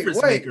wait,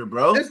 maker,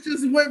 bro. This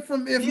just went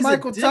from if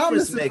Michael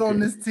Thomas is on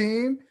this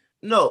team.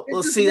 No,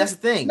 well, see, that's the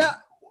thing. If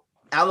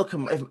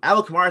Alvin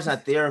Kamara is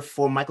not there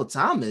for Michael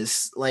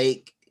Thomas,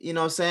 like, you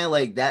know what I'm saying?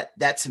 Like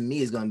that to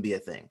me is going to be a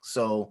thing.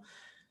 So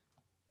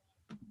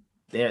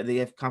they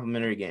have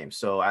complementary games.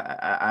 So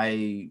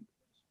I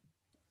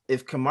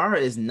if Kamara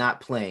is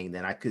not playing,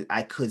 then I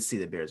could see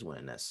the Bears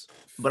winning this.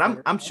 But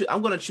I'm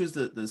going to choose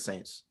the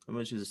Saints. I'm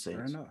going to choose the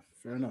Saints.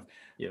 Fair enough.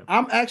 Yeah.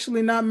 I'm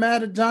actually not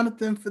mad at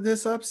Jonathan for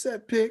this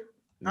upset pick.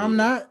 Yeah. I'm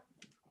not.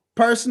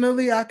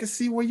 Personally, I can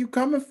see where you're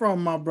coming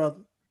from, my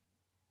brother.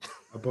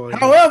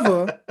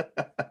 However,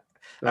 all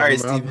right,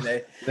 Stephen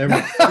A.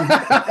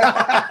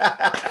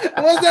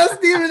 What's that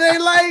Stephen A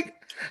like?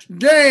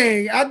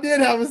 Dang, I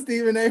did have a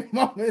Stephen A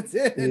moment.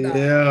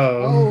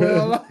 Oh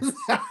well.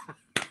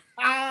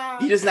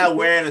 He's just not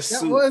wearing a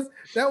suit.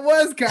 That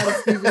was kind of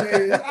Stephen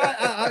A.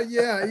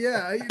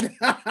 Yeah.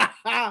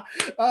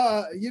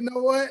 You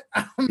know what?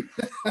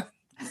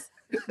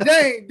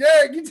 Dang,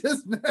 Derek, you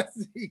just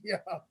messed me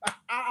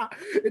up.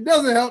 It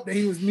doesn't help that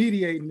he was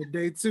mediating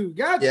today too.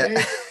 God dang.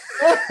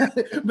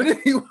 But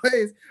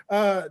anyways,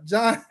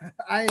 John,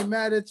 I ain't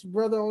mad at your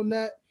brother on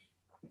that.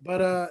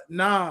 But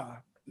nah,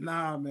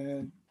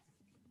 man.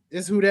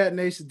 It's Who Dat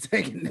Nation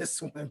taking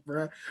this one,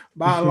 bro.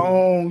 By a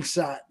long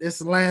shot. It's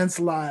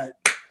landslide.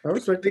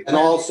 And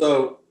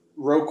also,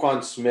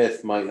 Roquan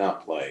Smith might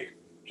not play.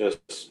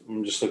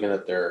 I'm just looking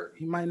at their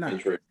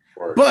injury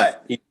report.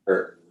 But he's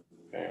hurt,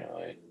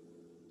 apparently.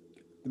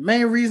 The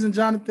main reason,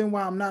 Jonathan,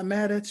 why I'm not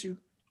mad at you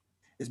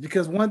is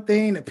because one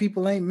thing that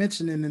people ain't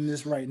mentioning in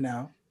this right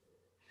now,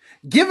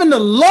 given the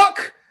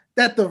luck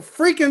that the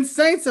freaking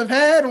Saints have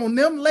had on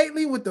them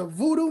lately with the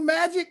voodoo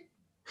magic,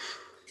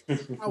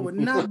 I would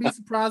not be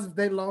surprised if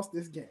they lost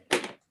this game.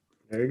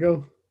 There you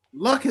go.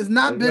 Luck has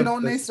not been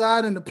on their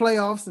side in the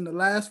playoffs in the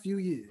last few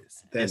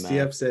years. That's the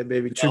upset,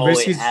 baby.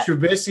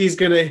 Trubisky's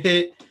going to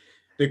hit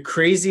the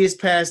craziest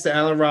pass to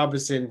Allen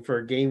Robinson for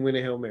a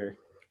game-winning Hail Mary.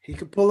 He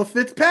could pull a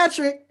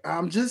Fitzpatrick.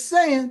 I'm just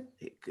saying.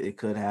 It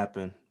could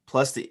happen.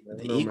 Plus, the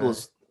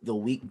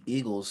weak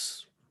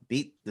Eagles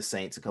beat the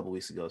Saints a couple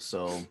weeks ago,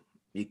 so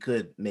you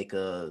could make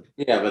a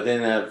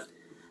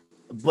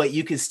but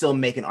you can still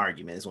make an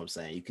argument. Is what I'm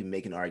saying. You can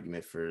make an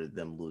argument for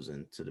them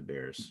losing to the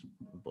Bears,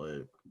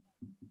 but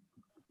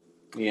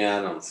yeah,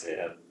 I don't see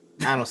it.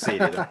 I don't see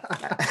it either.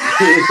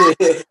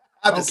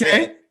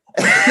 Okay.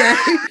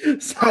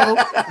 So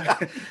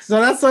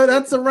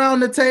that's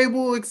around the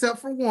table except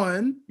for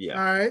one. Yeah.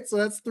 All right. So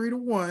that's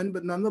 3-1,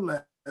 but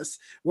nonetheless,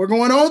 we're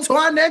going on to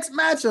our next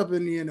matchup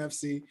in the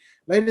NFC.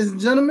 Ladies and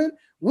gentlemen,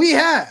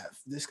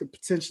 this could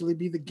potentially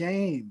be the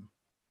game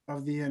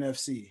of the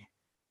NFC.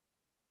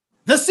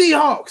 The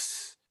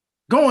Seahawks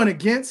going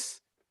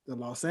against the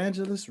Los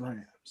Angeles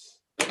Rams.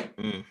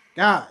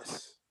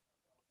 Guys,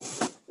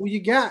 who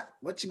you got?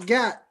 What you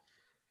got?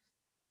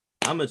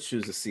 I'm going to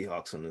choose the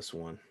Seahawks on this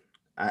one.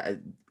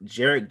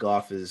 Jared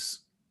Goff is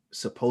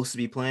supposed to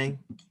be playing,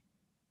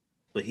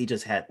 but he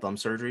just had thumb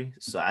surgery.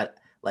 So I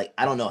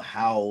don't know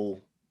how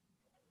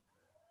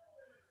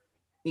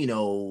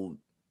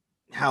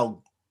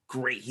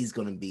great he's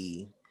going to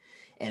be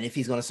and if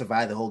he's going to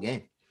survive the whole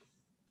game.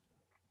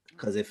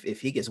 Because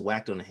if he gets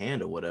whacked on the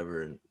hand or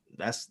whatever,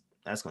 that's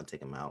going to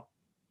take him out.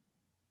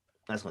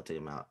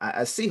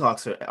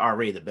 Seahawks are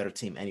already the better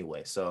team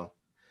anyway. So,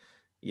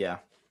 yeah,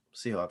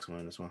 Seahawks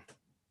win this one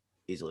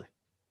easily.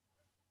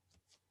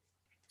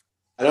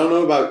 I don't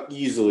know about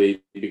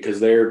easily because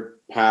their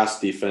pass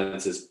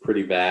defense is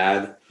pretty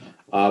bad.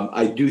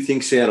 I do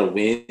think Seattle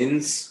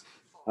wins.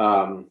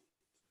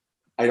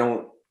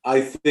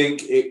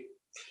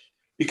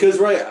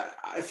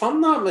 If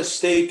I'm not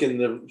mistaken,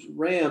 the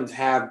Rams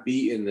have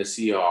beaten the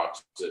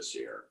Seahawks this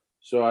year.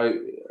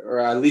 Or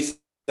at least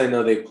I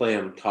know they play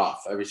them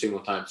tough every single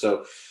time.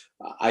 So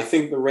I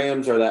think the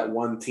Rams are that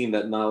one team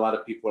that not a lot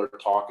of people are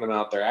talking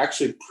about. They're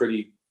actually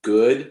pretty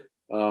good.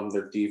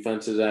 Their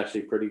defense is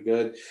actually pretty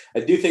good. I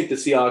do think the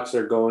Seahawks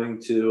are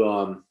going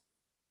to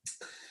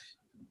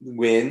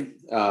win.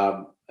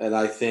 And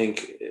I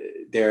think,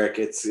 Derek,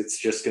 it's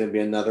just going to be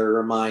another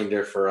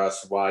reminder for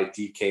us why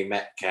DK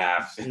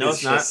Metcalf. No,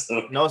 it's not.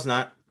 No, it's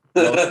not.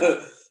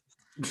 I'm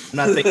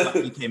not thinking about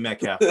DK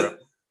Metcalf, bro.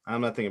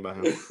 I'm not thinking about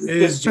him.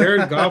 Is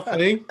Jared Goff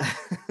playing?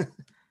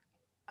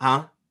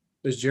 Huh?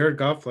 Is Jared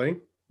Goff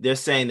playing? They're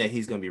saying that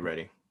he's going to be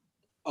ready.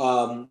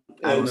 I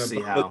don't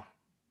see how,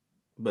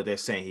 but they're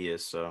saying he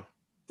is. So.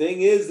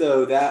 Thing is,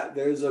 though, that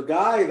there's a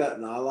guy that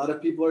not a lot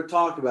of people are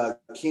talking about.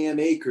 Cam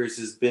Akers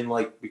has been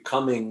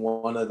becoming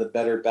one of the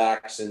better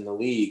backs in the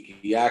league.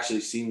 He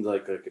actually seems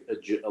like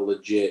a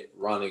legit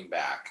running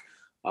back.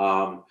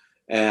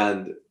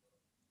 And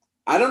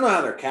I don't know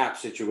how their cap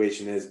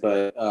situation is,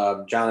 but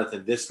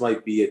Jonathan, this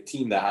might be a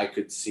team that I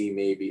could see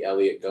maybe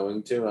Elliott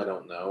going to. I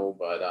don't know,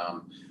 but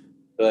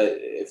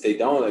if they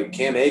don't,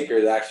 Cam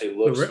Akers actually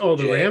looks.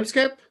 The Rams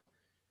cap?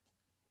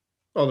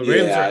 Oh, the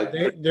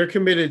Rams they're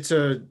committed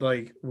to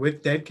like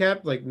with dead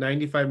cap like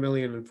 95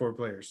 million and 4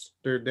 players.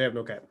 They have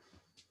no cap.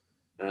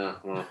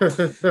 Well,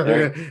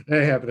 that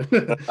ain't happening.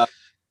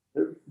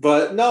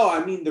 But no,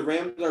 I mean the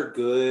Rams are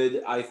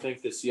good. I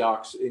think the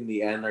Seahawks in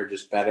the end are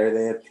just better.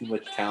 They have too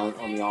much talent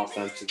on the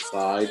offensive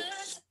side.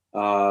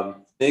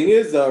 Thing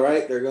is though,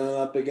 right? They're going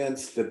up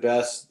against the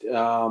best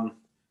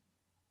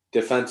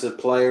defensive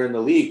player in the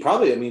league.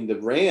 Probably, I mean, the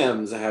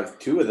Rams have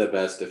 2 of the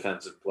best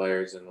defensive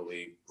players in the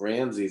league.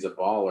 Ramsey's a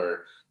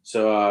baller.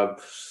 So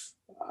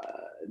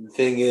the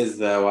thing is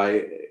though,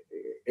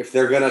 if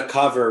they're going to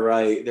cover,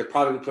 right, they're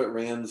probably going to put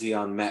Ramsey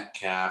on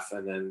Metcalf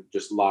and then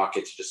just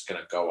Lockett's just going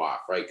to go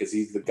off, right? Because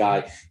he's the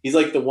guy. He's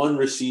like the one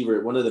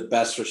receiver, one of the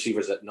best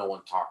receivers that no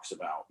one talks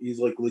about. He's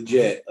like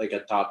legit like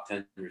a top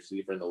 10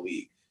 receiver in the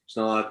league. There's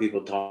not a lot of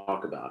people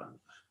talk about him.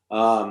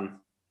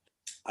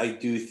 I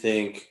do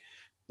think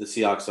the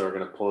Seahawks are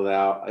going to pull it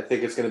out. I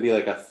think it's going to be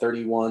like a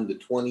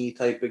 31-20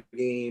 type of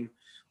game.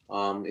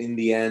 In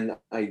the end,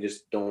 I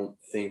just don't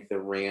think the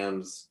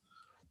Rams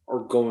are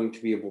going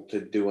to be able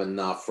to do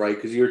enough, right?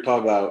 Because you were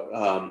talking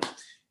about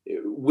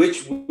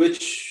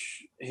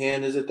which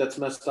hand is it that's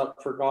messed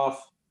up for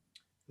Goff?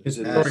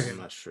 I'm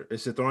not sure.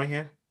 Is it throwing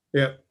hand?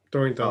 Yeah,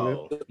 throwing thumb.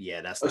 Oh, yeah,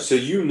 that's so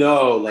you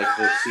know, like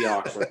the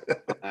Seahawks are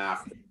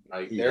after,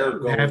 right? They're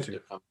going to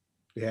come.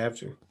 You have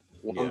to.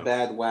 One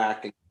bad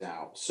whack and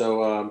out.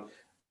 So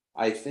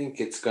I think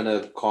it's going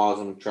to cause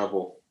them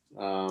trouble.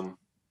 I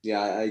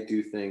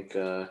do think.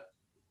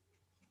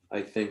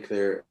 I think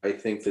the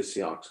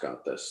Seahawks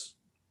got this.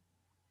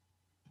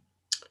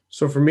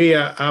 So for me,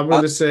 I'm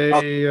going to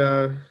say.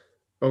 Go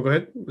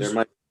ahead. They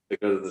might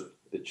go to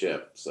the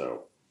chip.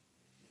 So.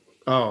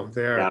 Oh,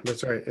 they are. Yeah.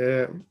 That's right.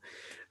 Yeah.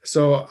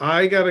 So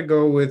I got to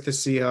go with the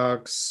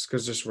Seahawks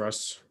because just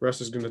Russ.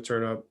 Russ is going to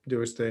turn up, do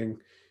his thing.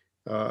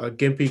 A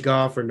gimpy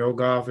Goff or no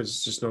Goff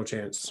is just no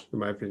chance, in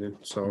my opinion.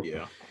 So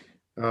yeah.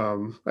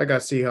 I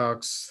got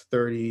Seahawks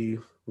 30,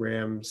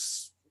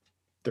 Rams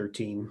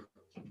 13.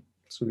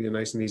 It's going to be a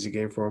nice and easy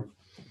game for them.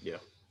 Yeah.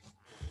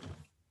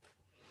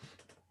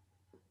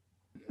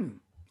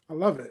 I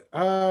love it.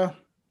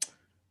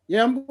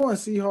 Yeah, I'm going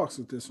Seahawks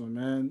with this one,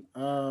 man.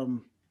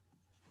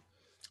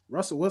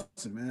 Russell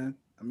Wilson, man.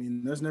 I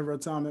mean, there's never a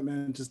time that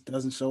man just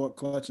doesn't show up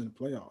clutch in the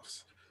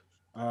playoffs.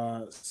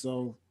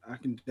 So I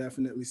can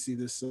definitely see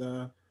this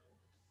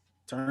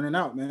turning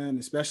out, man,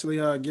 especially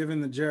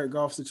given the Jared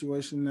Goff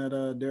situation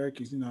that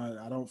Derek is,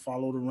 I don't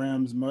follow the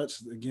Rams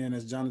much. Again,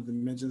 as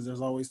Jonathan mentions,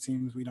 there's always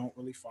teams we don't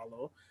really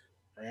follow.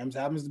 Rams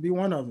happens to be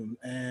one of them.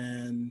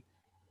 And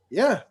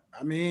yeah,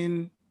 I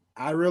mean,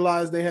 I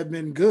realize they have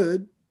been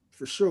good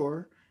for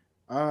sure,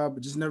 but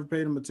just never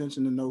paid them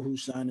attention to know who's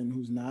shining,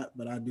 who's not.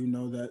 But I do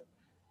know that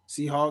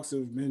Seahawks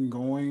have been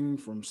going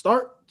from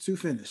start to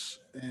finish.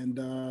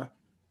 And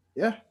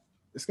yeah,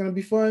 it's going to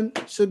be fun.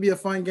 Should be a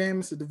fun game.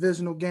 It's a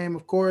divisional game,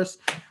 of course.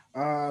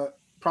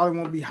 Probably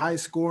won't be high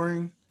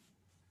scoring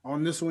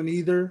on this one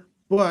either,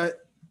 but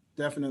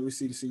definitely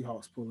see the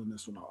Seahawks pulling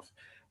this one off.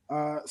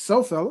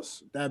 So,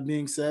 fellas, that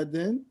being said,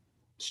 then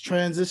let's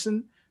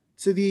transition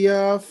to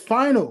the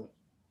final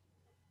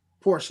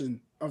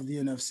portion of the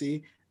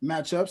NFC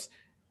matchups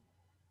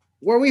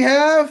where we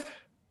have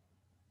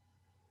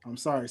 – I'm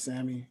sorry,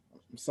 Sammy.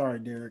 I'm sorry,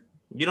 Derek.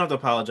 You don't have to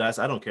apologize.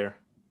 I don't care.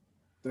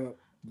 The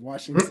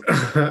Washington.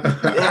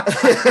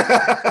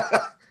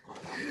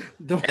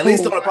 At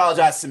least don't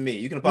apologize to me.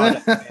 You can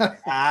apologize to me.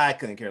 I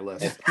couldn't care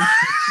less.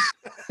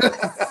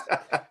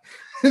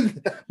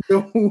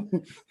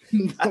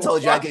 I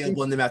told you I gave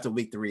one of them after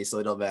week 3, so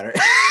it don't matter.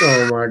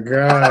 Oh my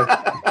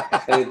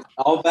god! It's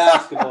all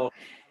basketball.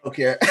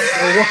 Okay.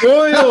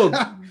 Spoiled.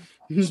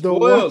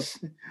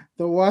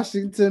 The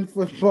Washington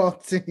football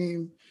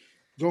team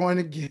going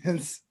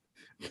against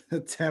the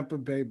Tampa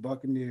Bay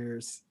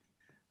Buccaneers.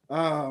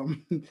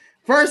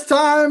 First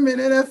time in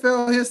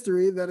NFL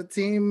history that a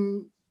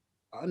team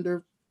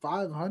under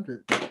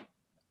 500.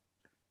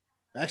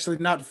 Actually,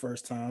 not the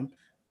first time.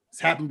 It's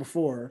happened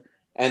before.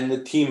 And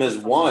the team has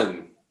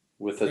won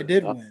with They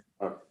did win,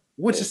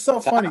 which is so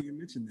funny you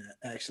mentioned that,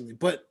 actually.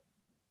 But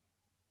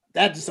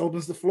that just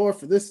opens the floor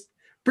for this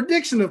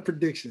prediction of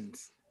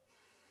predictions.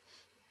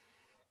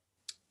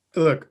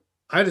 Look,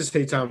 I just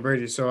hate Tom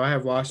Brady, so I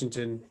have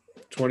Washington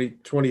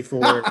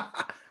 24,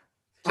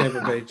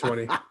 Tampa Bay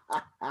 20.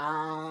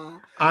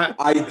 I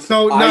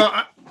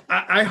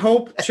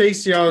hope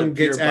Chase Young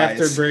gets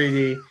after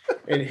Brady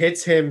and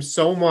hits him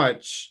so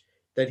much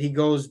that he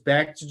goes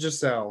back to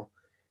Giselle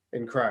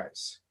and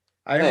cries.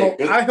 I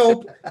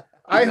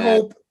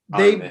hope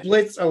they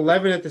blitz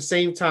 11 at the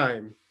same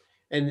time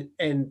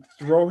and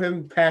throw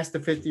him past the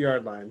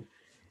 50-yard line.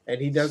 And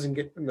he doesn't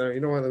get – no, you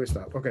know what? Let me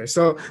stop. Okay,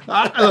 so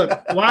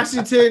look,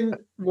 Washington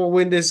will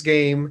win this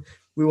game.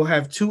 We will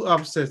have 2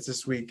 upsets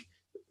this week,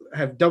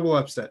 have double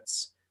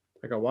upsets.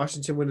 I got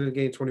Washington winning the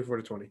game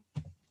 24-20.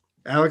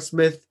 Alex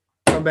Smith,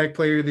 comeback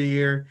player of the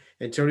year.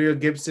 Antonio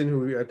Gibson,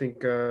 who I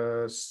think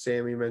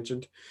Sammy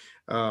mentioned,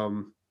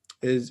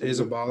 is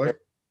a baller.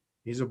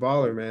 He's a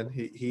baller, man.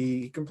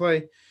 He can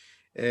play.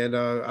 And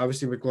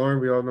obviously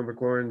McLaurin, we all know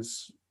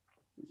McLaurin's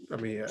I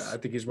mean, I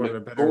think he's one of the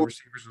better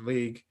receivers in the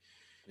league.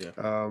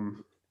 Yeah.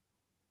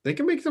 They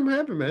can make something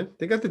happen, man.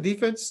 They got the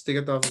defense. They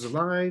got the offensive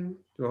line.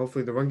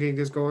 Hopefully the run game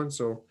gets going.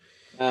 So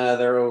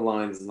their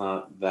O-line's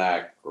not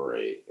that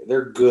great.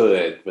 They're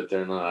good, but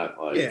they're not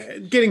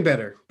getting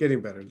better. They're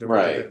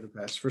right in the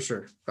past for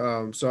sure.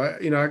 So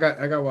I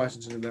got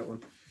Washington in that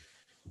one.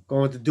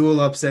 Going with the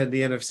dual upset in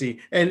the NFC,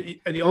 and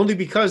only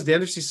because the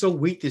NFC is so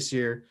weak this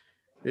year.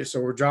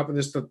 So we're dropping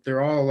this.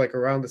 They're all like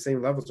around the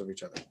same levels of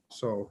each other.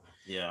 So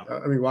yeah,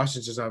 I mean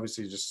Washington's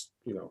obviously just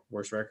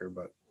worst record,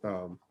 but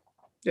I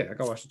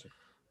got Washington.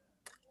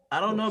 I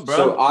don't know, bro.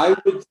 So I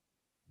would.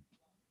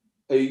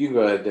 You can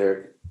go ahead,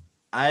 Derek.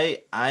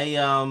 I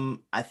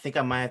think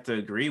I might have to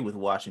agree with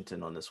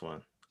Washington on this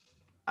one.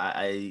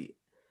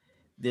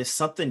 There's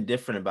something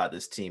different about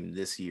this team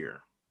this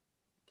year.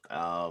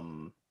 I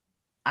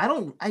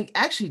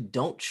actually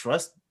don't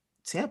trust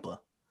Tampa.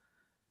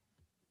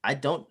 I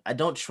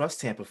don't trust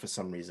Tampa for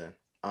some reason.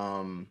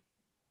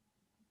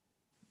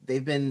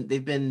 They've been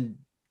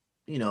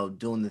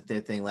doing their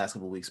thing last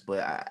couple of weeks,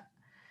 but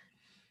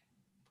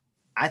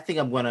I think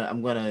I'm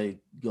gonna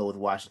go with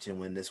Washington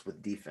win this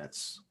with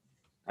defense.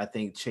 I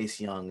think Chase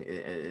Young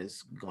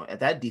is going.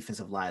 That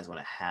defensive line is going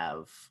to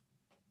have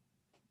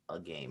a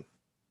game.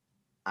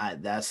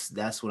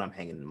 That's what I'm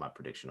hanging my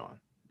prediction on,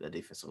 the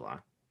defensive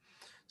line.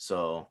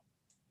 So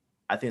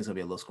I think it's gonna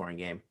be a low scoring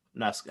game.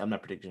 I'm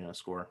not predicting a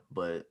score,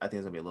 but I think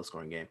it's gonna be a low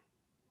scoring game.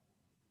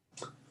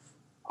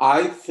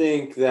 I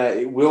think that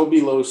it will be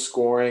low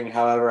scoring.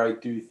 However, I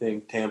do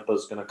think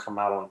Tampa's going to come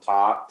out on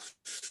top.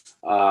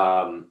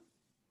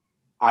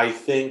 I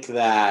think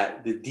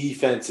that the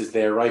defense is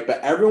there, right?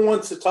 But everyone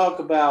wants to talk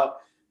about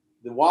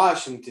the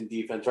Washington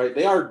defense, right?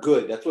 They are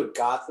good. That's what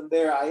got them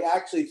there. I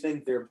actually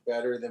think they're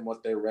better than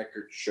what their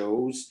record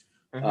shows.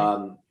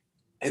 Mm-hmm.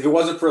 If it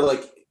wasn't for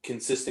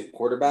consistent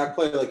quarterback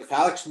play, if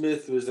Alex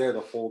Smith was there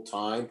the whole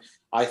time,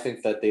 I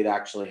think that they'd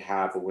actually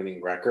have a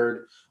winning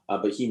record.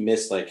 But he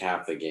missed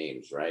half the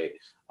games, right?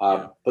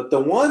 But the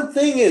one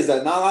thing is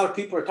that not a lot of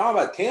people are talking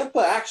about. Tampa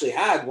actually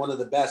had one of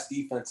the best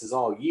defenses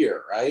all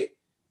year, right?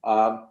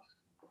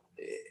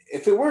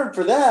 If it weren't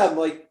for them,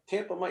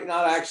 Tampa might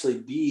not actually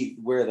be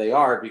where they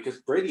are because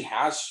Brady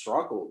has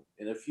struggled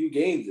in a few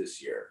games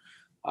this year.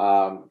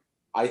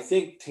 I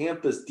think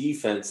Tampa's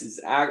defense is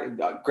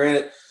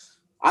granted.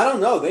 I don't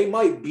know. They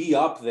might be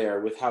up there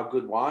with how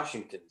good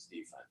Washington's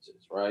defense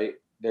is, right?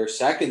 Their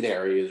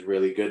secondary is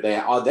really good. They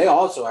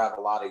also have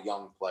a lot of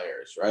young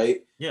players,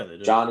 right? Yeah, they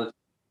do. Jonathan,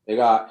 they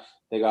got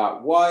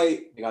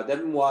White, they got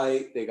Devin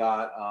White, they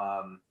got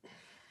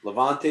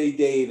Levante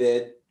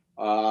David.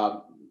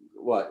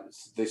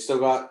 They still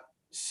got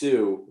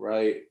Sue,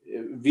 right?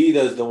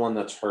 Vita's the one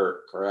that's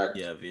hurt, correct?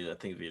 Yeah, Vita. I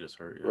think Vita's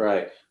hurt. Yeah.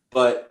 Right,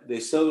 but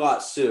they still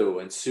got Sue,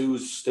 and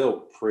Sue's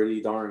still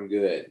pretty darn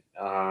good.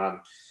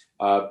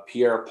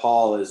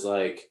 Pierre-Paul is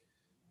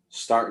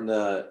starting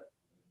to.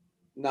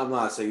 No, I'm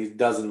not saying he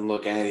doesn't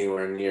look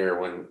anywhere near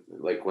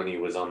when he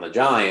was on the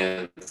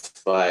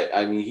Giants, but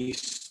I mean he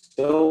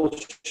still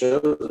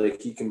shows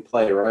he can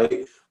play,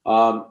 right?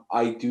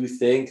 I do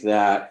think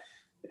that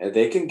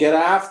they can get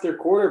after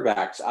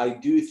quarterbacks. I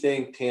do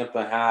think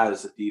Tampa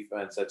has a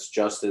defense that's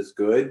just as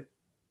good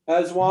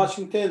as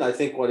Washington. I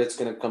think what it's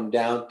going to come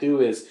down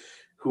to is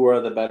who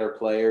are the better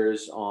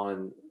players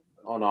on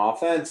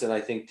offense, and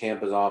I think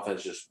Tampa's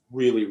offense is just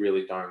really,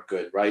 really darn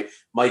good, right?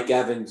 Mike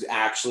Evans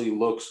actually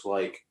looks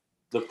like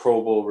the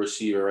Pro Bowl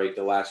receiver, right?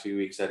 The last few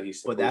weeks that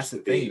he's supposed to be. But that's the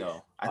thing,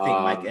 though. I think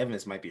Mike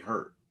Evans might be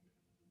hurt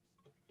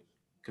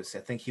because I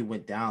think he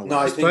went down. No,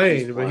 I think he's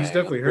playing, but he's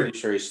definitely hurt. Pretty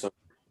sure he's still.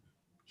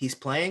 He's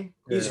playing.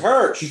 Yeah. He's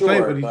hurt. He's sure,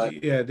 playing, but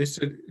this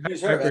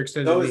he's hurt.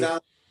 So is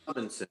Allen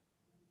Robinson.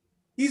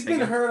 He's been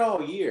hurt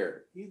all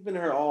year. He's been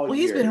hurt all year. Well,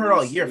 he's been hurt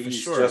all year for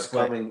sure. Just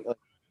coming.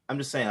 I'm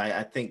just saying.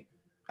 I think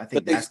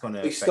that's going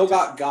to. They still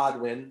got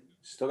Godwin.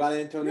 Still got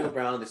Antonio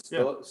Brown. They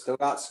still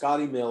got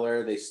Scotty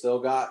Miller. They still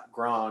got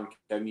Gronk.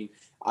 I mean,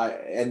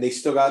 and they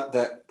still got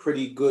that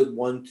pretty good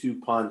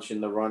 1-2 punch in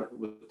the run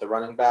with the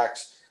running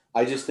backs.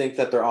 I just think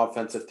that their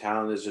offensive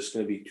talent is just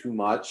going to be too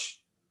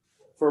much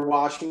for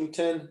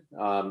Washington.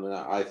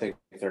 I think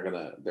they're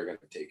gonna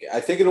take it.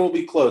 I think it will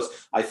be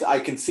close. I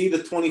can see the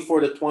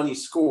 24-20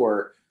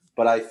 score,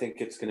 but I think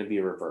it's going to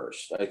be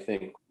reversed. I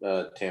think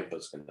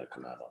Tampa's going to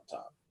come out on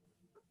top.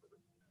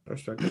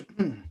 Respect.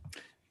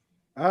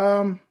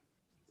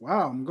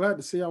 Wow, I'm glad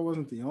to see I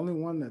wasn't the only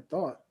one that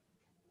thought.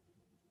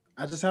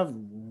 I just have a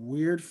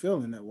weird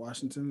feeling that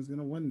Washington is going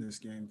to win this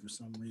game for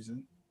some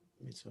reason.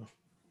 Me too.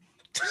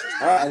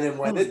 All right, and then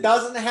when it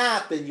doesn't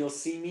happen, you'll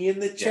see me in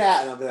the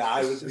chat, and I'll be like,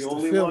 I was the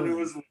only one who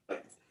was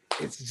right.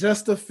 It's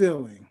just a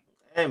feeling.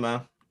 Hey,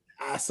 man.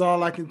 That's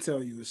all I can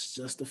tell you. It's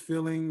just a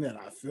feeling that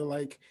I feel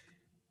like,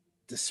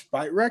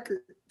 despite record,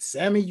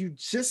 Sammy, you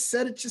just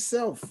said it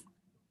yourself.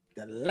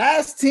 The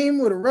last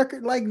team with a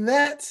record like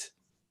that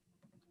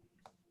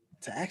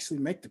to actually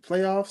make the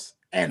playoffs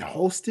and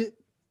host it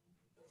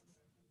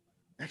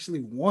actually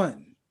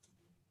won.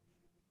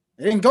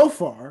 They didn't go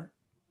far,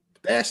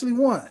 but they actually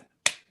won.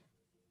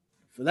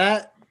 For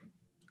that,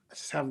 I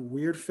just have a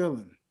weird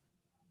feeling.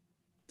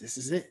 This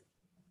is it.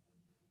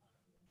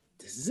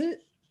 this is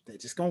it. They're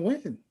just gonna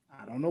win.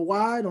 I don't know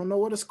why. Don't know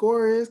what the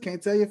score is.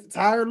 Can't tell you if it's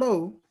high or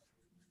low.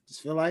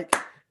 Just feel like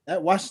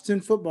that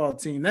Washington football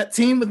team, that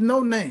team with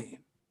no name,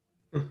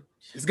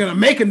 is gonna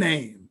make a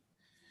name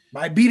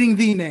by beating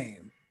the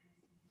name.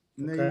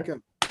 And there you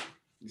go.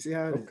 You see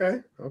how it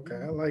is? Okay.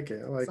 I like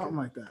it. Something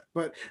like that.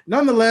 But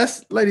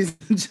nonetheless, ladies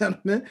and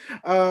gentlemen,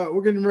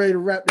 we're getting ready to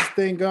wrap this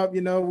thing up. You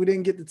know, we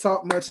didn't get to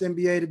talk much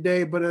NBA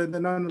today, but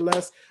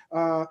nonetheless,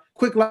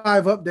 quick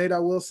live update. I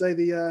will say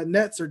the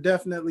Nets are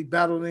definitely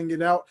battling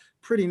it out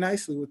pretty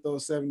nicely with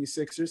those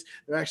 76ers.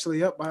 They're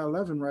actually up by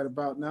 11 right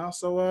about now.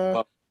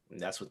 So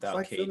that's without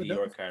KD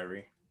or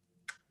Kyrie.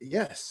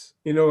 Yes.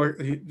 You know,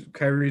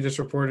 Kyrie just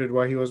reported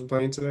why he wasn't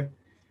playing today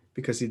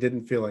because he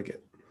didn't feel like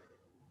it.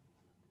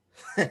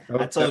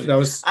 I told y'all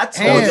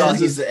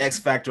he's the X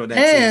factor on that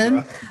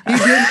team, bro.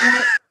 He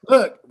didn't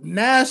look.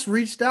 Nash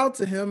reached out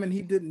to him and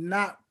he did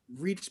not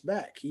reach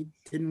back. He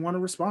didn't want to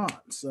respond.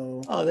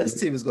 So this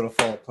team is gonna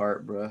fall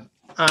apart, bro.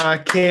 I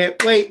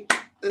can't wait.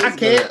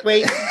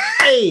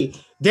 Hey,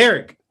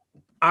 Derek,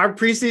 our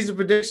preseason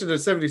prediction of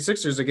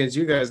 76ers against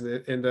you guys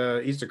in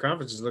the Eastern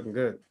Conference is looking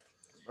good,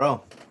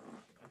 bro.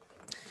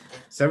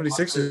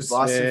 76ers,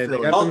 man,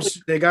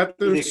 they got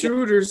them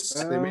shooters.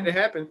 They made it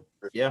happen.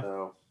 Yeah.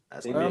 So,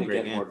 that's gonna be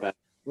a great game.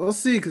 We'll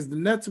see, because the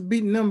Nets are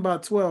beating them by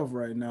 12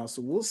 right now.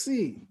 So we'll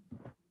see.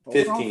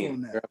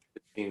 15.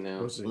 15 now.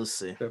 We'll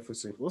see. Definitely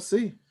see. We'll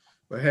see.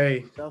 But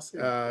hey,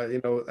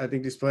 you know, I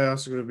think these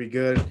playoffs are going to be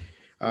good.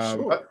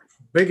 Sure.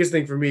 Biggest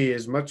thing for me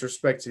is much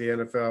respect to the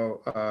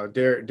NFL.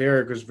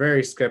 Derek was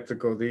very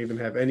skeptical to even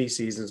have any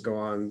seasons go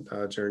on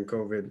during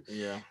COVID.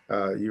 Yeah.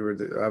 You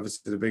were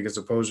obviously the biggest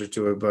opposer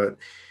to it, but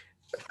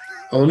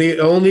only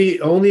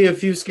a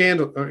few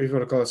scandals, or if you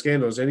want to call it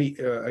scandals,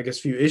 I guess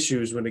few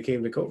issues when it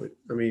came to COVID.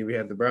 I mean, we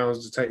had the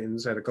Browns, the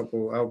Titans had a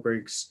couple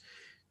outbreaks.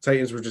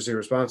 Titans were just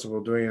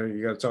irresponsible doing it.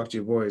 You got to talk to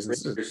your boys and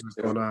see what's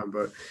going on.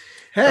 But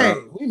hey,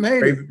 we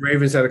made it.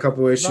 Ravens had a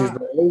couple of issues,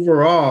 but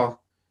overall,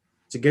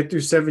 to get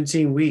through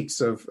 17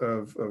 weeks of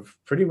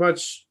pretty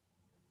much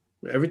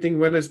everything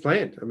went as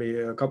planned. I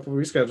mean, a couple of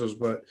reschedules,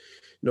 but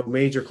no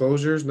major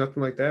closures,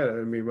 nothing like that.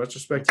 I mean, much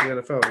respect to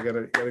the NFL. We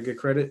gotta get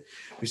credit.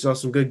 We saw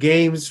some good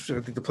games. I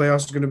think the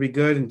playoffs are going to be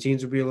good, and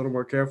teams will be a little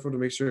more careful to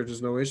make sure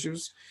there's no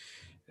issues.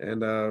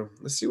 And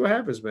let's see what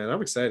happens, man.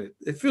 I'm excited.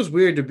 It feels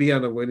weird to be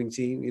on a winning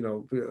team, you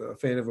know, a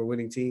fan of a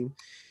winning team.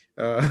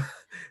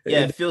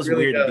 It feels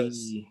really weird to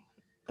be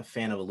a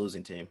fan of a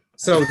losing team.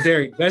 So,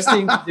 Derek, best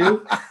thing to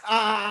do,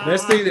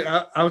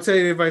 I'll tell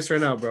you the advice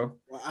right now, bro.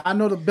 I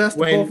know the best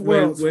of both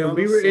worlds. When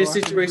we were in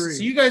situations,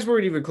 so you guys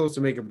weren't even close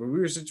to making it, but we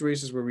were in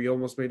situations where we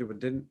almost made it but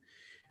didn't.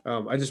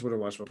 I just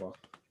wouldn't watch football.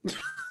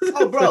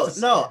 Oh, bro,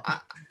 no.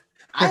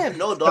 I have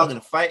no dog in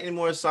the fight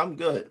anymore, so I'm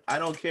good. I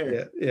don't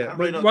care. Yeah.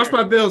 Really watch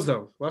my Bills,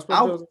 though. Watch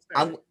my Bills.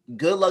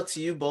 Good luck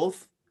to you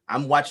both.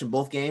 I'm watching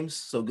both games,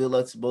 so good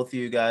luck to both of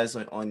you guys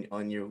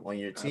on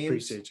your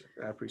teams.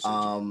 I appreciate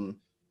you.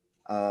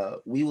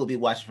 We will be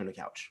watching from the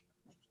couch.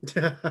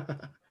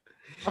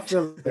 I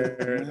feel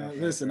it.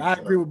 Listen, I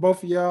agree with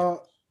both of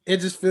y'all. It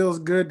just feels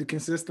good to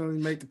consistently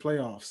make the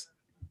playoffs.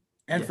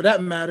 And for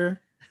that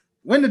matter,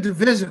 win the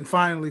division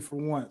finally for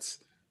once.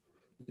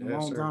 In a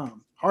long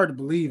time. Hard to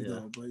believe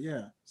though, but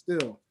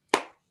still,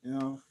 you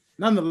know.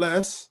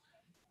 Nonetheless,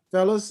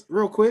 fellas,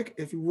 real quick,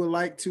 if you would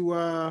like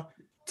to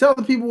tell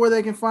the people where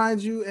they can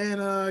find you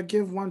and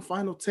give one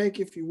final take,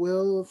 if you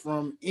will,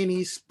 from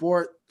any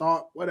sport,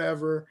 thought,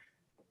 whatever.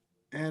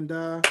 And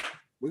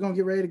we're gonna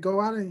get ready to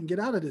go out and get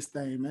out of this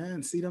thing, man,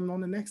 and see them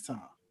on the next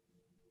time.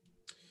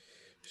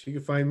 So you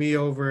can find me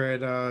over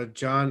at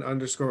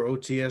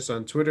John_OTS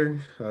on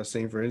Twitter,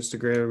 same for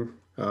Instagram,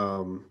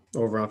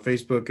 over on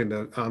Facebook and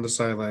the On the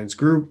Sidelines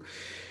group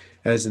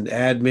as an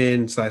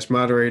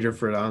admin/moderator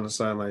for the On the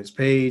Sidelines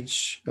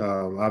page.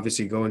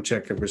 Obviously go and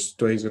check it. He's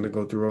going to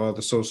go through all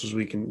the socials.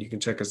 You can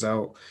check us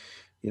out.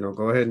 You know,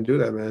 go ahead and do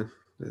that, man.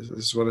 This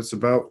is what it's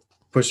about.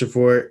 Pushing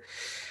for it.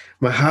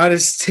 My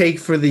hottest take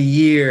for the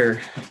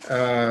year.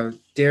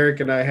 Derek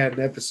and I had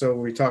an episode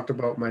where we talked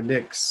about my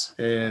Knicks,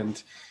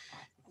 and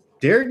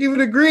Derek even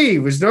agreed,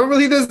 which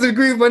normally he doesn't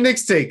agree with my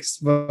Knicks takes.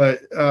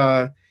 But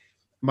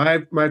my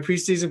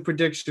preseason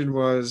prediction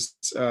was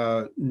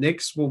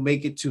Knicks will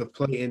make it to the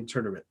play-in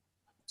tournament.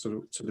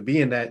 So to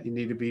be in that, you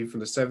need to be from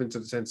the 7th to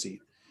the 10th seed.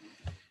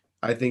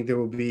 I think they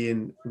will be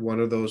in one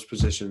of those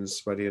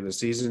positions by the end of the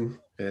season,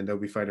 and they'll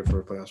be fighting for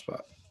a playoff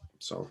spot.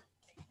 So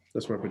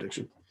that's my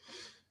prediction.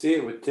 See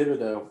it with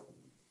Thibodeau.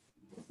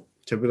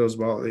 Thibodeau's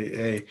ball.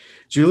 Hey,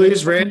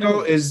 Julius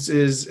Randle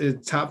is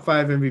top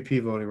 5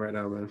 MVP voting right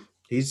now, man.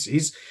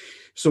 He's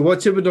so what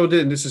Thibodeau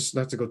did, and this is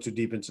not to go too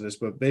deep into this,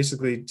 but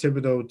basically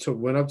Thibodeau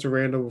went up to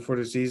Randle before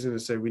the season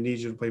and said, "We need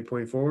you to play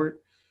point forward."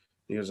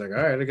 He was like,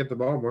 "All right, I get the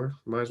ball more,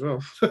 might as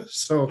well."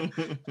 So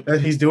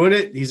he's doing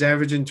it. He's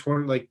averaging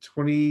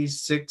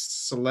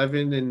 26,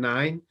 11, and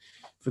 9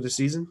 for the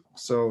season.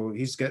 So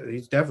he's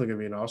definitely gonna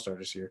be an all-star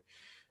this year.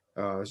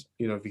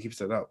 You know, if he keeps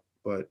that up.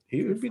 But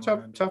he would be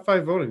top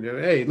 5 voting.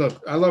 Hey,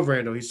 look, I love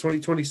Randall. He's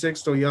 26,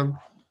 still young.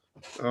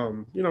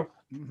 You know.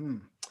 Mm-hmm.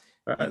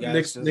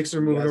 Knicks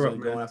are moving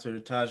around. Going after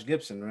Taj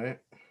Gibson, right?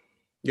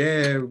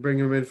 Yeah, bring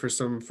him in for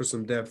some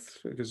depth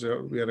because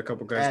we had a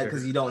couple guys.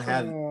 Because you don't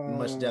have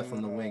much depth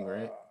on the wing,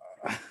 right?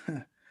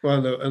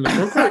 Well, in the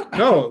front court,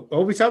 no.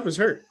 Obi Toppin's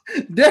hurt.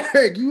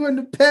 Derek, you and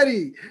the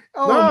petty.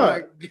 Oh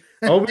my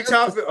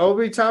God.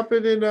 Obi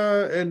Toppin and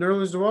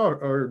Nerlens Noel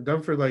are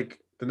done for like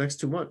the next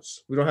 2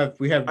 months. We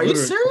have. Are you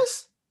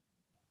serious?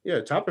 Yeah,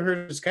 Toppin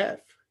hurt his calf.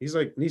 He's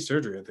like knee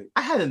surgery, I think.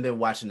 I haven't been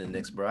watching the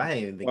Knicks, bro. I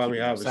ain't even been. Well, I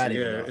mean, obviously,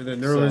 yeah. And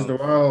then Nerlens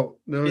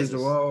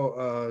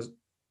Noel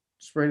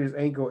sprained his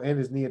ankle and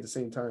his knee at the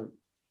same time.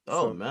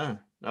 Oh man.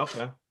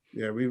 Okay.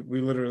 Yeah, we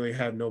literally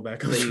have no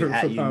backup for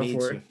power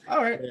forward.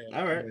 All right.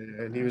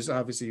 And he was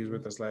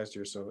with us last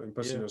year, so and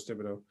plus he knows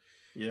Thibodeau.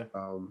 Yeah.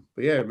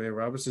 But yeah, man,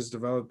 Robinson's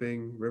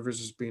developing. Rivers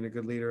is being a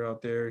good leader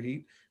out there.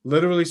 He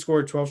literally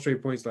scored 12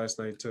 straight points last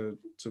night to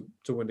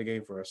win the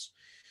game for us.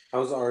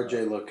 How's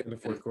RJ looking in the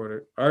fourth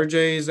quarter?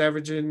 RJ is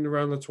averaging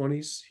around the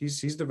 20s.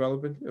 He's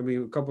developing. I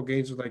mean, a couple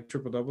games with like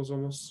triple doubles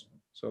almost.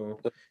 So,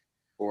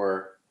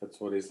 or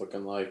that's what he's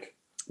looking like.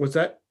 What's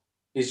that?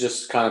 He's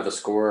just kind of a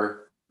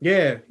scorer.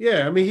 Yeah.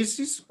 I mean,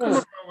 he's coming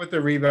around with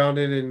the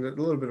rebounding and a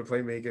little bit of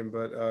playmaking,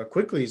 but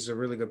quickly he's a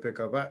really good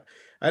pickup.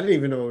 I didn't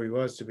even know who he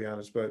was, to be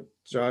honest. But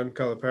John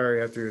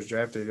Calipari, after he was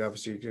drafted,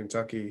 obviously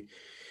Kentucky,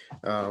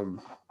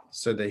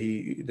 said that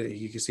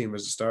he could see him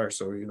as a star.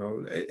 So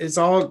it's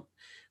all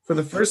for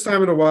the first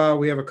time in a while.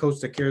 We have a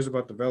coach that cares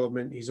about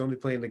development. He's only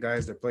playing the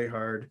guys that play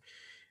hard,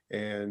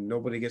 and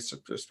nobody gets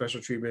a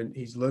special treatment.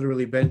 He's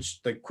literally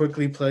benched, like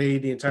quickly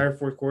played the entire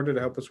fourth quarter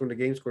to help us win the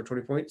game, scored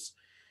 20 points.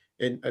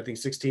 And I think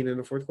 16 in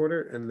the fourth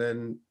quarter, and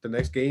then the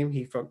next game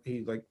he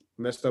like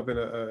messed up and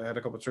had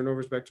a couple of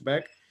turnovers back to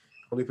back.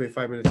 Only played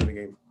 5 minutes in the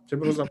game.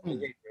 Thibodeau's not playing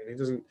the game, man. He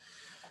doesn't.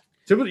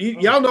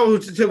 Y'all know who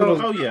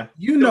Thibodeau. Oh yeah,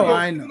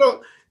 I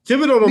know.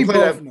 Thibodeau don't play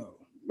that. Know.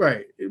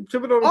 Right.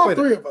 Thibodeau don't all play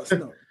three that. of us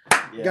know.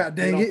 Yeah. God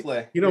dang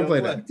it! You don't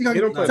play that. You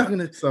don't play talking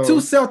to two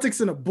Celtics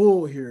and a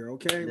Bull here,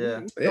 okay?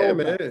 Yeah,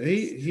 man.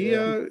 He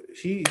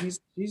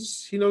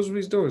knows what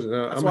he's doing.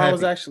 That's why I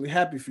was actually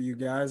happy for you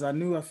guys. I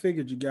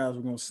figured you guys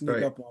were going to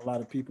sneak up on a lot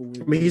of people.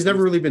 I mean, he's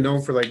never really been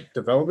known for like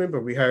development,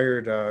 but we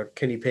hired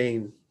Kenny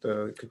Payne,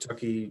 the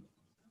Kentucky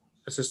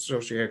assistant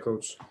associate head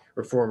coach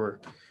or former,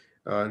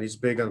 and he's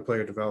big on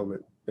player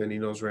development. And he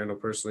knows Randall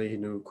personally. He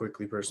knew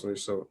Quickly personally.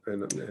 So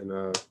and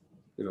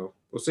we'll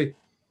see.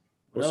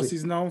 What else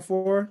he's known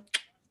for?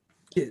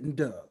 Getting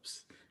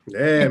dubs.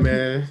 Yeah,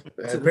 man.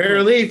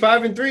 Apparently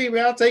 5-3,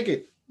 man. I'll take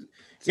it.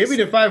 Give me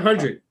the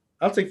 500.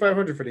 I'll take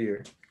 500 for the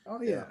year.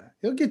 Oh yeah,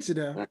 he'll get you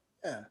there.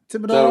 Yeah,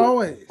 Thibodeau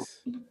always.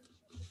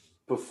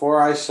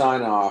 Before I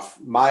sign off,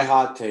 my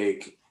hot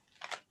take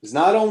is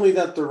not only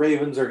that the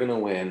Ravens are going to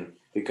win,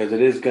 because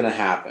it is going to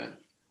happen,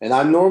 and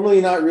I'm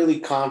normally not really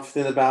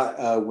confident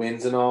about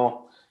wins and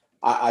all.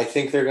 I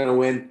think they're going to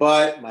win,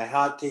 but my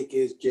hot take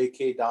is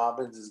J.K.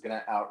 Dobbins is going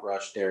to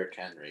outrush Derrick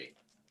Henry.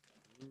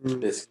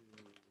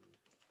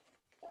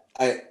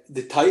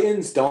 The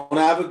Titans don't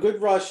have a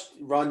good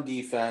run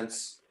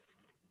defense.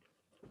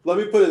 Let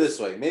me put it this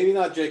way. Maybe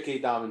not J.K.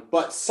 Dobbins,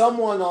 but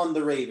someone on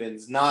the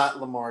Ravens,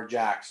 not Lamar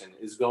Jackson,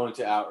 is going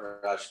to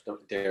outrush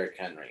Derrick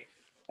Henry.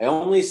 I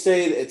only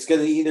say that it's going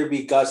to either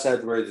be Gus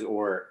Edwards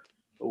or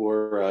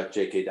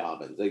J.K.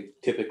 Dobbins. They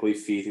typically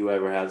feed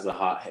whoever has the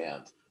hot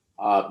hand.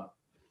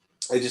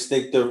 I just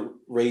think the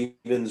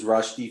Ravens'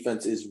 rush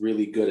defense is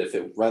really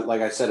good.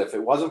 Like I said, if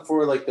it wasn't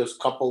for like those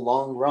couple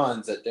long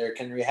runs that Derrick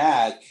Henry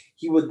had,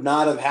 he would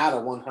not have had a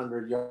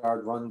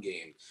 100-yard run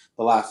game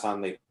the last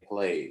time they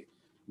played.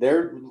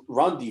 Their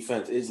run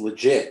defense is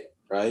legit,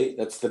 right?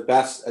 That's the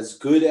best, as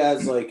good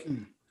as like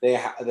they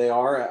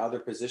are at other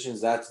positions.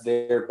 That's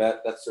their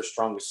that's their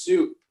strongest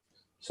suit.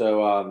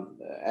 So,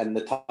 and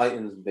the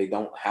Titans, they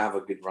don't have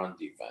a good run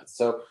defense.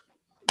 So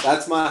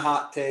that's my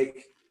hot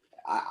take.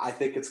 I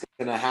think it's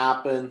going to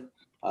happen.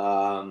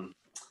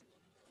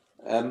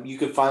 You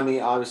can find me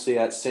obviously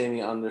at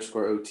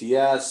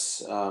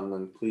Sammy_OTS.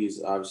 And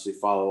please obviously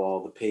follow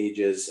all the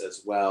pages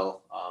as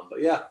well.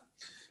 But yeah,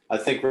 I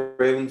think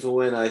Ravens will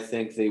win. I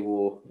think they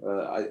will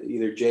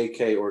either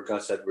JK or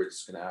Gus Edwards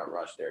is going to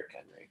outrush Derrick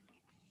Henry.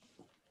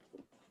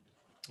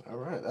 All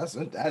right.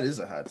 That is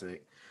a hot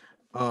take.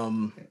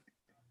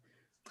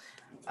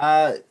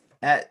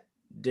 At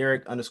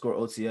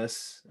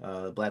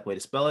Derek_OTS, black way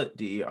to spell it,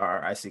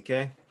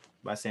 DERRICK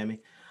by Sammy.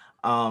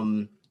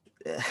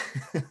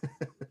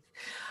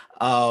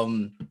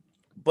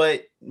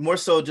 But more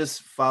so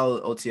just follow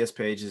OTS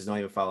pages. Don't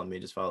even follow me,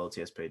 just follow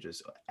OTS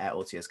pages at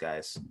OTS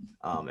guys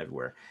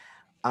everywhere.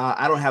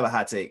 I don't have a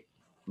hot take,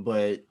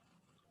 but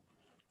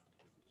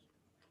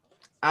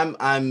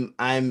I'm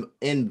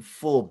in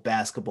full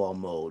basketball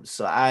mode,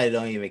 so I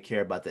don't even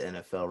care about the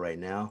NFL right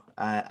now.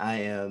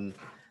 I am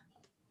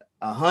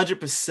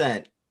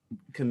 100%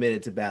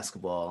 committed to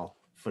basketball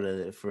for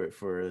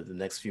the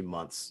next few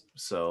months.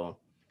 So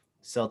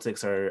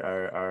Celtics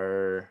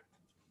are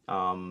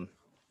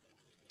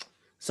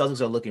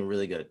looking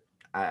really good.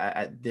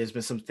 There's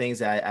been some things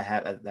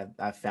that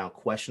I found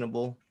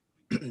questionable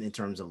in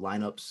terms of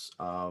lineups,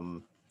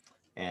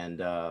 and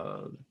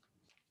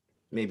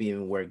maybe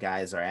even where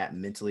guys are at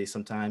mentally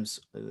sometimes.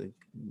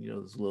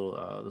 Those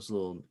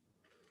little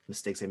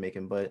mistakes they're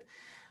making. But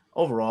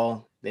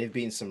overall, they've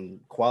beaten some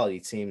quality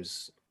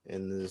teams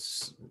in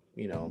this,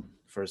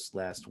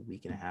 last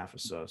week and a half or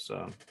so.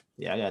 So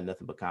yeah, I got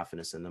nothing but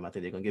confidence in them. I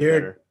think they're gonna get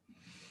better.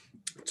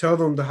 Tell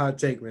them the hot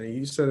take, man.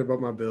 You said it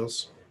about my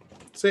Bills.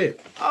 Say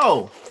it.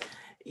 Oh,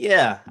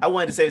 yeah. I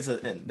wanted to say this.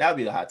 That would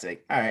be the hot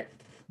take. All right.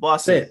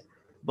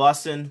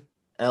 Boston,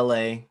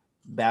 LA,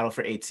 battle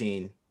for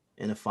 18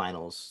 in the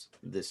finals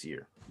this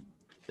year.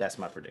 That's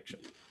my prediction.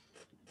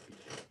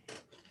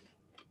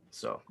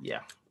 So, yeah.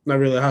 Not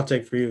really a hot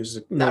take for you. It's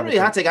not really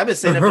a hot take. I've been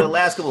saying it for the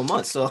last couple of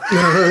months. So that's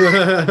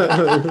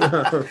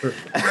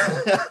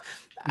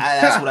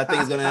what I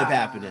think is going to end up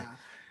happening.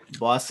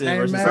 Boston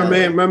versus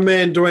my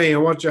man Dwayne. I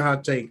want your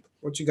hot take.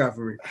 What you got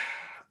for me?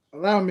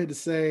 Allow me to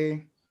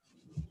say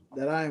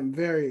that I am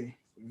very,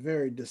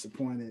 very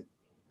disappointed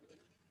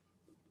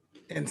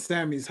in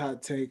Sammy's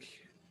hot take.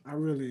 I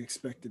really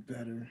expected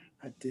better.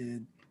 I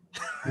did.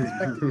 I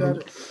expected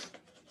better.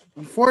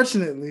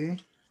 Unfortunately,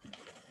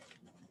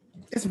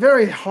 it's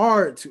very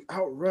hard to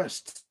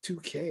outrush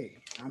 2K.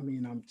 I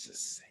mean, I'm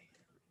just saying.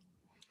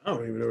 I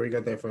don't even know where you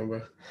got that from,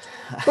 bro.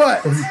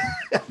 But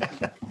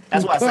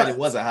that's why I said it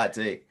was a hot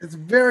take. It's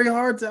very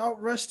hard to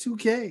outrush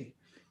 2K.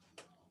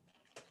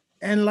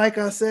 And like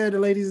I said,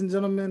 ladies and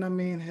gentlemen, I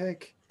mean,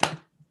 heck,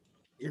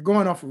 you're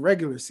going off a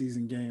regular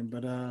season game,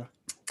 but why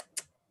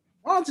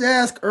don't you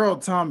ask Earl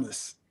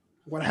Thomas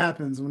what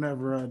happens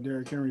whenever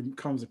Derrick Henry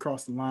comes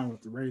across the line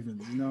with the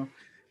Ravens,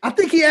 I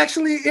think he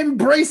actually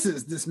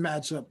embraces this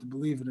matchup, to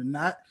believe it or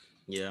not.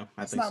 Yeah,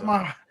 It's not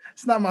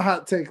my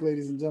hot take,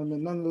 ladies and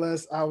gentlemen.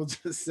 Nonetheless, I will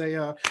just say,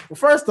 well,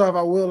 first off,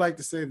 I will like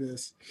to say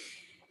this.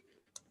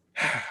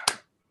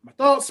 My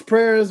thoughts,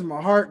 prayers,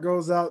 my heart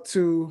goes out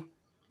to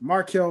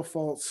Markelle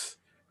Fultz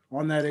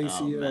on that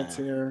ACL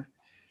tear.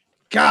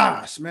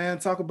 Gosh, man,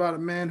 talk about a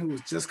man who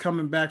was just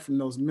coming back from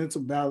those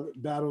mental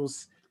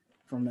battles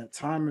from that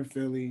time in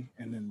Philly,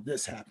 and then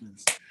this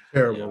happens.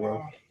 Terrible,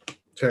 bro.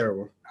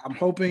 Terrible. I'm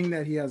hoping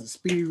that he has a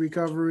speedy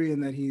recovery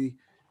and that he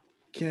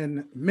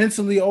can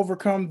mentally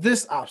overcome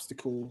this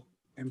obstacle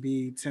and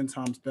be 10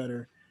 times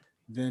better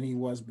than he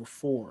was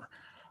before.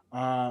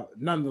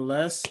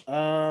 Nonetheless,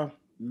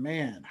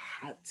 man,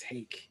 hot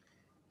take.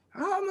 I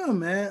don't know,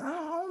 man. I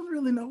don't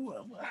really know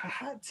what a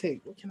hot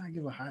take. What can I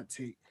give a hot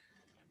take?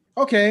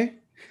 Okay.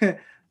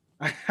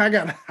 I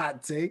got a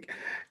hot take.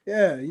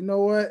 Yeah, you know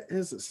what?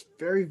 It's a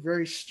very,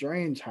 very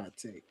strange hot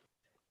take.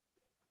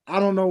 I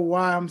don't know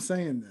why I'm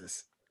saying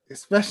this,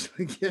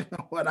 especially given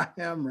what I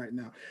am right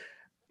now.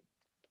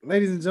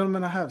 Ladies and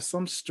gentlemen, I have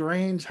some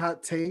strange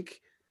hot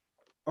take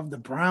of the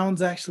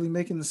Browns actually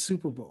making the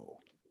Super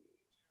Bowl.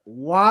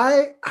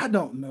 Why? I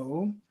don't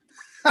know.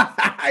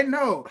 I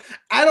know.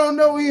 I don't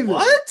know either.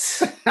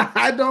 What?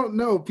 I don't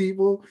know,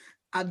 people.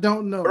 I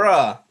don't know.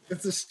 Bruh.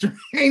 It's a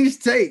strange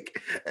take.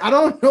 I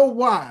don't know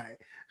why.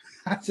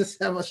 I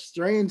just have a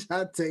strange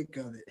hot take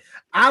of it.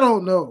 I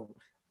don't know.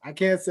 I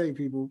can't say,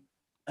 people.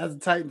 As a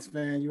Titans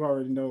fan, you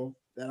already know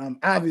that I'm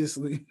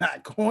obviously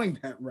not going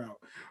that route.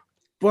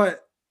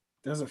 But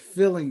there's a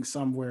feeling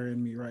somewhere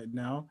in me right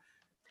now.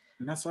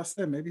 And that's why I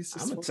said maybe it's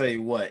just. I'm going to tell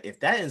you what. If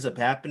that ends up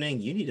happening,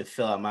 you need to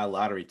fill out my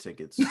lottery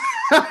tickets.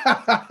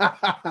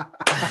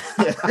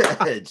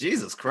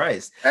 Jesus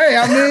Christ. Hey,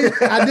 I mean,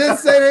 I did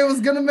say they was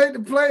going to make the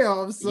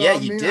playoffs. So, yeah,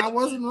 you did. I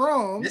wasn't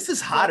wrong. This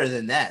is hotter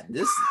than that.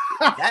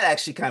 That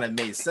actually kind of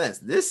made sense.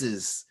 This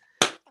is,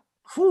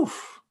 whew.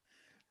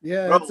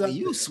 Yeah, bro,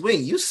 you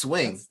swing.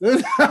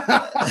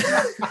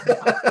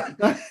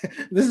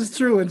 This is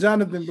true, and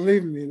Jonathan,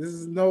 believe me,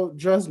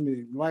 trust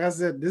me. Like I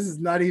said, this is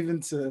not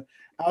even to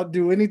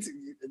outdo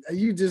anything.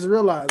 You just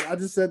realize I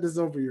just said this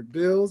over your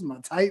Bills, my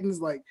Titans.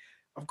 Like,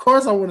 of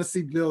course, I want to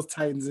see Bills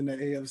Titans in the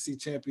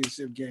AFC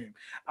Championship game.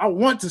 I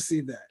want to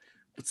see that,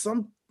 but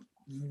some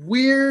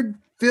weird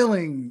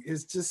feeling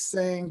is just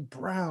saying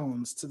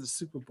Browns to the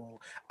Super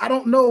Bowl. I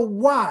don't know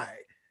why.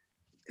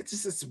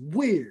 It's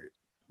weird.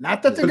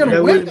 Not that they're going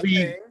to win the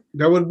thing.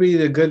 That would be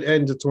the good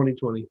end to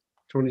 2020.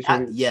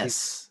 2020.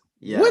 Yes.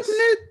 Wouldn't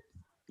it?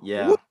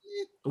 Yeah.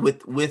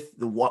 Wouldn't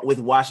it? With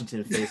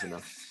Washington facing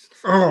them.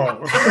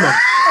 Oh, come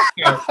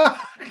on.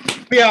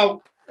 Be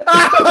out.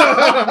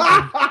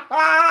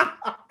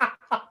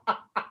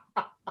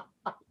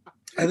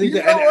 I think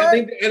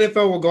the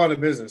NFL will go out of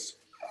business.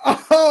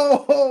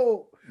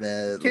 Oh,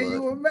 can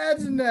you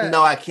imagine that?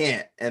 No, I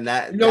can't. And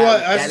that,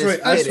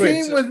 a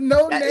team with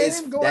no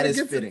name going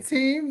against a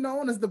team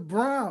known as the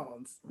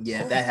Browns.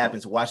 Yeah, if that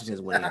happens,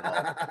 Washington's winning it all.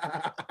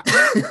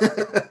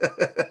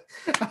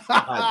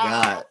 My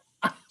God.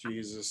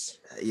 Jesus.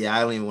 Yeah,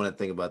 I don't even want to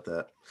think about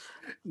that.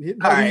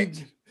 All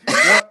right.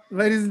 Well,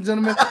 ladies and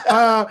gentlemen,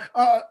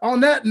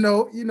 on that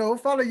note,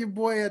 follow your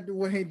boy at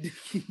Dwayne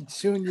Dickey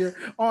Jr.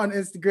 on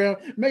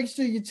Instagram. Make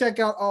sure you check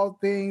out all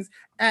things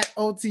at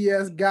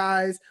OTS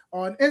Guys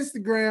on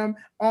Instagram,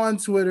 on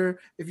Twitter,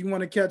 if you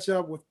want to catch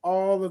up with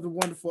all of the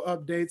wonderful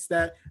updates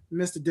that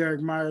Mr.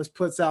 Derek Myers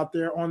puts out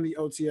there on the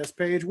OTS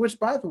page, which,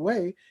 by the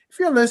way, if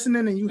you're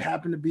listening and you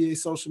happen to be a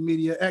social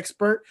media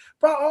expert,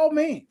 by all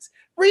means,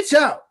 reach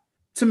out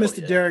to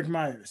Mr. Derek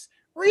Myers.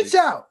 Reach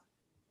out.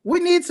 We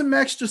need some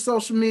extra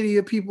social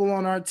media people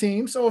on our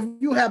team. So if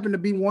you happen to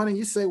be one and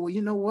you say, well,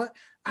 you know what?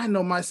 I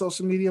know my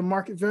social media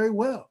market very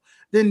well.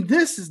 Then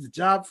this is the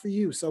job for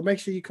you. So make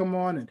sure you come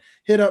on and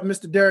hit up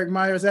Mr. Derek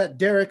Myers at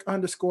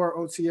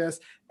Derek_OTS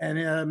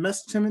and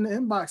message him in the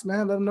inbox,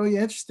 man. Let him know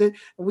you're interested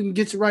and we can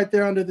get you right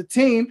there under the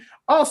team.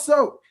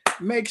 Also,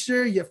 make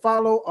sure you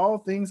follow all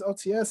things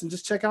OTS and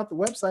just check out the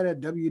website at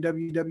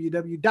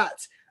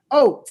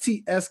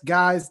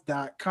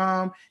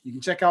www.otsguys.com. You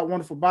can check out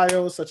wonderful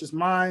bios such as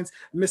mine,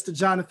 Mr.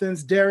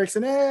 Jonathan's, Derek's,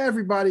 and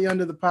everybody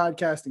under the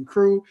podcasting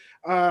crew.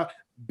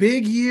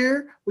 Big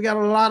year. We got a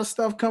lot of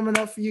stuff coming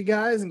up for you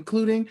guys,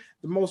 including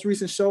the most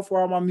recent show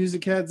for all my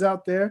music heads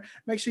out there.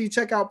 Make sure you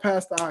check out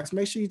Past the Ox.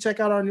 Make sure you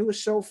check out our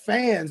newest show,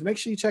 Fans. Make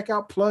sure you check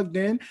out Plugged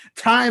In,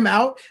 Time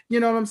Out.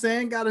 You know what I'm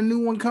saying? Got a new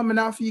one coming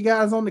out for you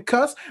guys on the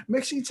cusp.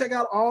 Make sure you check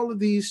out all of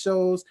these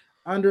shows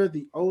under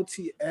the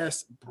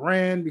OTS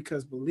brand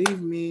because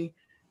believe me,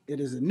 it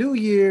is a new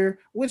year,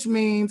 which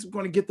means we're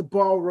going to get the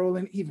ball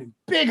rolling even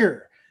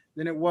bigger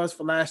than it was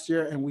for last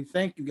year. And we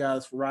thank you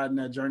guys for riding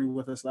that journey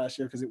with us last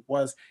year because it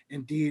was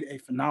indeed a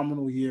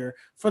phenomenal year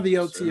for the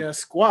OTS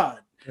squad.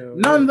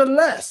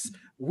 Nonetheless,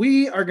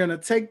 we are going to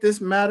take this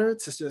matter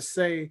to just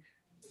say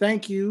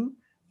thank you.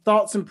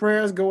 Thoughts and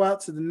prayers go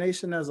out to the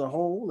nation as a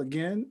whole.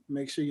 Again,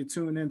 make sure you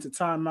tune in to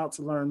Time Out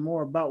to learn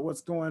more about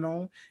what's going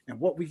on and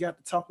what we got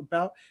to talk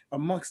about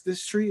amongst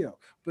this trio.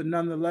 But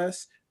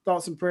nonetheless,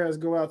 thoughts and prayers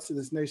go out to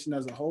this nation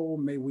as a whole.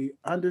 May we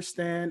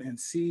understand and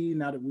see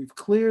now that we've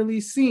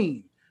clearly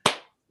seen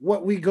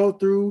what we go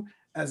through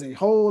as a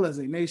whole, as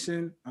a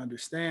nation,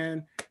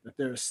 understand that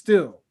there is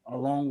still a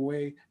long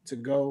way to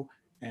go.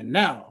 And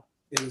now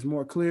it is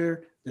more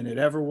clear than it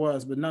ever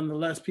was. But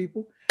nonetheless,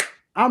 people,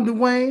 I'm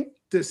Dwayne.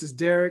 This is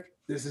Derek.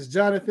 This is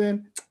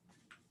Jonathan.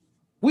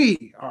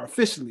 We are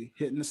officially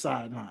hitting the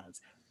sidelines.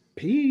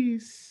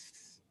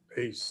 Peace.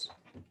 Peace.